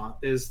Kellanaugh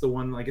is the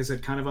one, like I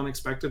said, kind of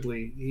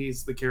unexpectedly,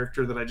 he's the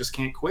character that I just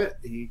can't quit.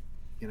 He,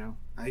 you know,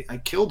 I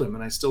killed him,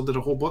 and I still did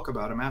a whole book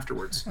about him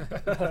afterwards.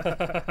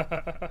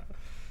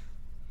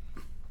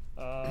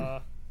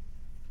 Are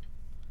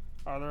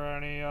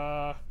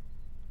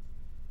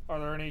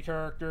there any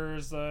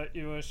characters that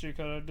you wish you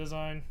could have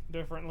designed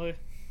differently?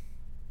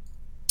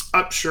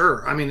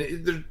 Sure. I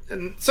mean,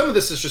 and some of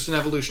this is just an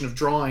evolution of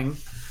drawing.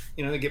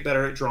 You know, they get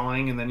better at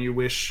drawing, and then I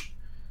wish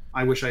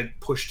I'd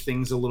pushed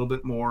things a little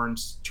bit more in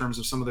terms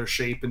of some of their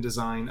shape and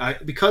design.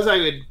 Because I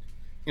had,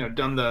 you know,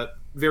 done the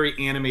very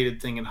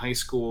animated thing in high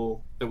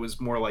school that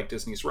was more like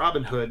Disney's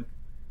Robin Hood,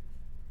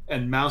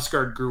 and Mouse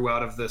Guard grew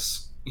out of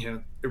this, you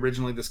know,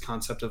 originally this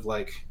concept of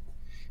like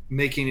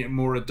making it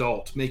more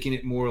adult, making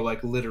it more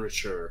like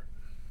literature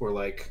or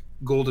like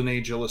golden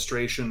age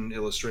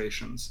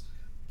illustrations.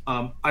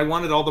 I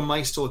wanted all the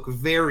mice to look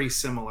very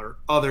similar,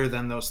 other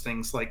than those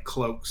things like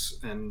cloaks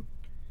and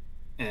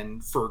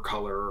fur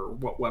color or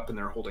what weapon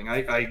they're holding.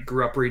 I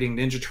grew up reading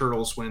Ninja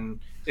Turtles when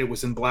it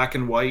was in black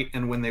and white,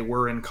 and when they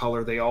were in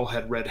color, they all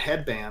had red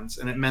headbands,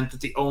 and it meant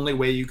that the only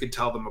way you could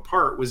tell them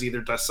apart was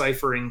either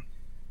deciphering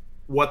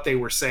what they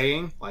were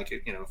saying, like,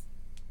 you know,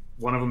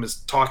 one of them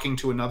is talking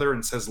to another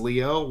and says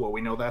Leo. Well,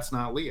 we know that's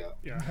not Leo.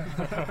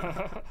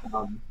 Yeah.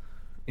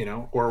 You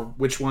know, or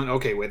which one?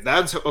 Okay, wait,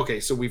 that's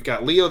okay. So we've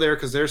got Leo there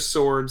because there's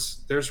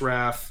swords. There's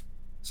Raph.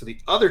 So the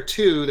other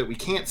two that we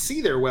can't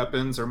see their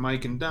weapons are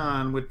Mike and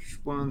Don. Which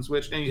one's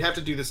which? And you have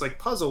to do this like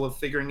puzzle of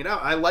figuring it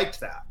out. I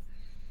liked that.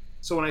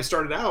 So when I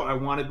started out, I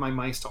wanted my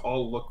mice to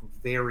all look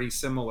very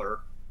similar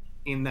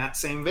in that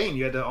same vein.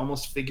 You had to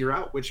almost figure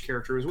out which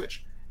character is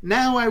which.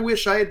 Now I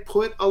wish I had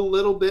put a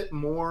little bit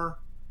more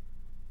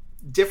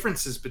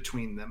differences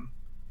between them.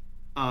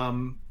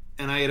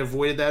 And I had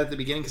avoided that at the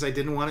beginning because I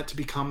didn't want it to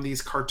become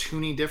these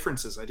cartoony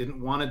differences. I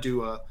didn't want to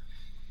do a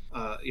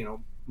you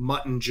know,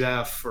 Mutt and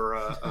Jeff or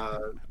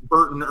a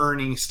Bert and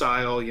Ernie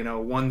style, you know,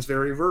 one's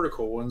very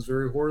vertical, one's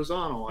very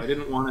horizontal. I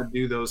didn't want to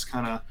do those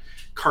kind of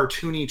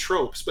cartoony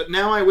tropes. But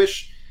now I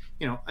wish,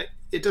 you know,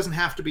 it doesn't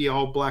have to be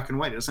all black and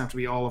white. It doesn't have to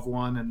be all of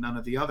one and none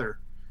of the other.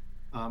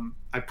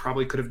 I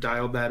probably could have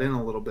dialed that in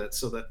a little bit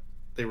so that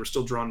they were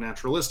still drawn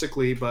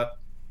naturalistically, but,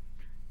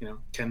 you know,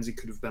 Kenzie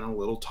could have been a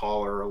little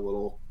taller, a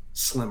little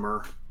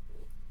slimmer.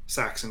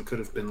 Saxon could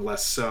have been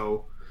less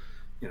so.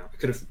 You know, I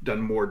could have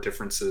done more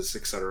differences,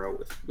 etc.,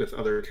 with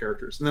other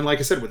characters. And then, like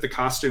I said, with the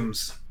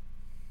costumes,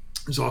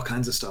 there's all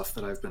kinds of stuff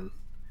that I've been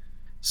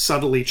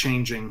subtly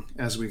changing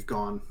as we've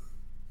gone,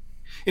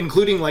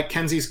 including like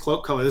Kenzie's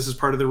cloak color. This is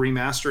part of the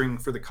remastering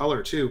for the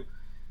color too.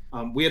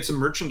 We had some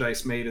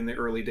merchandise made in the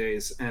early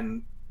days,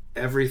 and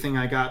everything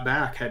I got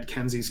back had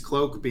Kenzie's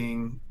cloak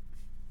being,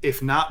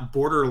 if not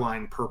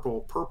borderline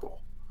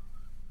purple.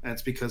 And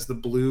it's because the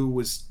blue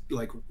was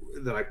like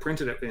that I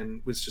printed it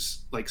in was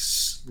just like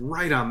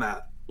right on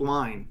that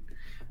line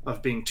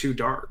of being too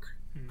dark,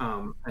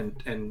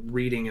 and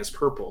reading as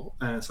purple.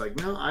 And it's like,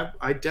 no,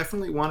 I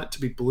definitely want it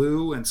to be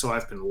blue, and so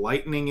I've been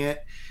lightening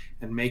it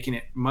and making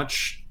it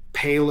much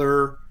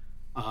paler,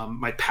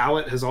 My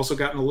palette has also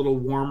gotten a little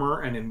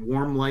warmer, and in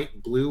warm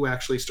light, blue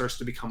actually starts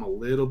to become a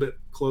little bit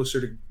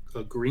closer to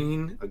a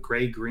green, a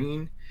gray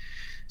green.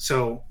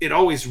 So it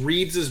always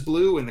reads as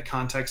blue in the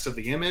context of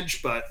the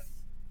image, but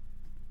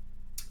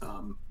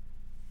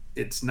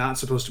it's not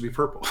supposed to be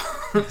purple.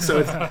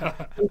 So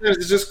sometimes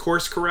it's just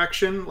course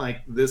correction.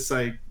 Like this,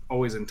 I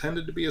always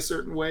intended to be a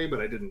certain way,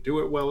 but I didn't do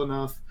it well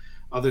enough.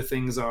 Other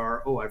things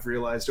are, I've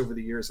realized over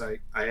the years I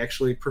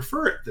actually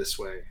prefer it this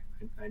way.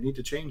 I need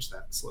to change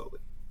that slowly.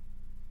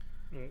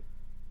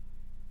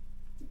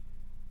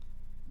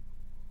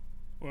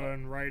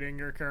 When writing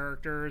your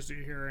characters, do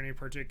you hear any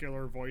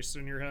particular voice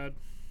in your head?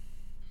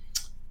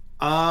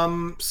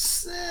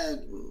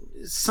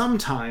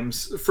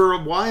 Sometimes. For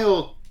a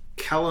while,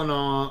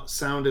 Kellanaugh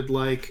sounded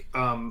like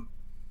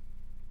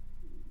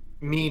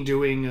me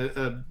doing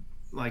a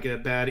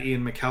bad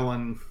Ian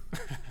McKellen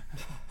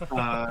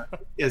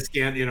as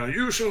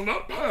you shall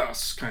not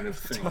pass kind of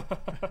thing.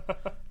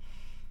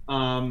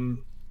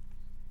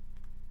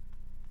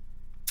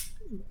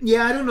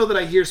 Yeah, I don't know that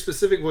I hear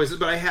specific voices,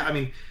 but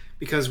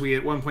because we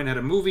at one point had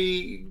a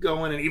movie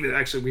going, and even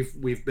actually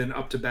we've been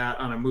up to bat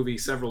on a movie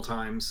several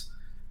times.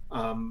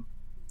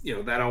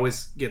 That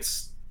always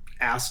gets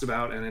asked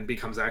about, and it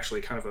becomes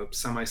actually kind of a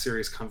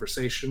semi-serious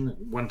conversation.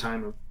 One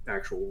time, an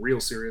actual real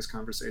serious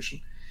conversation,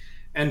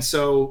 and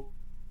so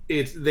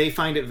they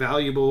find it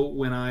valuable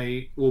when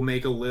I will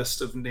make a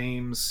list of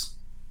names.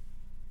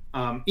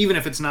 Even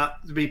if it's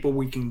not the people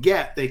we can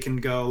get, they can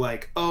go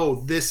like,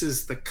 "Oh, this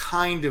is the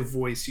kind of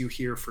voice you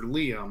hear for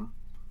Liam."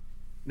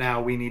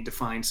 Now we need to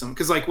find some,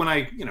 because like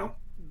when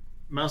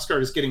Mouse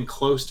Guard is getting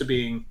close to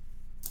being,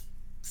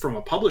 from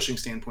a publishing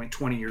standpoint,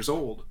 20 years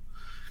old.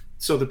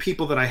 So the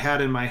people that I had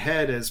in my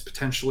head as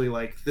potentially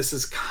like, this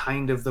is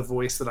kind of the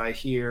voice that I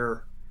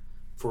hear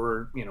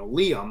for,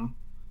 Liam,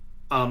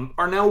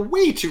 are now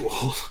way too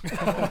old to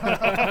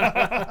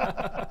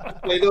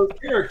play those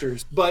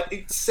characters. But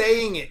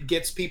saying it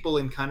gets people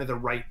in kind of the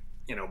right,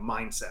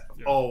 mindset.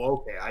 Yeah. Oh,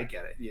 okay, I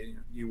get it.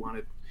 You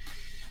wanted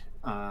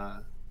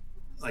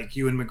like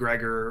Ewan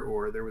McGregor,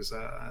 or there was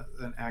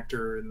an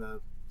actor in the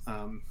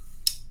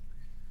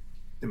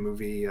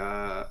movie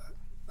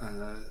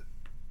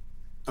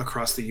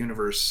Across the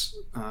Universe,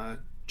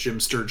 Jim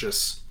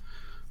Sturgis,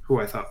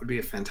 who I thought would be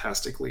a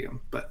fantastic Liam.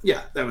 But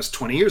yeah, that was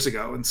 20 years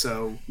ago, and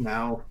so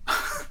now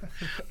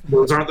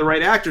those aren't the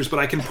right actors, but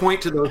I can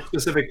point to those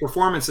specific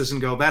performances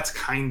and go, that's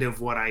kind of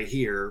what I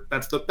hear.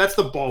 That's the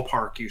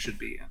ballpark you should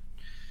be in.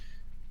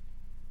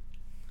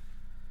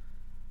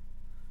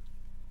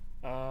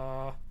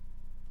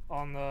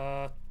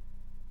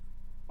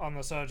 On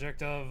the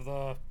subject of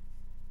the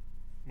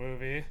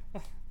movie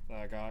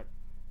that got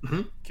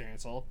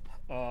canceled,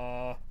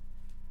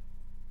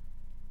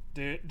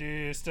 do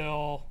you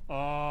still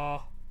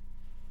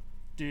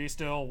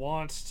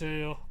want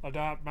to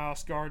adapt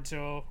Mouse Guard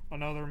to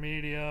another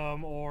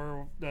medium,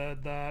 or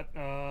did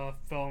that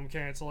film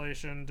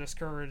cancellation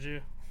discourage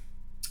you?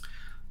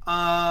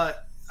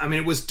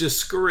 It was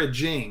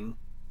discouraging,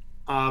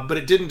 but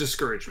it didn't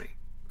discourage me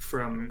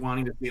from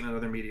wanting to see in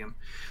another medium.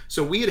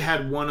 So we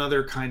had one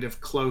other kind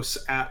of close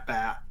at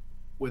bat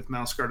with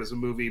Mouse Guard as a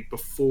movie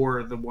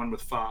before the one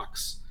with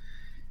Fox.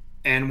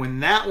 And when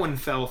that one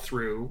fell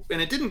through,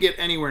 and it didn't get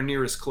anywhere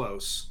near as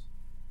close,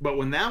 but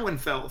when that one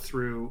fell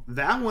through,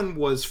 that one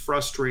was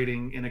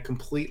frustrating in a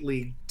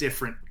completely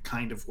different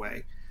kind of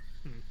way.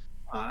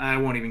 I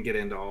won't even get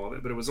into all of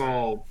it, but it was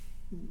all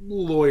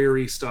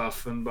lawyery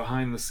stuff and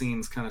behind the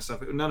scenes kind of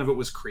stuff. None of it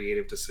was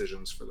creative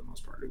decisions for the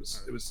most part. It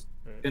was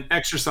an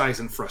exercise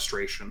in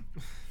frustration.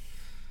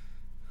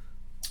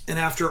 And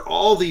after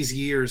all these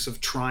years of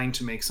trying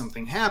to make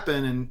something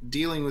happen and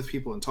dealing with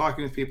people and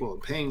talking with people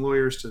and paying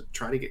lawyers to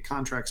try to get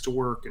contracts to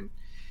work, and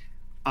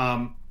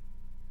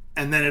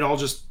then it all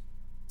just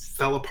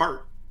fell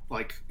apart.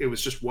 Like it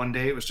was just one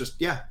day, it was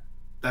just,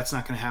 that's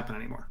not going to happen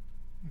anymore.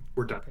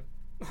 We're done.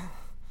 It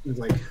was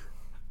like,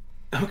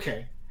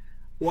 okay,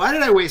 why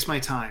did I waste my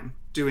time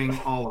doing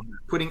all of that?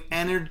 Putting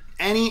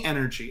any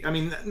energy.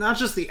 Not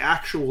just the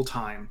actual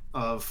time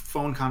of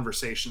phone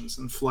conversations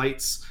and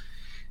flights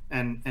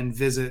and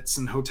visits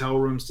and hotel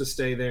rooms to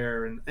stay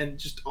there and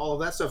just all of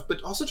that stuff,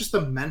 but also just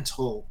the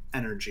mental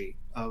energy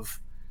of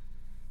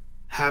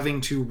having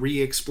to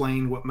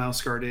re-explain what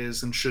Mouse Guard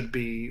is and should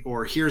be,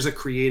 or here's a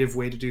creative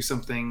way to do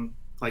something.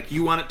 Like,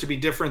 you want it to be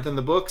different than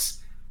the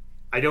books.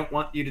 I don't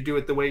want you to do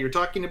it the way you're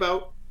talking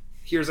about.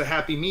 Here's a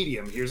happy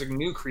medium. Here's a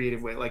new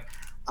creative way. Like,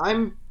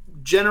 I'm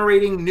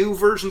generating new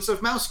versions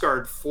of Mouse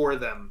Guard for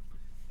them.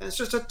 And it's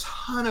just a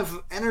ton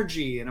of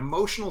energy and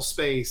emotional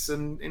space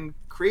and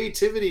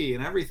creativity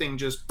and everything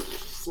just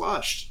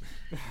flushed.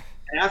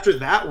 And after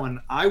that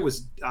one,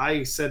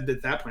 I said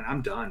at that point,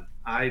 I'm done.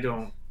 I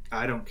don't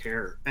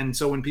care. And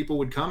so when people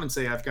would come and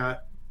say, I've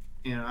got,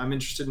 I'm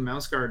interested in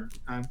Mouse Guard,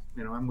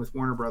 I'm with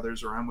Warner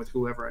Brothers, or I'm with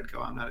whoever, I'd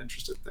go, I'm not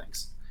interested.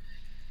 Thanks.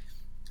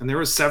 And there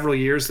was several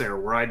years there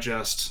where I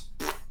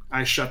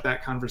shut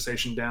that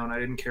conversation down. I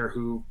didn't care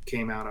who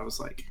came out. I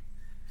was like,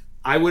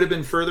 I would have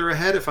been further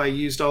ahead if I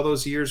used all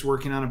those years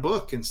working on a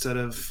book instead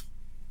of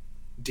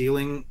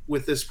dealing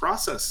with this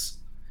process.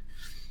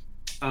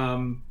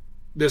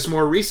 This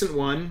more recent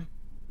one,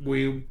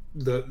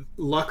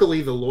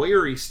 luckily the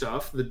lawyery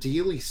stuff, the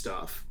dealy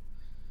stuff,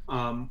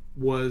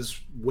 was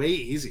way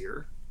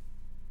easier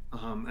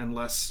and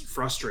less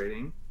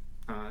frustrating.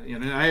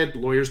 I had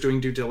lawyers doing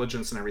due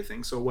diligence and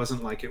everything, so it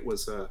wasn't like it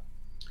was I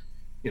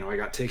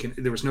got taken.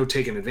 There was no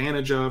taken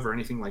advantage of or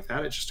anything like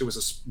that. It was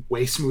a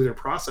way smoother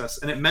process,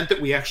 and it meant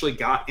that we actually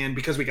got in,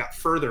 because we got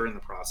further in the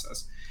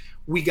process.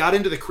 We got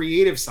into the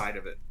creative side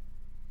of it.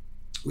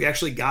 We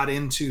actually got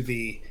into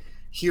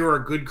here are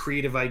good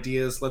creative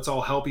ideas. Let's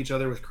all help each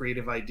other with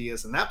creative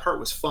ideas, and that part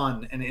was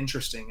fun and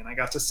interesting. And I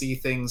got to see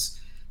things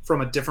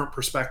from a different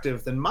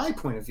perspective than my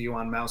point of view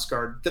on Mouse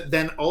Guard that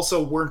then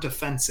also weren't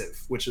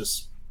offensive, which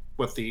is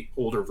what the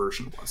older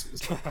version was.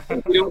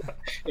 It was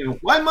like,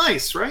 why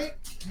mice, right?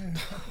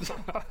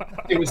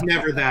 It was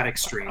never that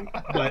extreme,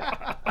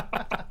 but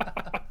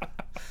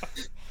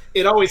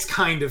it always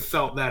kind of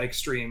felt that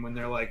extreme when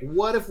they're like,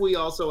 what if we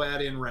also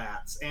add in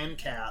rats and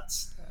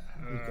cats?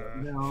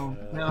 No,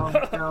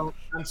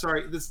 I'm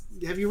sorry.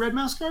 Have you read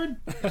Mouse Guard?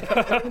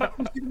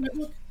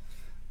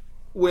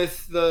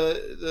 With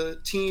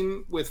the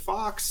team with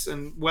Fox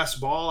and Wes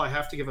Ball, I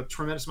have to give a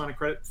tremendous amount of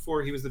credit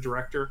for. He was the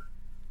director.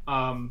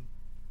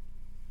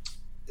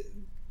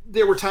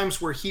 There were times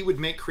where he would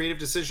make creative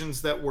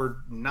decisions that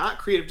were not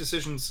creative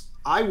decisions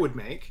I would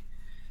make,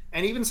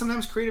 and even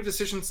sometimes creative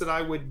decisions that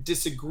I would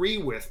disagree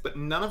with, but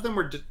none of them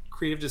were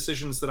creative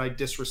decisions that I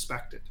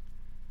disrespected.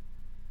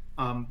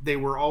 They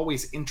were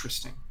always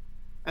interesting.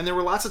 And there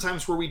were lots of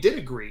times where we did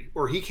agree,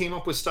 or he came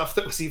up with stuff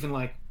that was even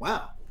like,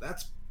 wow,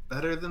 that's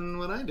better than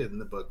what I did in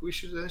the book. I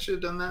should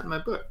have done that in my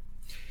book.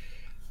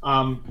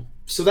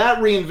 So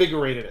that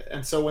reinvigorated it.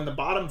 And so when the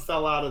bottom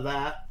fell out of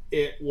that,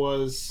 it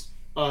was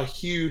a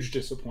huge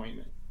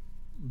disappointment,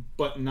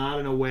 but not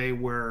in a way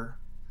where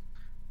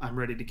I'm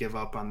ready to give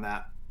up on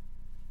that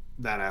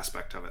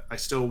aspect of it. I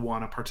still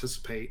want to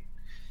participate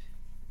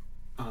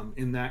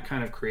in that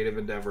kind of creative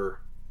endeavor,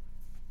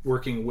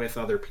 working with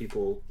other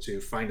people to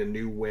find a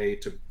new way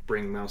to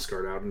bring Mouse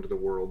Guard out into the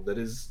world that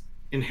is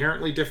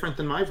inherently different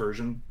than my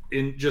version,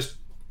 in just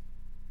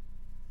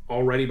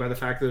already by the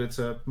fact that it's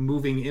a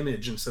moving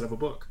image instead of a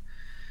book.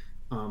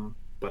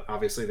 But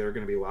obviously there are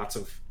going to be lots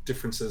of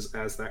differences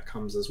as that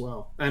comes as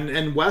well.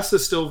 And Wes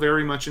is still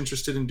very much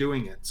interested in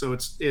doing it. So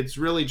it's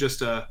really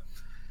just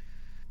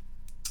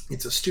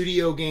it's a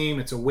studio game.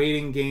 It's a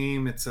waiting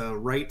game. It's a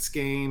rights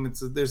game.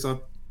 There's a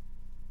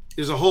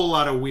whole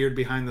lot of weird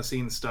behind the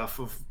scenes stuff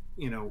of,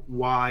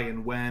 why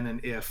and when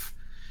and if.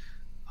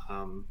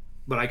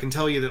 But I can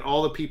tell you that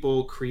all the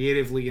people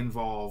creatively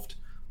involved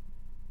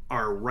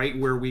are right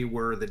where we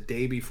were the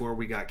day before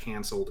we got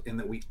canceled, and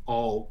that we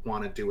all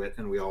want to do it,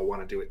 and we all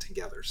want to do it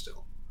together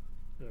still.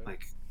 Yeah.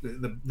 Like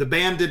the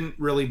band didn't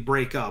really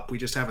break up. We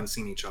just haven't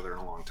seen each other in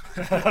a long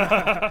time.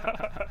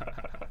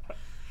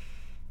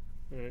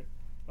 Right.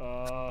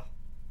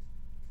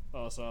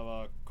 Also have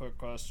a quick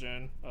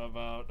question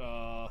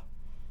about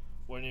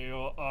when you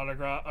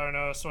autograph. I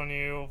noticed when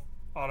you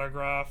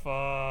autograph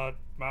a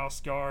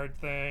Mouse Guard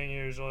thing,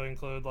 you usually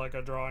include like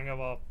a drawing of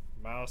a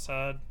mouse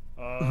head.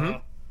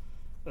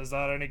 Is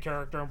that any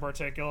character in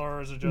particular,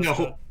 or is it just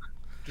a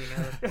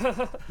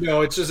generic?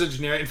 No, it's just a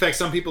generic. In fact,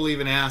 some people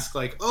even ask,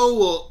 like, "Oh,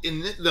 well,"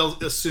 they'll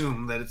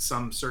assume that it's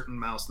some certain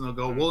mouse, and they'll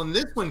go, "Well, in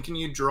this one, can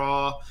you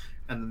draw?"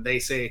 And then they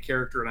say a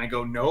character, and I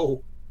go,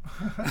 "No,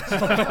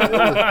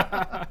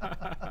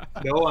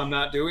 no, I'm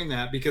not doing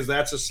that, because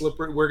that's a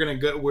slippery.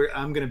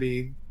 I'm gonna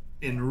be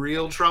in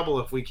real trouble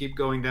if we keep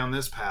going down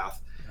this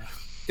path."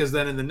 Because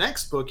then in the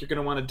next book, you're going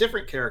to want a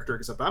different character,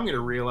 except I'm going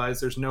to realize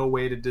there's no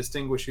way to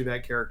distinguish who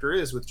that character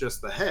is with just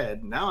the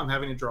head. Now I'm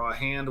having to draw a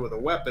hand with a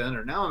weapon,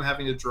 or now I'm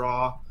having to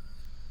draw,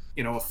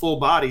 a full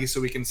body so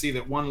we can see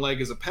that one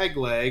leg is a peg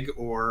leg,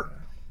 or,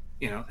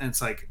 and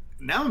it's like,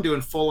 now I'm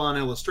doing full-on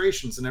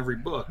illustrations in every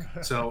book.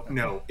 So,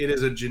 no, it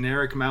is a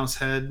generic mouse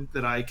head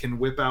that I can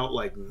whip out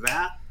like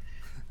that.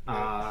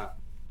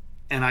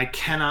 And I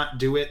cannot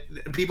do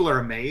it. People are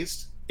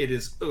amazed. It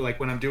is like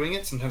when I'm doing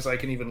it, sometimes I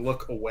can even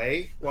look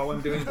away while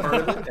I'm doing part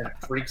of it, and it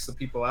freaks the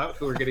people out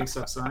who are getting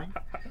stuff signed,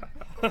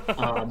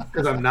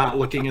 because I'm not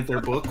looking at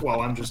their book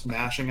while I'm just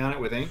mashing on it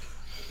with ink.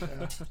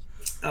 It's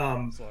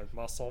like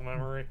muscle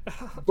memory.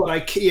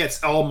 But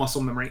it's all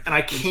muscle memory, and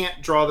I can't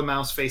draw the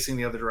mouse facing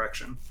the other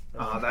direction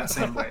that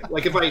same way.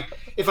 Like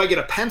if I get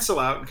a pencil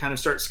out and kind of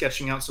start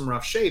sketching out some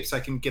rough shapes,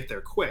 I can get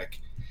there quick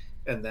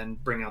and then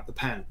bring out the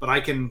pen. But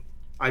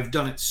I've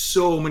done it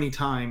so many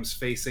times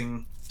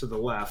facing to the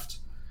left.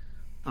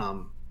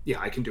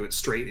 I can do it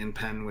straight in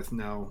pen with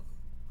no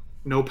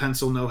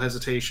pencil, no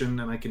hesitation,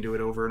 and I can do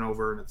it over and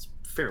over, and it's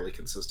fairly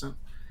consistent.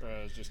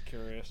 I was just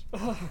curious.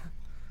 I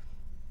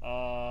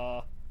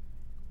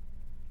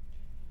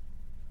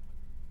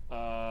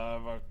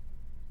have a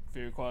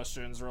few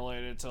questions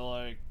related to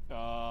like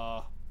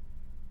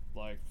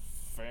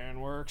fan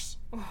works.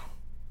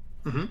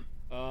 Mm-hmm.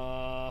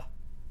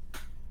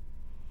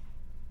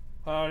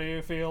 How do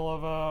you feel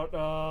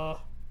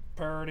about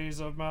parodies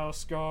of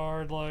Mouse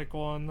Guard, like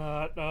one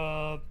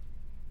that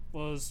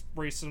was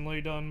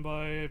recently done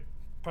by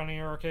Penny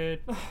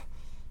Arcade?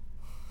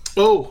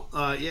 Oh,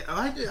 yeah.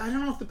 I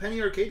don't know if the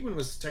Penny Arcade one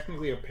was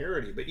technically a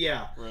parody, but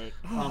yeah. Right.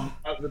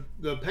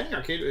 The Penny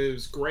Arcade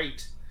is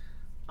great.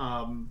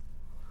 Um,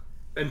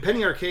 and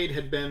Penny Arcade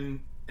had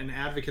been an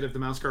advocate of the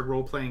mouse guard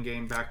role playing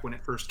game back when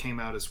it first came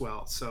out as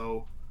well.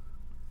 So,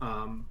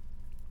 um,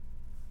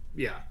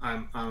 yeah,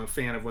 I'm a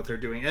fan of what they're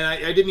doing, and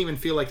I didn't even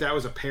feel like that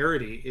was a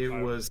parody. It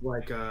was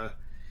like a,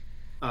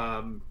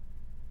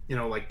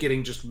 like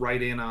getting just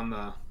right in on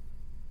the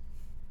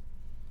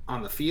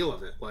feel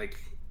of it, like,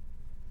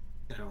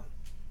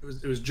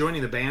 it was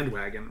joining the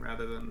bandwagon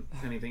rather than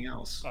anything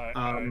else.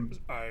 I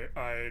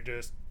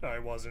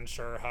wasn't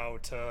sure how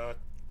to.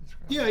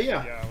 Yeah.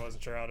 Yeah, I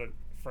wasn't sure how to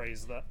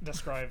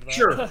describe that.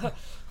 Sure.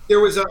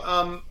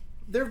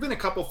 There have been a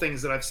couple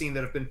things that I've seen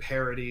that have been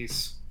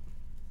parodies.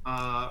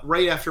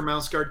 Right after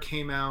Mouse Guard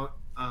came out,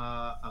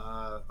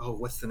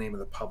 what's the name of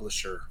the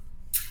publisher?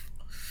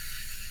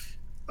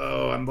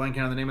 Oh, I'm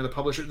blanking on the name of the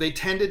publisher. They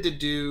tended to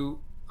do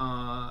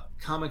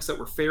comics that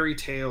were fairy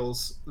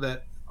tales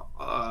that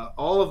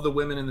all of the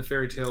women in the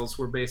fairy tales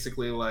were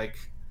basically like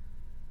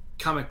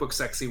comic book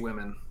sexy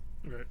women.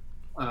 Right.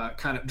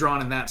 Kind of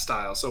drawn in that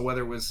style. So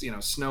whether it was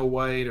Snow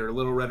White or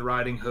Little Red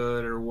Riding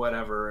Hood or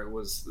whatever, it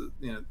was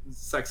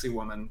sexy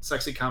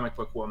comic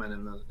book woman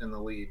in the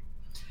lead.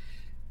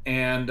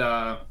 And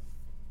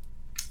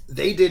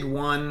they did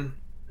one.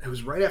 It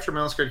was right after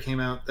Mouse Guard came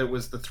out. That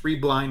was the Three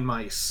Blind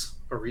Mice,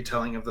 a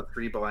retelling of the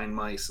Three Blind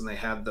Mice, and they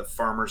had the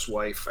farmer's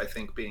wife, I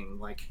think, being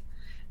like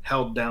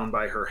held down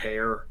by her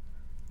hair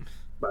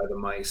by the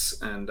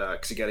mice, and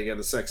because you got to get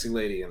the sexy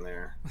lady in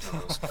there.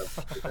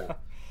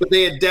 But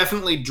they had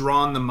definitely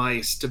drawn the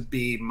mice to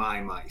be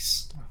my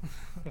mice.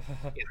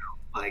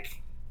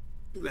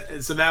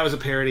 So that was a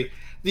parody.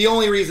 The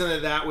only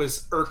reason that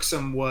was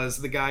irksome was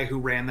the guy who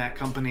ran that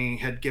company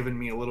had given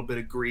me a little bit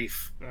of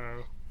grief.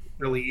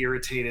 Really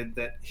irritated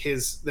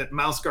that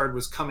Mouse Guard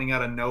was coming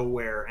out of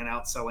nowhere and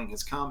outselling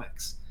his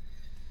comics.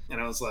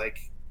 And I was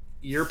like,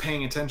 you're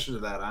paying attention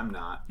to that. I'm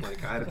not.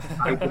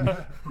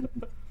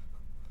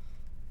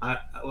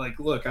 Like,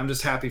 look, I'm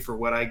just happy for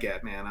what I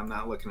get, man. I'm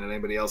not looking at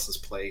anybody else's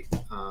plate.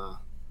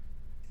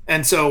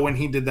 And so when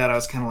he did that, I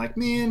was kind of like,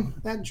 man,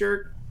 that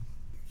jerk.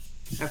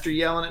 After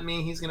yelling at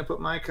me, he's going to put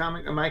my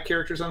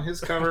characters on his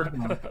cover.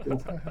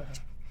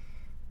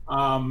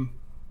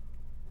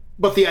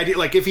 But the idea,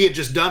 like, if he had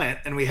just done it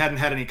and we hadn't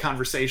had any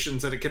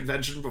conversations at a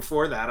convention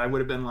before that, I would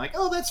have been like,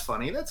 oh, that's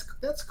funny.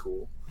 That's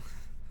cool.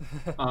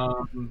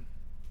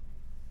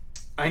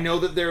 I know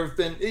that there have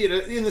been,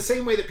 in the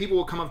same way that people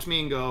will come up to me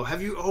and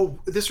go,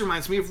 this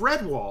reminds me of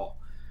Redwall.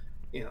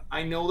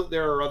 I know that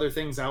there are other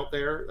things out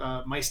there.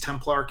 Mice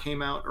Templar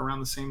came out around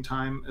the same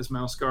time as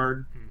Mouse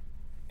Guard.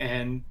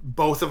 And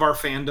both of our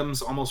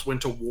fandoms almost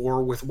went to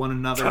war with one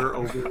another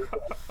over,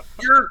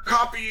 you're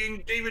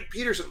copying David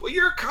Petersen. Well,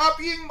 you're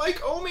copying Mike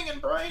Oeming and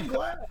Brian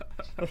Glass.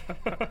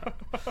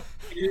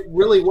 It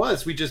really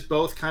was. We just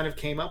both kind of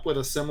came up with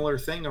a similar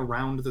thing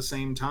around the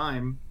same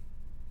time.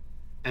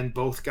 And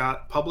both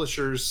got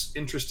publishers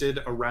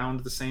interested around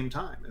the same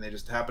time, and they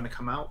just happened to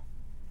come out.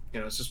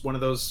 It's just one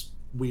of those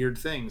weird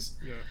things.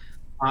 Yeah.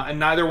 And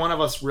neither one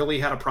of us really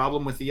had a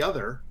problem with the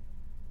other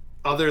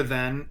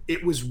than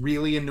it was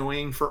really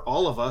annoying for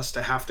all of us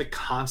to have to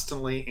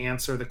constantly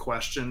answer the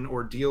question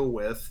or deal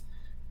with,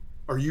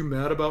 are you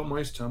mad about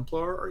Mice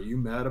Templar? Are you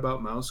mad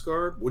about Mouse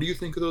Guard? What do you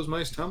think of those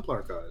Mice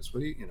Templar guys? What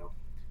do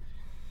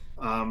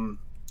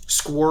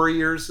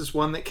Squarriors is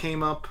one that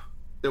came up.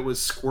 That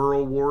was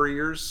Squirrel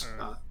Warriors,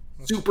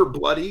 super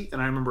bloody,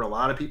 and I remember a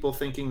lot of people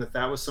thinking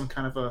that was some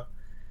kind of a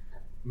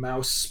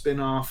mouse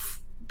spin-off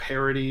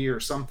parody or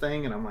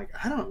something, and I'm like,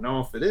 I don't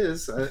know if it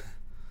is. I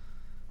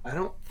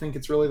don't think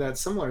it's really that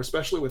similar,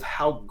 especially with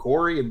how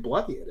gory and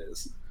bloody it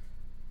is.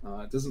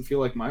 It doesn't feel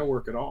like my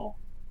work at all.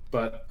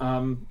 But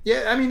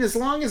as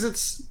long as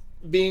it's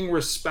being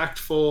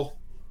respectful,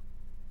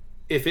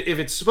 if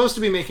it's supposed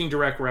to be making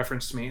direct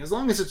reference to me, as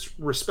long as it's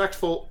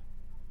respectful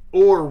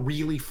or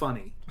really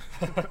funny.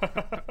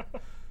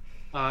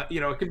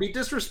 It can be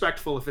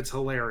disrespectful if it's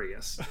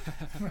hilarious.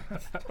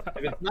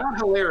 If it's not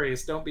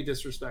hilarious, don't be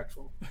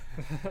disrespectful.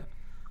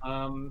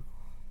 And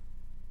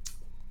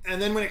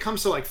then when it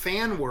comes to like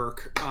fan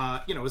work,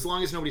 as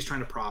long as nobody's trying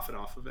to profit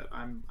off of it,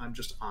 I'm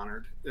just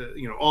honored.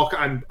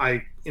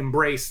 I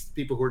embrace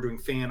people who are doing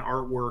fan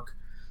artwork.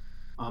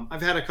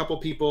 I've had a couple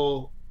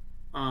people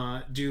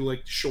do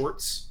like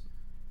shorts.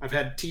 I've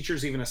had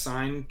teachers even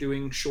assigned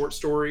doing short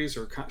stories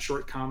or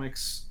short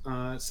comics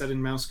set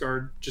in Mouse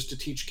Guard just to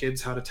teach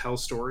kids how to tell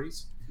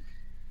stories.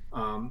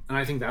 And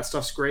I think that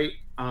stuff's great.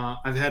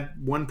 I've had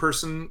one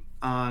person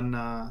on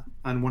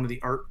one of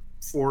the art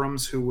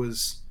forums who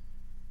was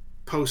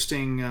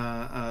posting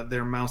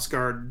their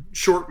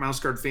short Mouse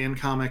Guard fan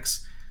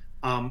comics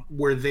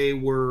where they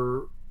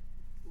were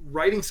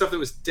writing stuff that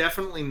was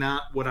definitely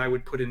not what I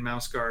would put in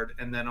Mouse Guard,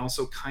 and then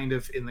also kind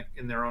of in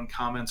their own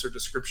comments or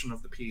description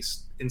of the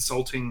piece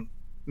insulting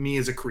me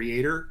as a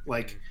creator,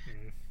 like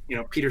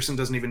Petersen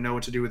doesn't even know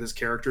what to do with his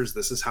characters,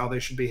 this is how they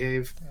should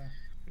behave.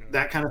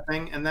 That kind of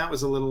thing. And that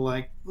was a little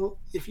like, well,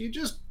 if you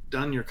just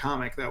done your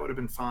comic, that would have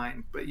been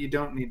fine. But you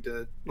don't need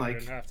to You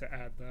didn't have to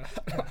add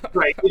that.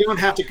 right. You don't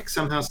have to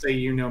somehow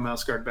say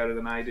Mouse Guard better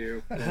than I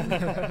do.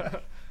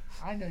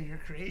 I know your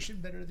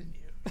creation better than you.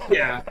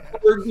 Yeah,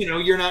 or,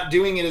 you're not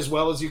doing it as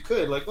well as you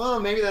could. Like, well,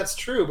 maybe that's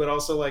true, but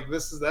also like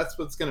that's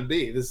what's going to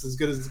be. This is as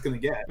good as it's going to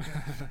get,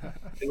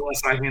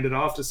 unless I hand it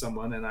off to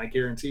someone, and I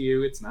guarantee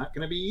you, it's not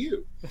going to be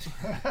you.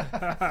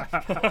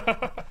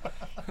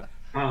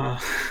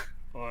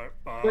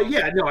 But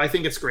yeah, no, I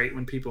think it's great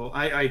when people.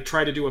 I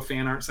try to do a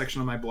fan art section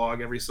on my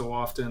blog every so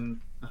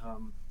often,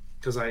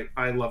 because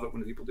I love it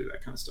when people do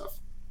that kind of stuff.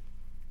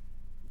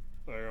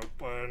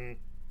 When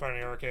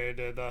Penny Arcade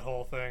did that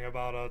whole thing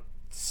about a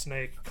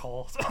snake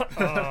cult,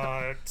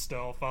 it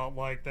still felt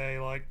like they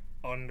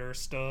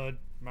understood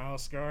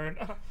Mouse Guard.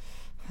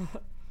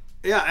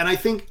 Yeah, and I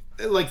think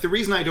the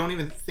reason I don't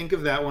even think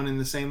of that one in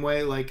the same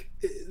way,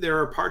 there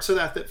are parts of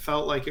that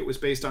felt like it was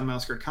based on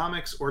Mouse Guard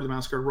comics or the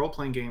Mouse Guard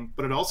role-playing game,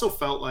 but it also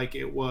felt like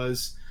it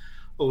was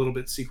a little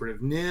bit Secret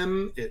of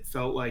Nim. It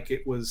felt like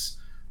it was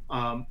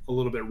a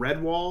little bit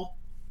Redwall.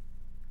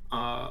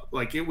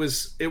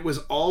 It was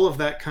all of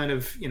that kind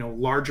of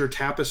larger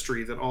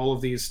tapestry that all of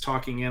these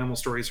talking animal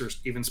stories, or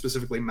even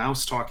specifically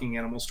mouse talking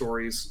animal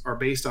stories, are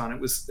based on.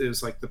 It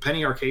was like the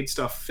Penny Arcade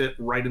stuff fit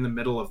right in the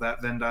middle of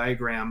that Venn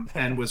diagram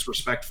and was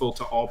respectful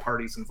to all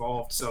parties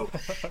involved. So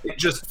it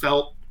just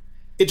felt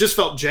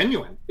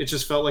genuine. It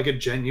just felt like a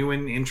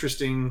genuine,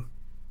 interesting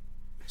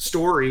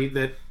story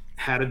that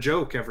had a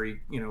joke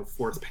every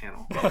fourth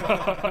panel.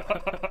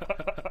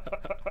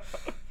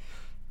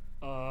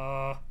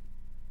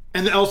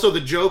 And also the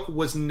joke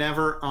was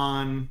never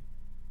on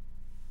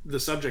the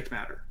subject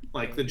matter.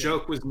 The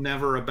joke was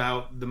never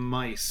about the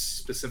mice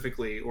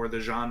specifically or the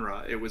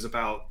genre. It was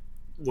about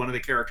one of the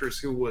characters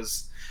who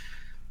was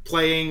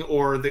playing,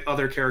 or the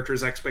other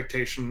character's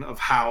expectation of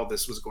how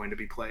this was going to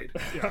be played.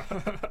 Yeah.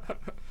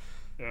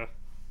 Yeah.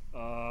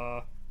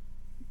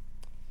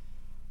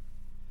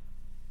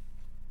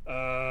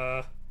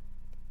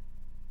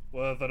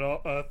 With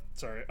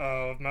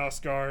Mouse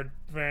Guard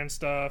fan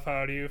stuff,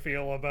 how do you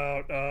feel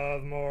about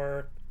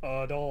more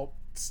adult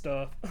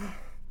stuff?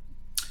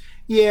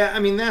 Yeah, I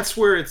mean, that's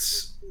where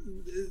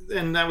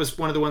and that was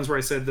one of the ones where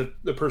I said that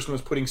the person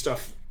was putting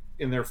stuff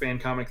in their fan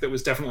comic that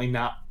was definitely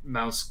not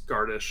Mouse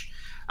Guardish.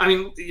 I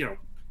mean,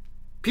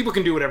 people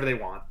can do whatever they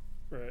want.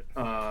 Right.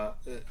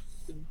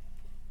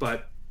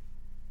 But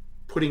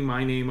putting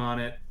my name on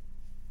it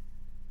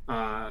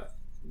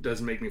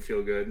doesn't make me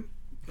feel good.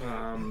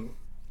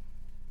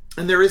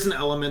 And there is an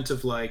element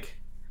of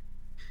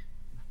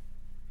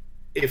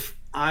if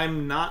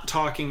I'm not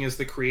talking as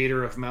the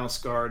creator of Mouse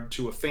Guard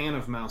to a fan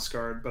of Mouse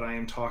Guard, but I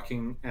am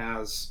talking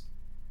as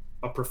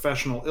a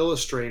professional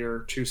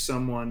illustrator to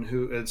someone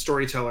a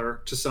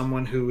storyteller to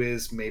someone who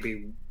is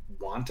maybe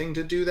wanting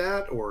to do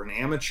that, or an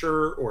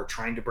amateur, or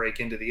trying to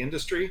break into the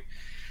industry.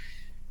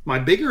 My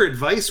bigger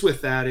advice with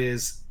that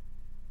is,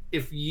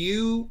 if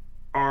you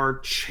are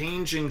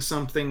changing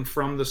something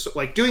from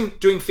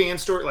doing fan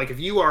story, if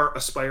you are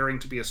aspiring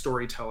to be a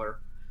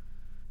storyteller,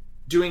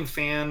 doing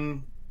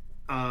fan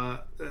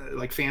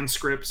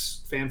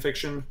scripts, fan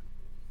fiction,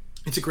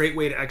 it's a great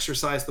way to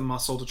exercise the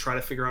muscle to try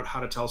to figure out how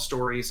to tell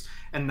stories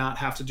and not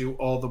have to do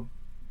all the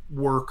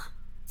work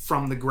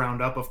from the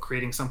ground up of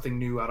creating something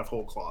new out of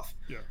whole cloth.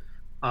 Yeah.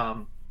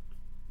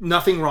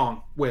 Nothing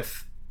wrong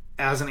with,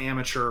 as an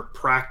amateur,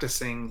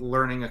 practicing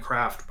learning a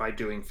craft by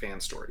doing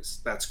fan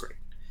stories. That's great.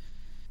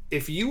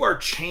 If you are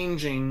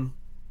changing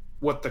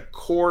what the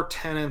core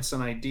tenets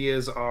and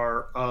ideas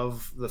are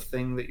of the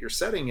thing that you're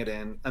setting it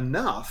in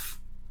enough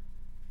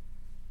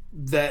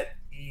that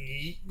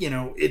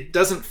it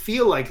doesn't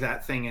feel like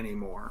that thing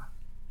anymore,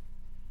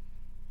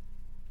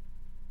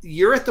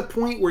 you're at the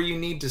point where you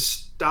need to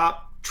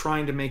stop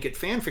trying to make it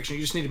fan fiction.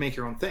 You just need to make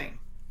your own thing.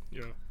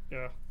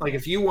 Yeah.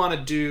 If you want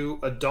to do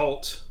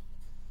adult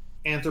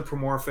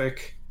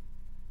anthropomorphic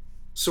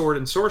sword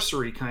and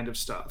sorcery kind of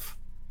stuff,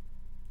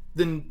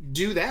 then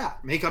do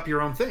that. Make up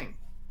your own thing.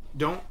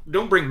 Don't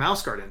bring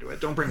Mouse Guard into it.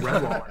 Don't bring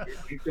Redwall into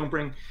it. Don't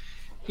bring,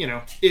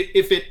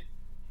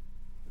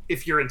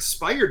 if you're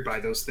inspired by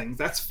those things,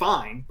 that's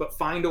fine. But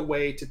find a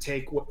way to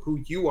take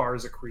who you are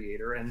as a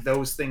creator and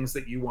those things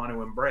that you want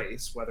to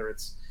embrace, whether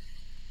it's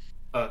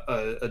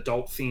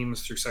adult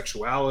themes through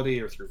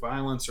sexuality or through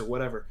violence or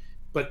whatever.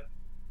 But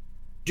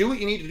do what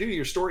you need to do to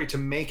your story to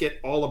make it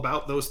all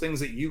about those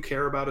things that you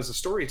care about as a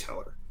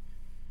storyteller.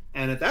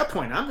 And at that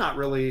point, I'm not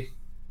really.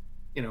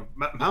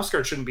 Mouse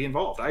Guard shouldn't be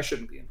involved. I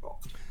shouldn't be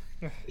involved.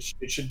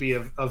 It should be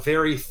a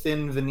very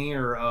thin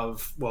veneer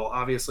of, well,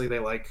 obviously they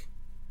like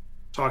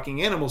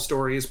talking animal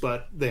stories,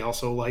 but they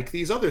also like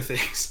these other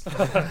things.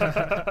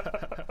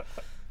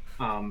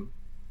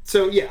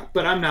 So yeah,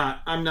 but I'm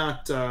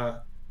not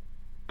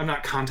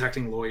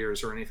contacting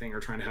lawyers or anything, or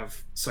trying to have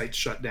sites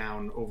shut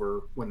down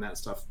over when that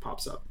stuff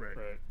pops up.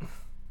 Right.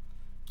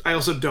 I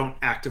also don't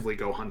actively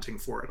go hunting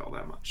for it all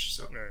that much.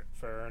 So right,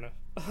 fair enough.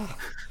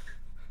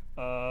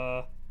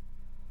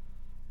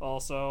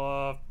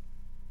 Also,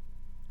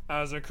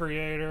 as a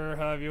creator,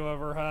 have you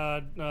ever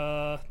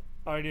had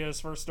ideas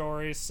for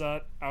stories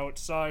set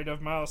outside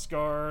of Mouse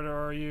Guard,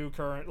 or are you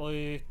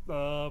currently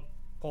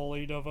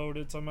wholly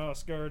devoted to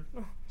Mouse Guard?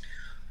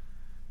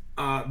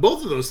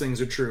 Both of those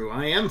things are true.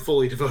 I am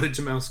fully devoted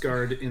to Mouse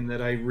Guard in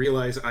that I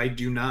realize I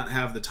do not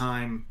have the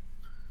time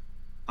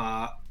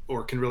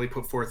or can really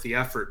put forth the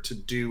effort to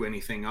do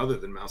anything other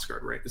than Mouse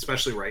Guard, right?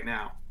 Especially right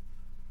now,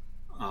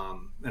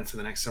 and for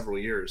the next several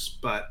years.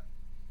 But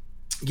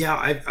yeah,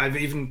 I've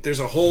even there's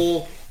a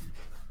whole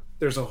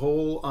video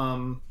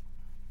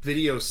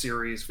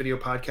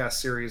podcast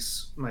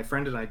series my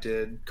friend and I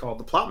did called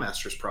the Plot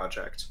Masters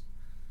Project.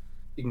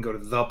 You can go to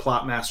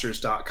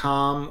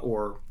theplotmasters.com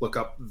or look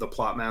up The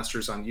Plot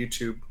Masters on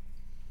YouTube.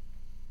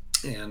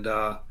 And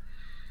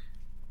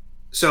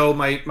so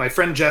my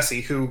friend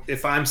Jesse, who,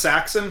 if I'm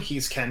Saxon,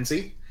 he's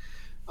Kenzie.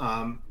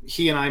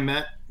 He and I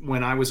met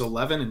when I was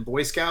 11 in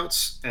Boy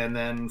Scouts. And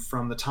then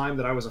from the time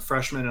that I was a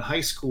freshman in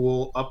high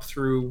school up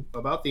through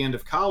about the end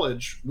of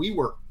college, we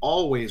were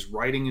always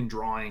writing and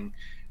drawing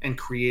and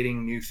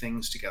creating new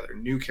things together,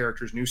 new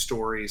characters, new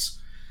stories.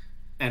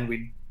 And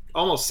we'd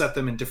almost set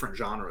them in different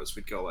genres.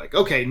 We'd go like,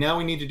 okay, now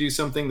we need to do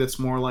something that's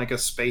more like a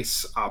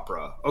space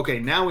opera. Okay,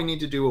 now we need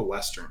to do a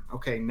Western.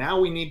 Okay, now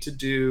we need to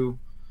do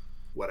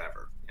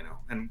whatever,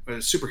 and a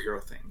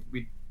superhero thing.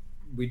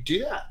 We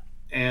do that.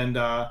 And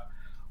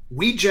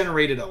we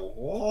generated a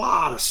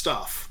lot of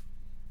stuff.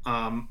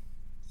 I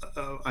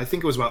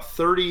think it was about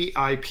 30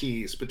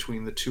 IPs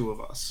between the two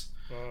of us.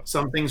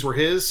 Some things were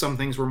his, some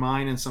things were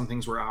mine, and some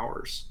things were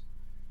ours.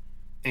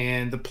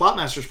 And the Plot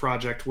Masters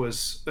Project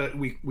was,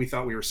 we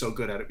thought we were so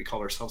good at it, we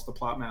called ourselves the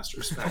Plot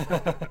Masters back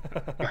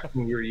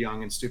when we were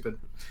young and stupid.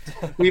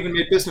 We even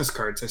made business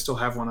cards. I still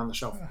have one on the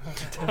shelf.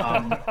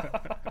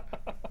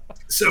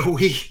 So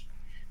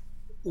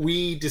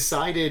we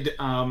decided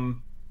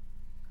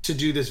to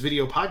do this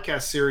video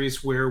podcast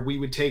series where we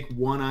would take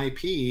one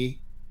IP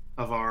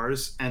of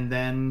ours and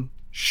then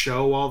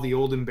show all the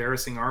old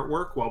embarrassing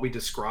artwork while we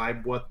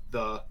describe what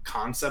the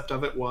concept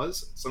of it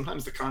was.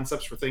 Sometimes the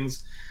concepts were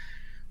things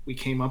we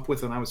came up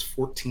with when I was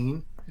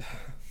 14.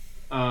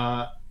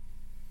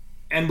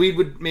 And we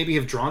would maybe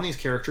have drawn these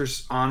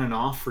characters on and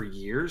off for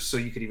years, so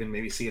you could even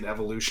maybe see an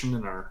evolution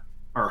in our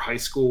high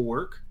school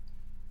work.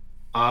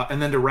 And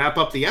then to wrap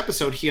up the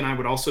episode, he and I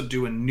would also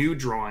do a new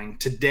drawing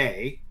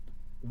today,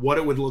 what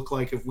it would look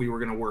like if we were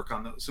going to work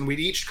on those. And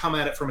we'd each come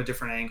at it from a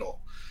different angle.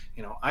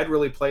 I'd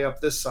really play up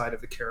this side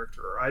of the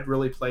character, or I'd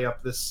really play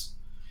up this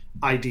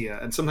idea.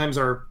 And sometimes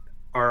our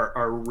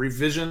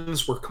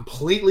revisions were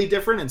completely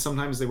different, and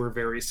sometimes they were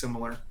very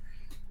similar.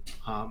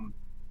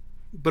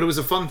 But it was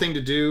a fun thing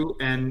to do,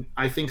 and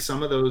I think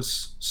some of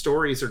those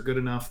stories are good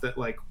enough that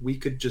we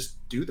could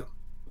just do them.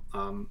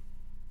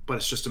 But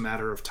it's just a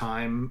matter of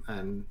time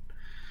and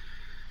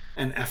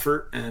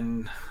effort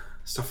and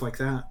stuff like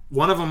that.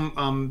 One of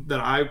them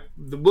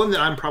the one that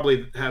I'm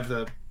probably have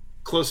the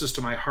closest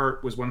to my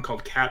heart was one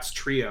called Cat's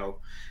Trio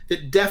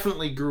that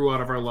definitely grew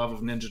out of our love of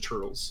Ninja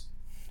Turtles.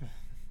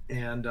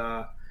 And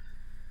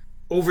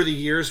over the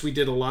years, we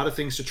did a lot of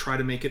things to try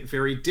to make it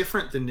very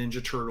different than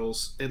Ninja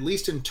Turtles, at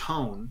least in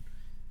tone.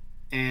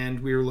 And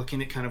we were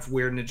looking at kind of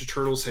where Ninja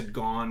Turtles had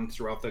gone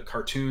throughout the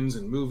cartoons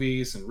and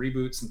movies and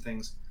reboots and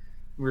things.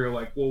 We were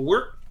like,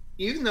 well,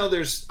 even though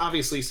there's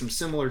obviously some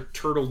similar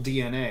turtle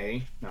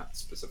DNA, not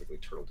specifically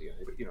turtle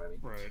DNA, but you know what I mean,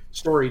 right.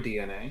 Story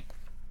DNA,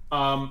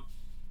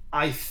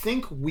 I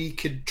think we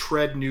could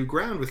tread new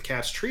ground with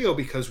Cat's Trio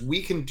because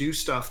we can do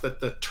stuff that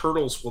the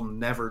Turtles will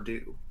never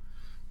do.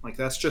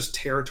 That's just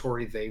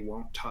territory they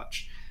won't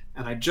touch.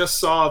 And I just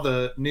saw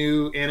the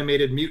new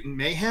animated Mutant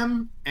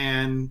Mayhem,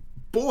 and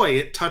boy,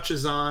 it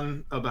touches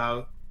on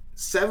about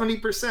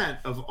 70%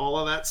 of all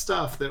of that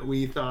stuff that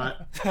we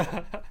thought,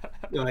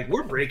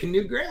 we're breaking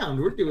new ground.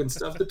 We're doing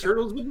stuff the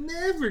Turtles would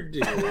never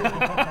do.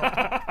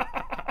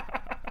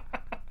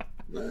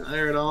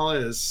 There it all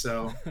is.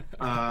 So,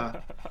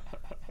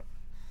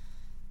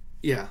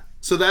 yeah.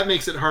 So that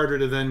makes it harder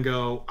to then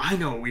go, I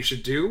know what we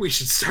should do. We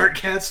should start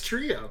Cat's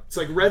Trio. It's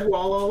like Redwall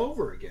all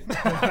over again.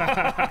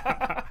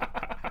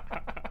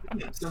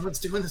 Someone's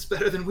doing this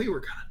better than we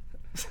were gonna.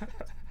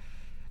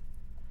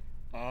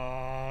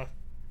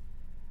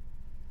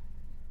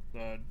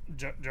 The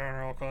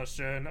general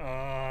question,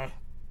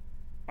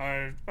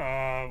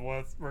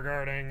 with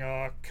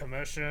regarding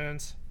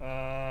commissions,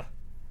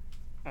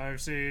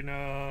 I've seen,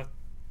 I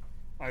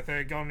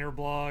think on your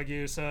blog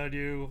you said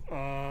you,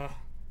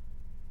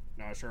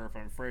 not sure if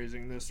I'm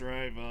phrasing this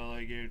right, but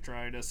you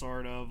try to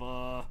sort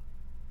of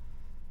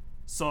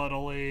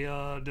subtly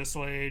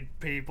dissuade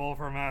people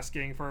from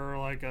asking for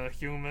a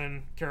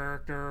human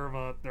character,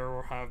 but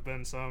there have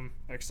been some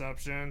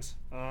exceptions.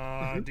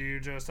 Mm-hmm. Do you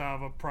just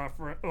have a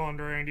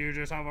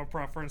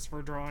preference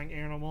for drawing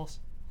animals?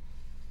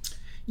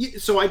 Yeah,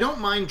 so I don't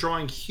mind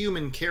drawing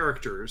human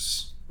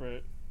characters,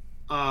 right?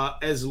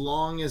 As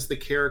long as the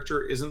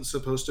character isn't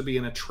supposed to be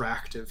an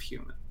attractive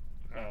human.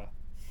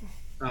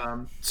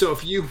 So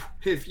if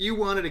you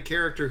wanted a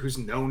character who's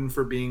known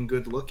for being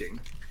good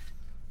looking,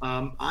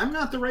 I'm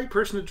not the right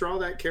person to draw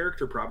that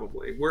character.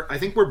 Probably. I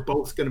think we're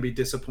both going to be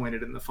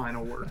disappointed in the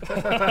final work.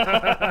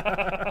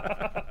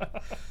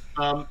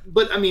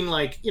 But I mean,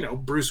 like,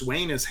 Bruce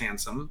Wayne is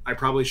handsome. I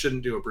probably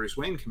shouldn't do a Bruce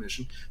Wayne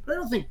commission, but I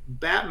don't think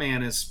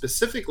Batman is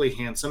specifically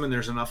handsome, and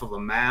there's enough of a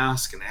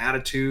mask and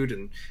attitude,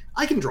 and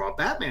I can draw a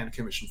Batman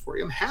commission for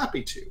you. I'm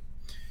happy to.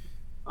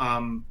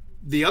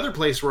 The other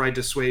place where I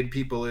dissuade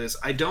people is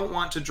I don't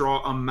want to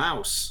draw a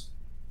mouse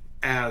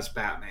as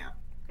Batman.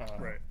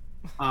 Right.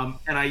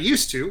 And I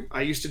used to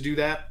do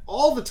that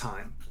all the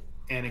time.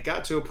 And it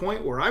got to a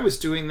point where I was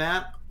doing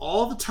that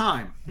all the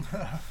time.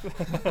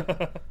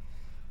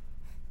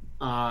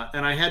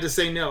 And I had to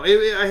say no.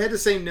 I had to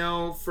say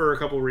no for a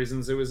couple of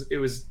reasons. It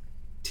was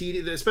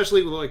tedious,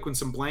 especially like when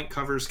some blank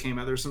covers came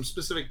out. There's some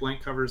specific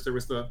blank covers. There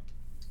was the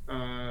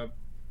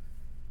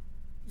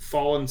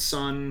Fallen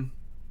Sun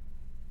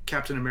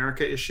Captain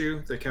America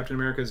issue, the Captain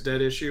America's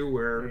Dead issue,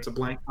 where it's a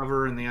blank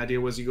cover, and the idea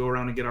was you go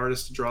around and get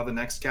artists to draw the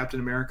next Captain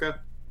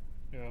America.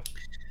 Yeah.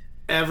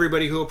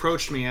 Everybody who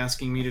approached me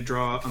asking me to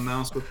draw a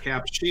mouse with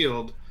Cap's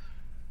shield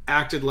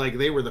acted like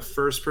they were the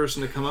first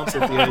person to come up with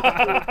the idea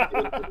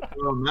to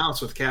draw a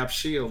mouse with Cap's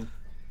shield.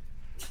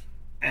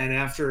 And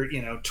after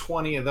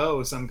 20 of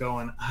those, I'm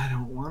going, I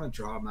don't want to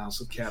draw a mouse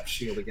with Cap's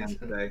shield again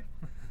today.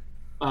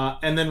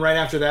 And then right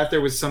after that, there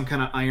was some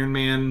kind of Iron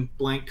Man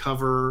blank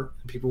cover.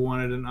 People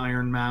wanted an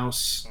Iron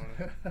Mouse.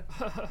 I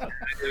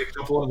did a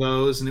couple of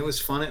those, and it was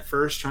fun at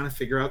first trying to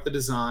figure out the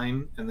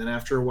design. And then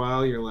after a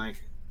while, you're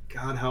like,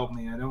 God help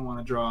me, I don't want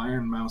to draw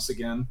Iron Mouse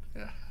again.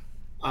 Yeah.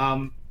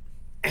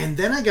 And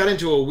then I got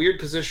into a weird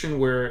position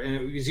where, and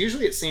it was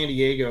usually at San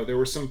Diego, there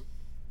were some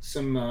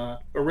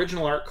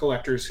original art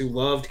collectors who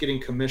loved getting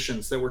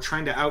commissions that were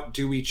trying to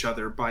outdo each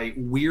other by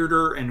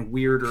weirder and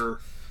weirder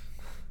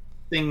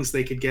things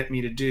they could get me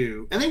to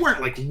do. And they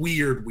weren't like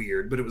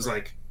weird, but it was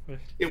like,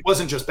 it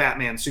wasn't just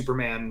Batman,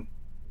 Superman,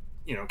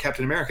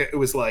 Captain America. It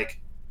was like,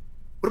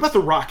 what about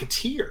the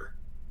Rocketeer?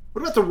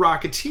 What about the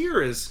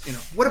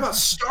Rocketeer what about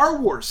Star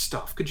Wars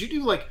stuff? Could you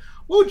do like,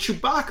 what would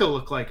Chewbacca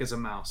look like as a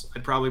mouse?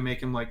 I'd probably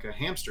make him like a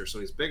hamster so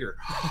he's bigger.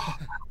 That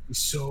would be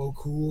so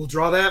cool.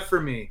 Draw that for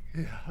me.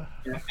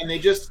 Yeah.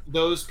 And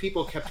those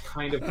people kept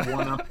kind of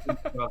one up each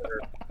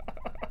other.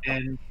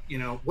 And,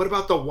 what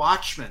about the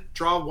Watchmen?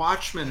 Draw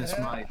Watchmen as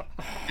mice.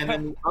 And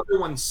then the other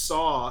one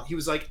he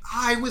was like,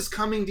 I was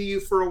coming to you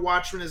for a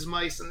Watchmen as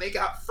mice, and they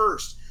got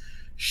first.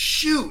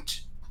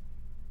 Shoot.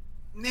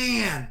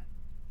 Man.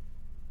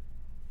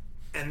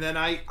 And then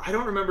I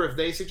don't remember if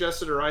they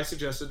suggested or I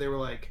suggested, they were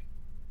like,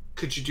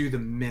 could you do the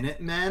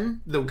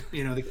Minutemen?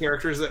 The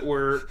characters that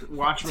were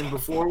Watchmen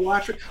before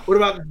Watchmen? What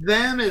about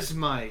them as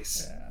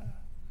mice?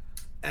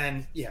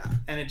 Yeah.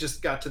 And it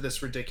just got to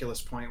this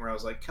ridiculous point where I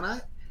was like,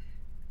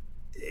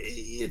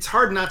 it's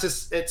hard not to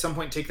at some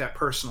point take that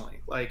personally.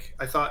 Like,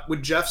 I thought,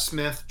 would Jeff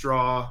Smith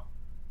draw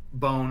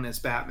Bone as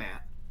Batman?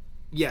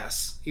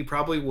 Yes, he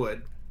probably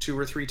would 2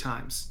 or 3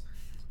 times.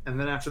 And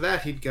then after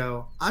that, he'd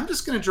go, I'm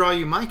just going to draw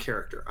you my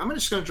character. I'm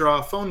just going to draw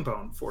a phone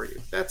bone for you.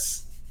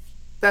 That's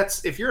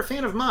if you're a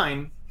fan of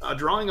mine,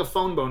 drawing a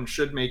phone bone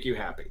should make you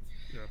happy.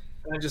 Yeah.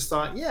 And I just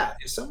thought,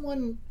 if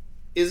someone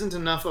isn't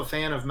enough a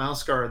fan of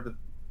Mouse Guard that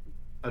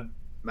a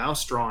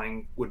mouse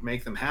drawing would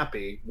make them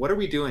happy, what are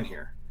we doing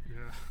here?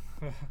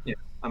 Yeah.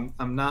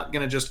 I'm not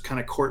going to just kind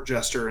of court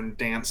gesture and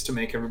dance to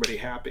make everybody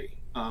happy.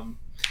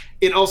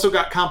 It also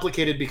got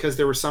complicated because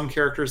there were some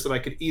characters that I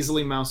could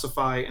easily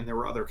mousify, and there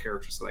were other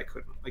characters that I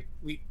couldn't. Like,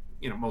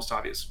 most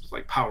obvious was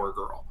like Power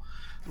Girl.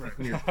 Right.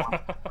 When you're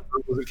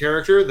with a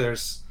character,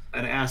 there's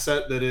an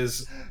asset that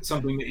is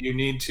something that you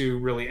need to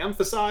really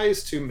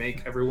emphasize to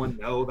make everyone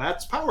know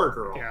that's Power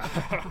Girl. Yeah.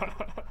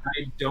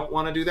 I don't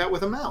want to do that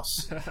with a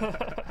mouse.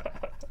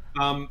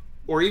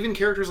 Or even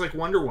characters like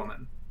Wonder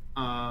Woman.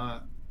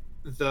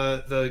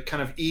 The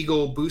kind of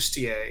eagle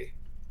bustier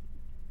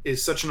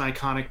is such an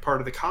iconic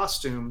part of the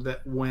costume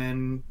that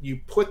when you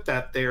put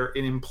that there,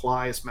 it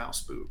implies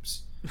mouse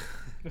boobs.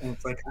 And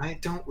it's like, I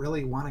don't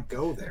really want to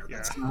go there.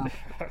 That's not.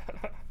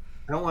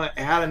 I don't want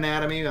to add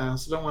anatomy. I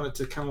also don't want it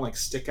to kind of like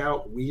stick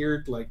out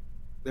weird, like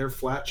they're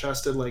flat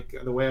chested, like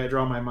the way I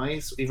draw my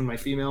mice, even my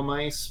female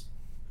mice.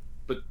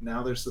 But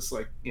now there's this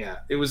like,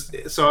 it was.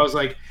 So I was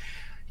like,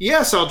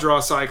 yes, I'll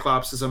draw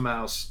Cyclops as a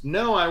mouse.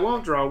 No, I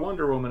won't draw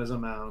Wonder Woman as a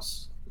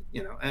mouse.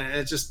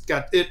 And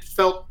it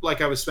felt like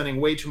I was spending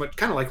way too much,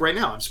 kind of like right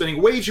now, I'm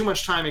spending way too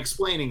much time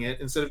explaining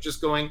it instead of just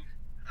going,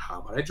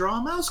 how about I draw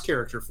a mouse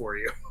character for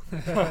you?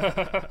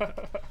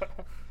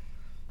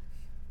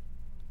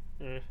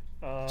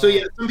 So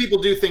some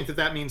people do think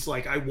that means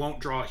like I won't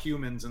draw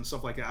humans and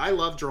stuff like that. I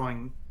love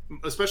drawing,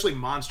 especially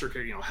monster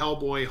characters,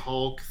 Hellboy,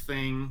 Hulk,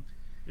 Thing.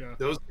 Yeah.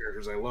 Those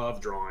characters I love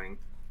drawing.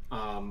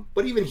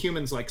 But even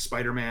humans like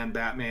Spider-Man,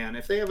 Batman,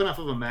 if they have enough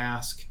of a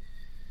mask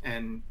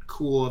and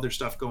cool other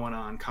stuff going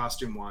on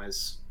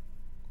costume-wise,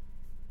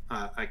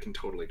 I can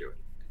totally do it.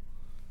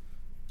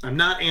 I'm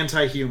not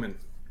anti-human.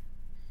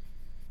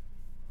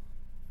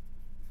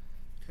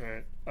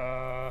 Okay.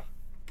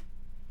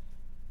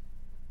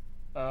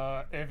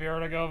 If you were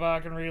to go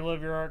back and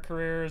relive your art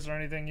career, is there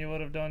anything you would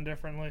have done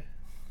differently?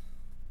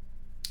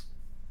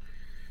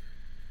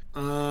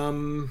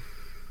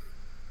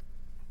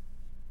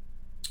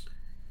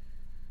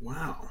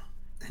 Wow.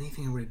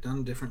 anything I would have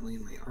done differently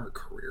in my art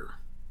career.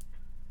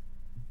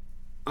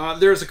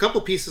 There's a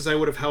couple pieces I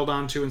would have held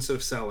on to instead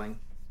of selling,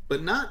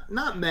 but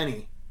not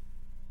many.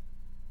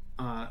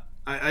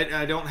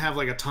 I don't have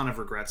like a ton of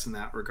regrets in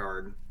that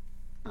regard.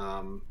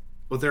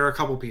 But there are a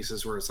couple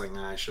pieces where it's like,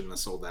 nah, I shouldn't have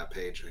sold that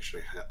page. I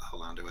should have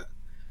held on to it.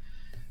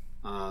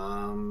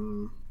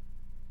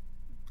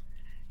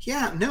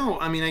 Yeah, no,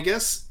 I mean, I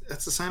guess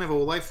that's a sign of a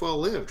life well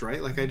lived,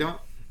 right? Like, I don't,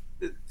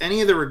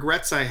 any of the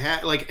regrets I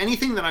had, like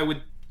anything that I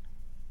would,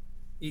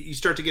 you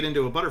start to get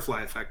into a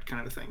butterfly effect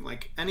kind of thing.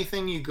 Like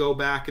anything you go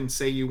back and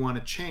say you want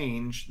to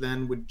change,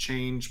 then would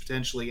change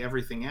potentially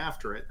everything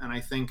after it. And I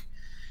think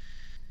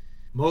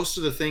most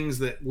of the things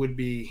that would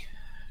be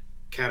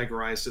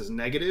categorized as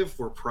negative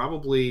were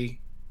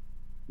probably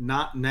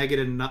not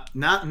negative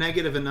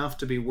enough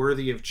to be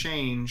worthy of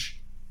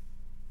change,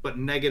 but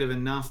negative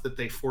enough that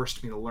they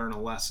forced me to learn a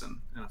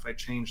lesson. And if I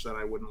changed that,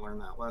 I wouldn't learn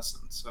that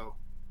lesson. So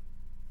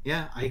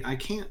yeah, I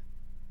can't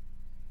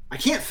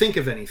think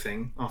of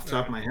anything off the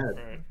top of my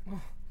head.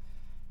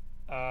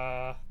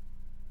 Right.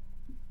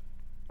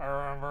 I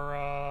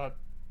remember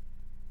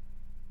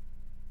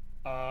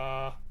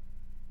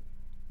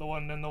the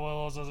one in the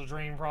Willows was a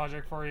dream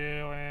project for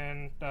you,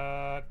 and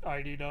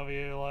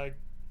IDW like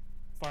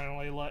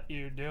finally let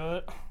you do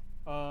it.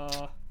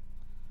 Are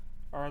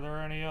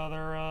there any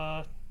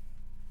other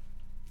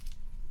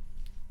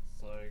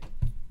it's like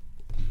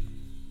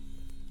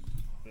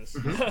this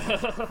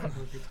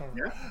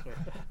Yeah.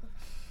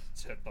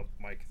 Let's hit the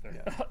mic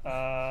there.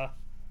 Yeah.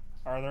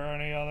 Are there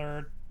any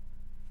other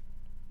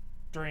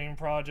dream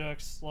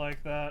projects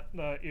like that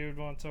you'd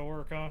want to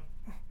work on?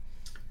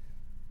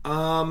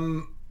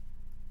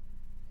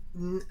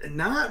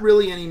 Not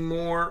really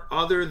anymore,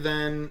 other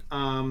than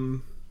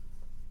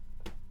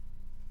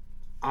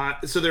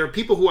so there are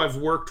people who I've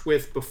worked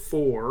with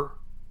before,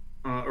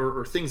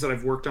 or things that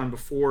I've worked on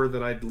before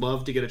that I'd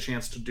love to get a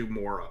chance to do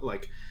more of.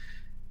 Like,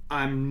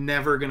 I'm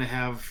never going to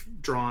have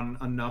drawn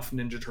enough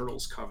Ninja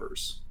Turtles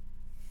covers.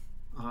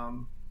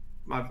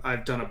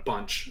 I've done a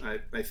bunch.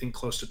 I think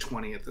close to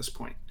 20 at this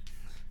point.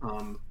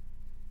 And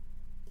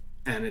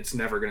it's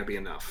never going to be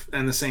enough.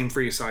 And the same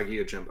for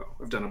Usagi Yojimbo.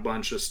 I've done a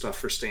bunch of stuff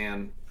for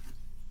Stan,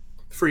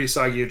 for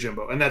Usagi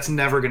Yojimbo, and that's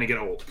never going to get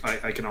old.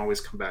 I can always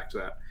come back to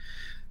that.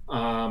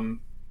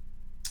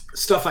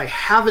 Stuff I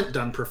haven't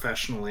done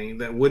professionally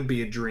that would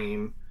be a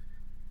dream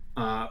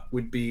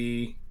would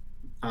be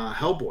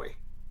Hellboy.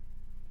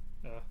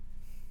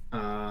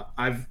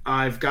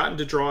 I've gotten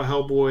to draw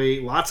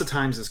Hellboy lots of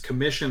times as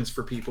commissions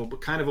for people,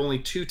 but kind of only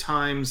 2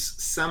 times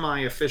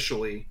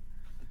semi-officially.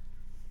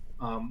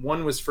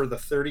 One was for the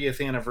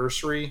 30th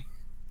anniversary.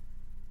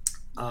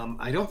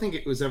 I don't think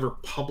it was ever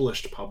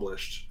published.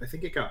 I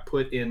think it got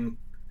put in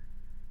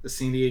the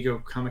San Diego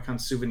Comic-Con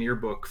souvenir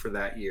book for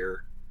that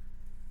year,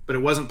 but it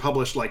wasn't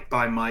published like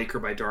by Mike or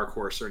by Dark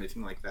Horse or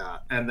anything like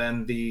that. And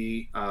then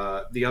the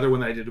other one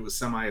that I did, it was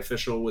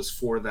semi-official, was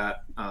for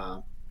that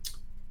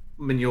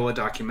Mignola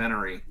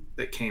documentary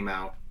that came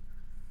out,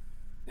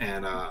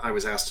 and I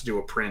was asked to do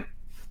a print.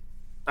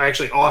 I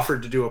actually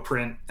offered to do a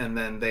print, and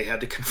then they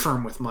had to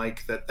confirm with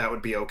Mike that that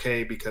would be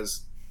okay,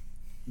 because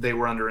they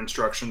were under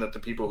instruction that the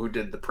people who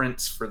did the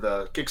prints for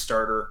the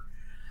Kickstarter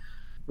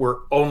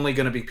were only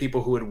going to be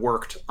people who had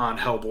worked on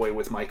Hellboy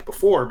with Mike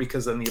before,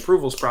 because then the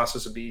approvals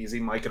process would be easy.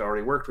 Mike had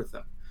already worked with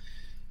them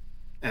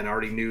and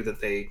already knew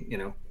that they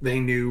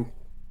knew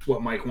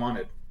what Mike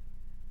wanted.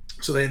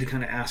 So they had to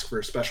kind of ask for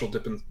a special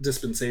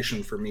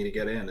dispensation for me to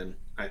get in, and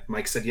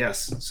Mike said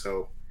yes.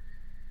 So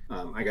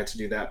I got to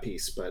do that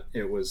piece, but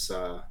it was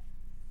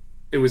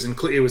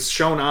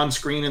shown on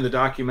screen in the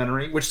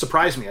documentary, which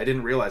surprised me. I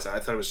didn't realize that. I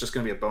thought it was just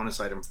going to be a bonus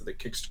item for the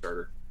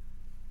Kickstarter.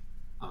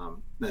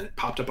 Then it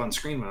popped up on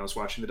screen when I was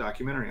watching the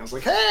documentary. I was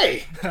like,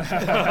 "Hey,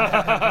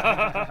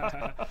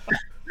 I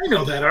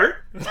know that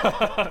art."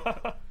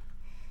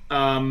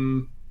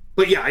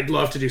 But yeah, I'd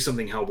love to do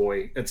something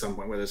Hellboy at some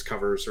point, whether it's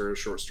covers or a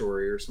short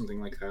story or something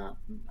like that.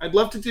 I'd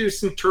love to do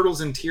some Turtles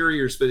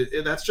interiors, but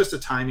that's just a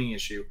timing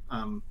issue.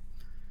 The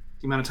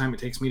amount of time it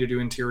takes me to do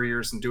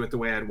interiors and do it the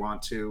way I'd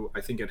want to,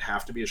 I think it'd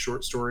have to be a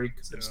short story,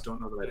 because I just don't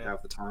know that I'd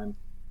have the time.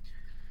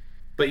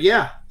 But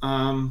yeah,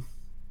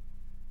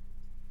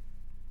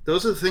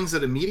 those are the things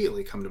that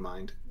immediately come to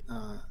mind.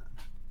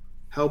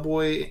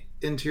 Hellboy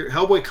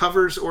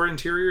covers or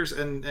interiors,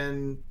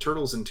 and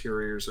Turtles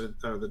interiors are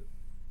the,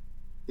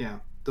 yeah,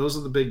 those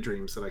are the big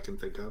dreams that I can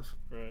think of.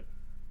 Right.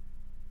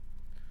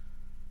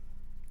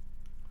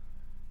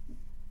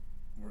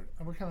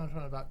 We're coming up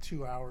on about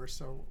 2 hours,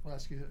 so we'll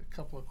ask you a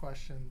couple of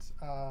questions.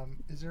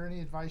 Is there any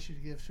advice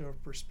you'd give to a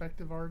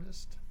prospective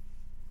artist?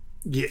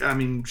 Yeah, I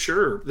mean,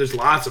 sure. There's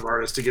lots of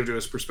artists to give to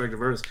a prospective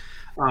artist.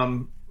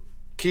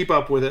 Keep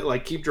up with it.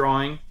 Like, keep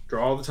drawing.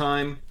 Draw all the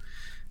time.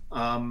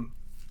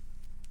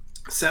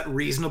 Set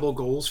reasonable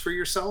goals for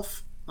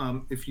yourself.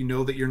 If you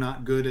know that you're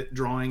not good at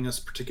drawing a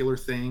particular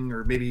thing,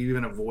 or maybe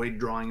even avoid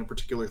drawing a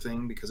particular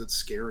thing because it's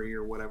scary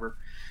or whatever,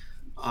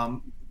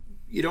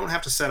 you don't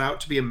have to set out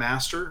to be a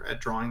master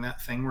at drawing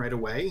that thing right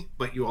away,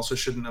 but you also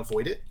shouldn't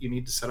avoid it. You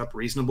need to set up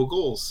reasonable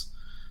goals.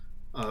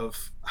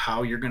 of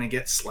how you're going to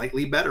get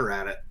slightly better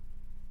at it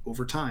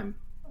over time.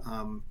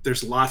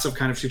 There's lots of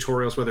kind of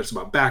tutorials, whether it's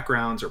about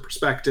backgrounds or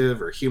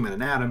perspective or human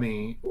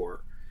anatomy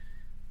or,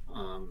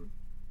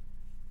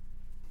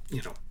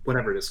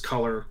 whatever it is,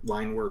 color,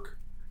 line work.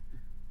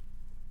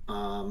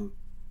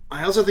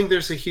 I also think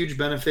there's a huge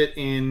benefit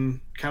in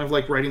kind of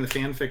like writing the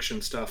fan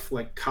fiction stuff,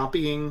 like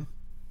copying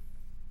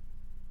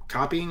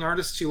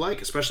artists you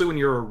like, especially when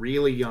you're a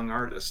really young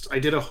artist. I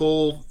did a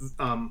whole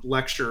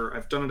lecture.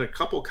 I've done it at a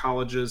couple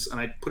colleges, and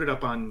I put it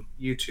up on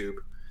YouTube,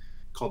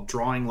 called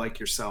Drawing Like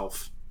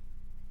Yourself.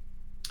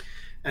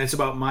 And it's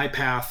about my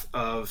path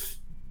of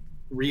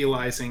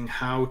realizing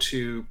how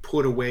to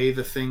put away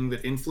the thing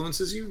that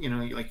influences you.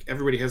 Like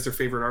everybody has their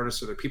favorite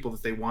artists or the people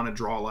that they want to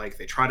draw like.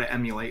 They try to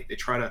emulate. They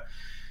try to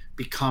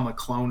become a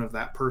clone of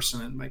that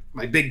person. And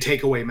my big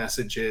takeaway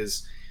message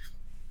is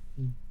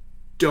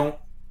don't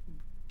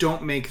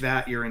make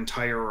that your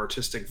entire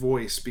artistic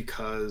voice,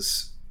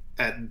 because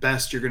at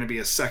best you're going to be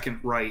a second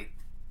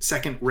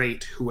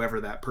rate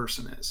whoever that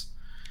person is.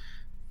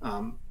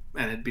 And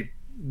it'd be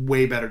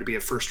way better to be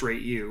a first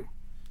rate you.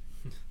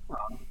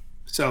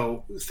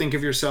 So think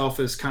of yourself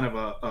as kind of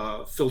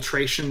a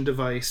filtration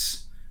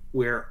device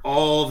where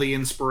all the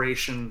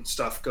inspiration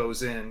stuff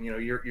goes in.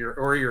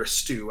 You're a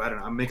stew. I don't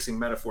know. I'm mixing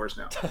metaphors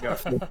now. You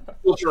got a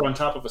filter on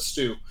top of a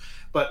stew,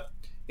 but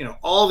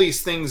all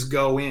these things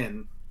go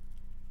in,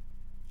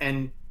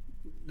 and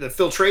the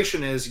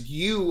filtration is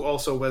you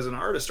also as an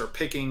artist are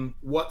picking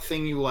what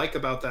thing you like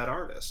about that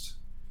artist.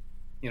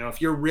 If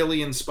you're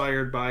really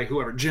inspired by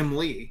whoever, Jim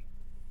Lee,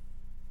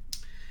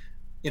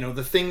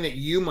 the thing that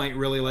you might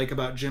really like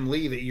about Jim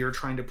Lee that you're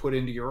trying to put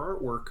into your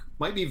artwork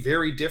might be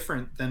very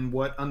different than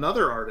what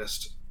another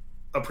artist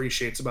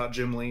appreciates about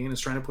Jim Lee and is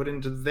trying to put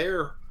into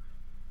their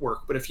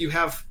work. But if you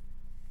have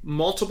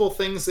multiple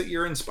things that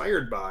you're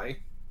inspired by,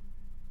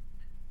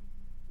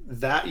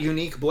 that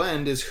unique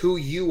blend is who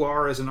you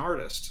are as an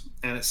artist.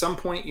 And at some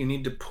point you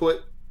need to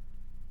put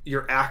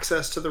your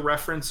access to the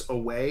reference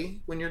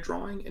away when you're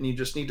drawing, and you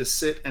just need to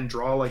sit and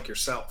draw like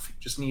yourself. You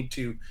just need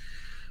to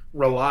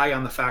rely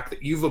on the fact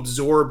that you've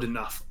absorbed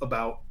enough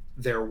about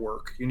their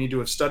work. You need to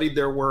have studied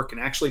their work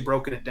and actually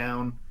broken it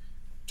down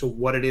to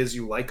what it is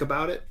you like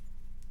about it,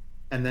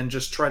 and then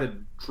just try to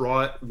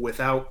draw it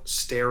without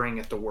staring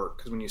at the work.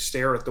 Because when you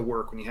stare at the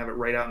work, when you have it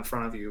right out in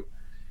front of you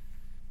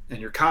and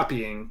you're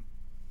copying,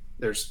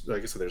 there's,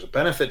 like I said, there's a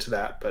benefit to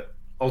that, but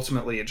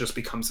ultimately it just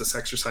becomes this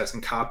exercise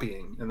in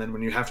copying. And then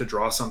when you have to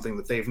draw something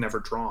that they've never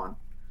drawn,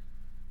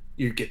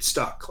 you get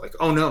stuck. Like,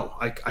 oh no,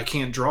 I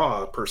can't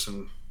draw a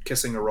person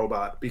kissing a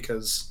robot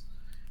because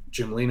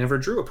Jim Lee never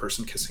drew a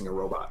person kissing a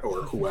robot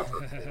or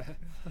whoever.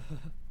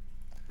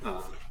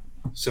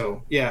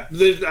 So yeah,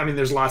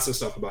 there's lots of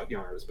stuff about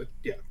young artists, but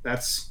yeah,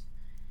 that's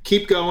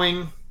keep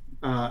going.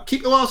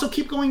 Keep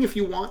going if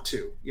you want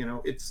to.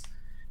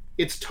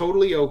 It's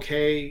totally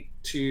okay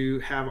to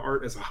have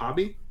art as a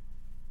hobby,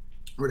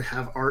 or to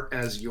have art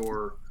as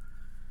your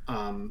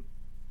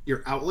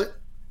outlet.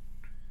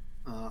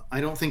 I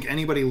don't think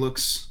anybody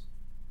looks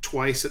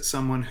twice at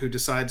someone who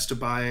decides to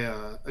buy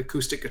a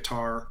acoustic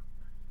guitar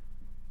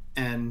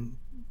and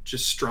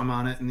just strum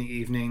on it in the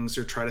evenings,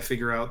 or try to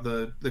figure out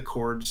the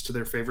chords to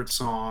their favorite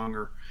song,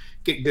 or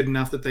get good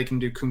enough that they can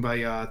do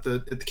Kumbaya at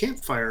the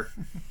campfire.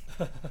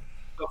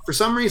 For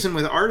some reason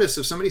with artists,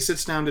 if somebody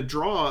sits down to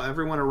draw,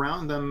 everyone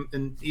around them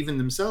and even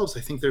themselves, I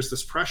think there's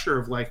this pressure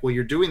of like, well,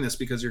 you're doing this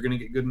because you're going to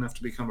get good enough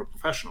to become a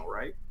professional,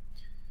 right?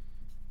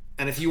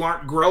 And if you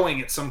aren't growing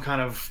at some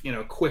kind of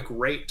quick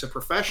rate to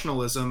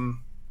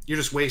professionalism, you're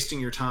just wasting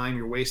your time,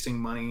 you're wasting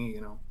money,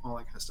 all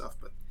that kind of stuff.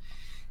 But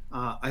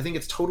I think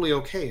it's totally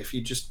okay if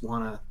you just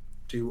want to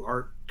do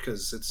art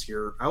because it's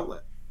your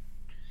outlet.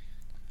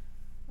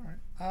 All right.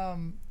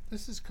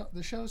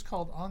 The show is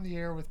called On the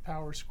Air with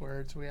Power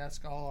Squared. So we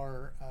ask all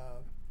our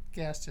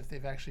guests if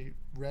they've actually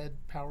read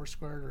Power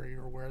Squared, or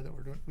you're aware that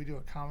we do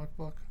a comic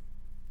book.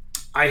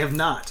 I have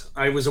not.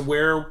 I was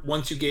aware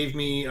once you gave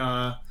me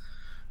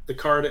the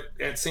card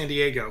at San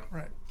Diego.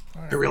 Right.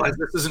 All right. I realized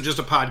this isn't just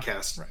a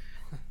podcast. Right.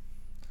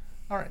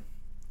 All right.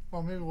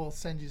 Well, maybe we'll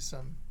send you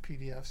some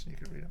PDFs and you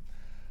can read them.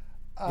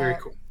 Very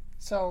cool.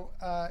 So,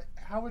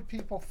 how would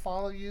people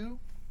follow you?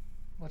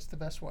 What's the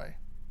best way?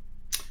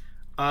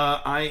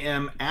 I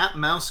am at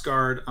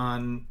MouseGuard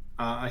on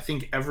I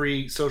think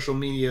every social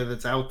media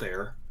that's out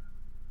there,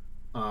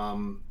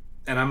 and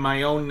I'm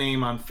my own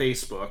name on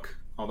Facebook.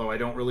 Although I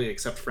don't really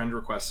accept friend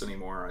requests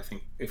anymore. I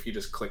think if you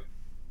just click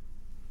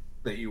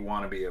that you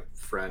want to be a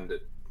friend,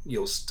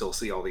 you'll still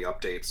see all the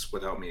updates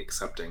without me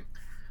accepting.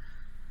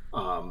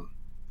 But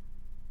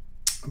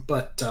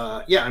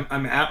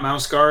I'm at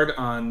MouseGuard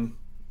on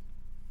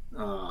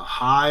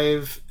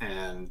Hive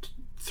and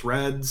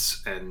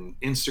Threads and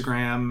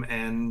Instagram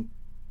and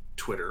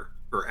Twitter,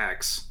 or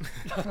X.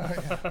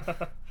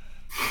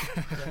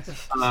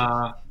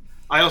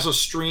 I also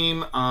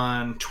stream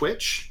on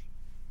Twitch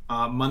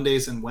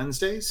Mondays and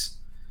Wednesdays,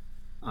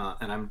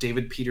 and I'm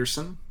David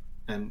Petersen,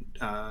 and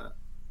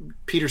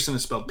Petersen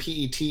is spelled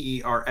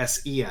Petersen.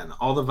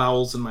 All the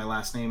vowels in my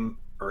last name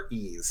are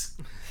E's.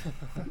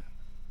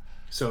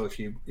 So if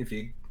you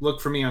look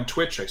for me on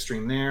Twitch, I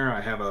stream there. I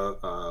have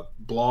a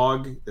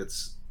blog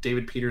that's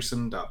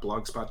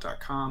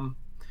davidpetersen.blogspot.com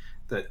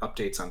that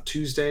updates on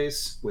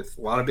Tuesdays with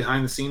a lot of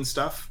behind the scenes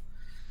stuff,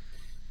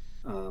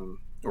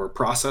 or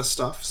process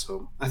stuff.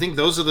 So I think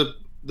those are the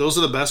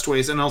best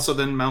ways. And also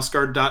then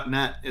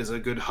mouseguard.net is a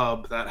good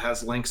hub that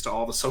has links to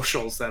all the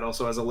socials. That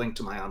also has a link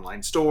to my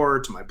online store,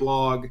 to my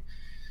blog,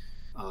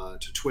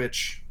 to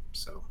Twitch.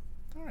 So.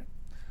 All right.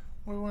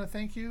 Well, we want to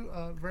thank you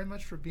very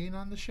much for being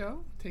on the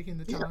show, taking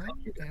the time.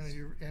 And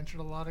you answered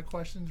a lot of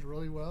questions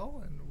really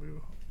well, and we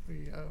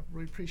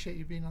really appreciate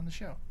you being on the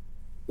show.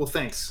 Well,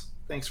 thanks.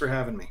 Thanks for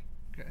having me.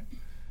 Okay.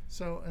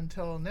 So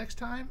until next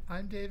time,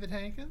 I'm David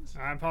Hankins.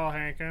 I'm Paul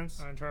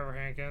Hankins. I'm Trevor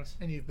Hankins.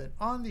 And you've been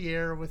on the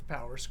air with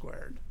Power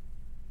Squared.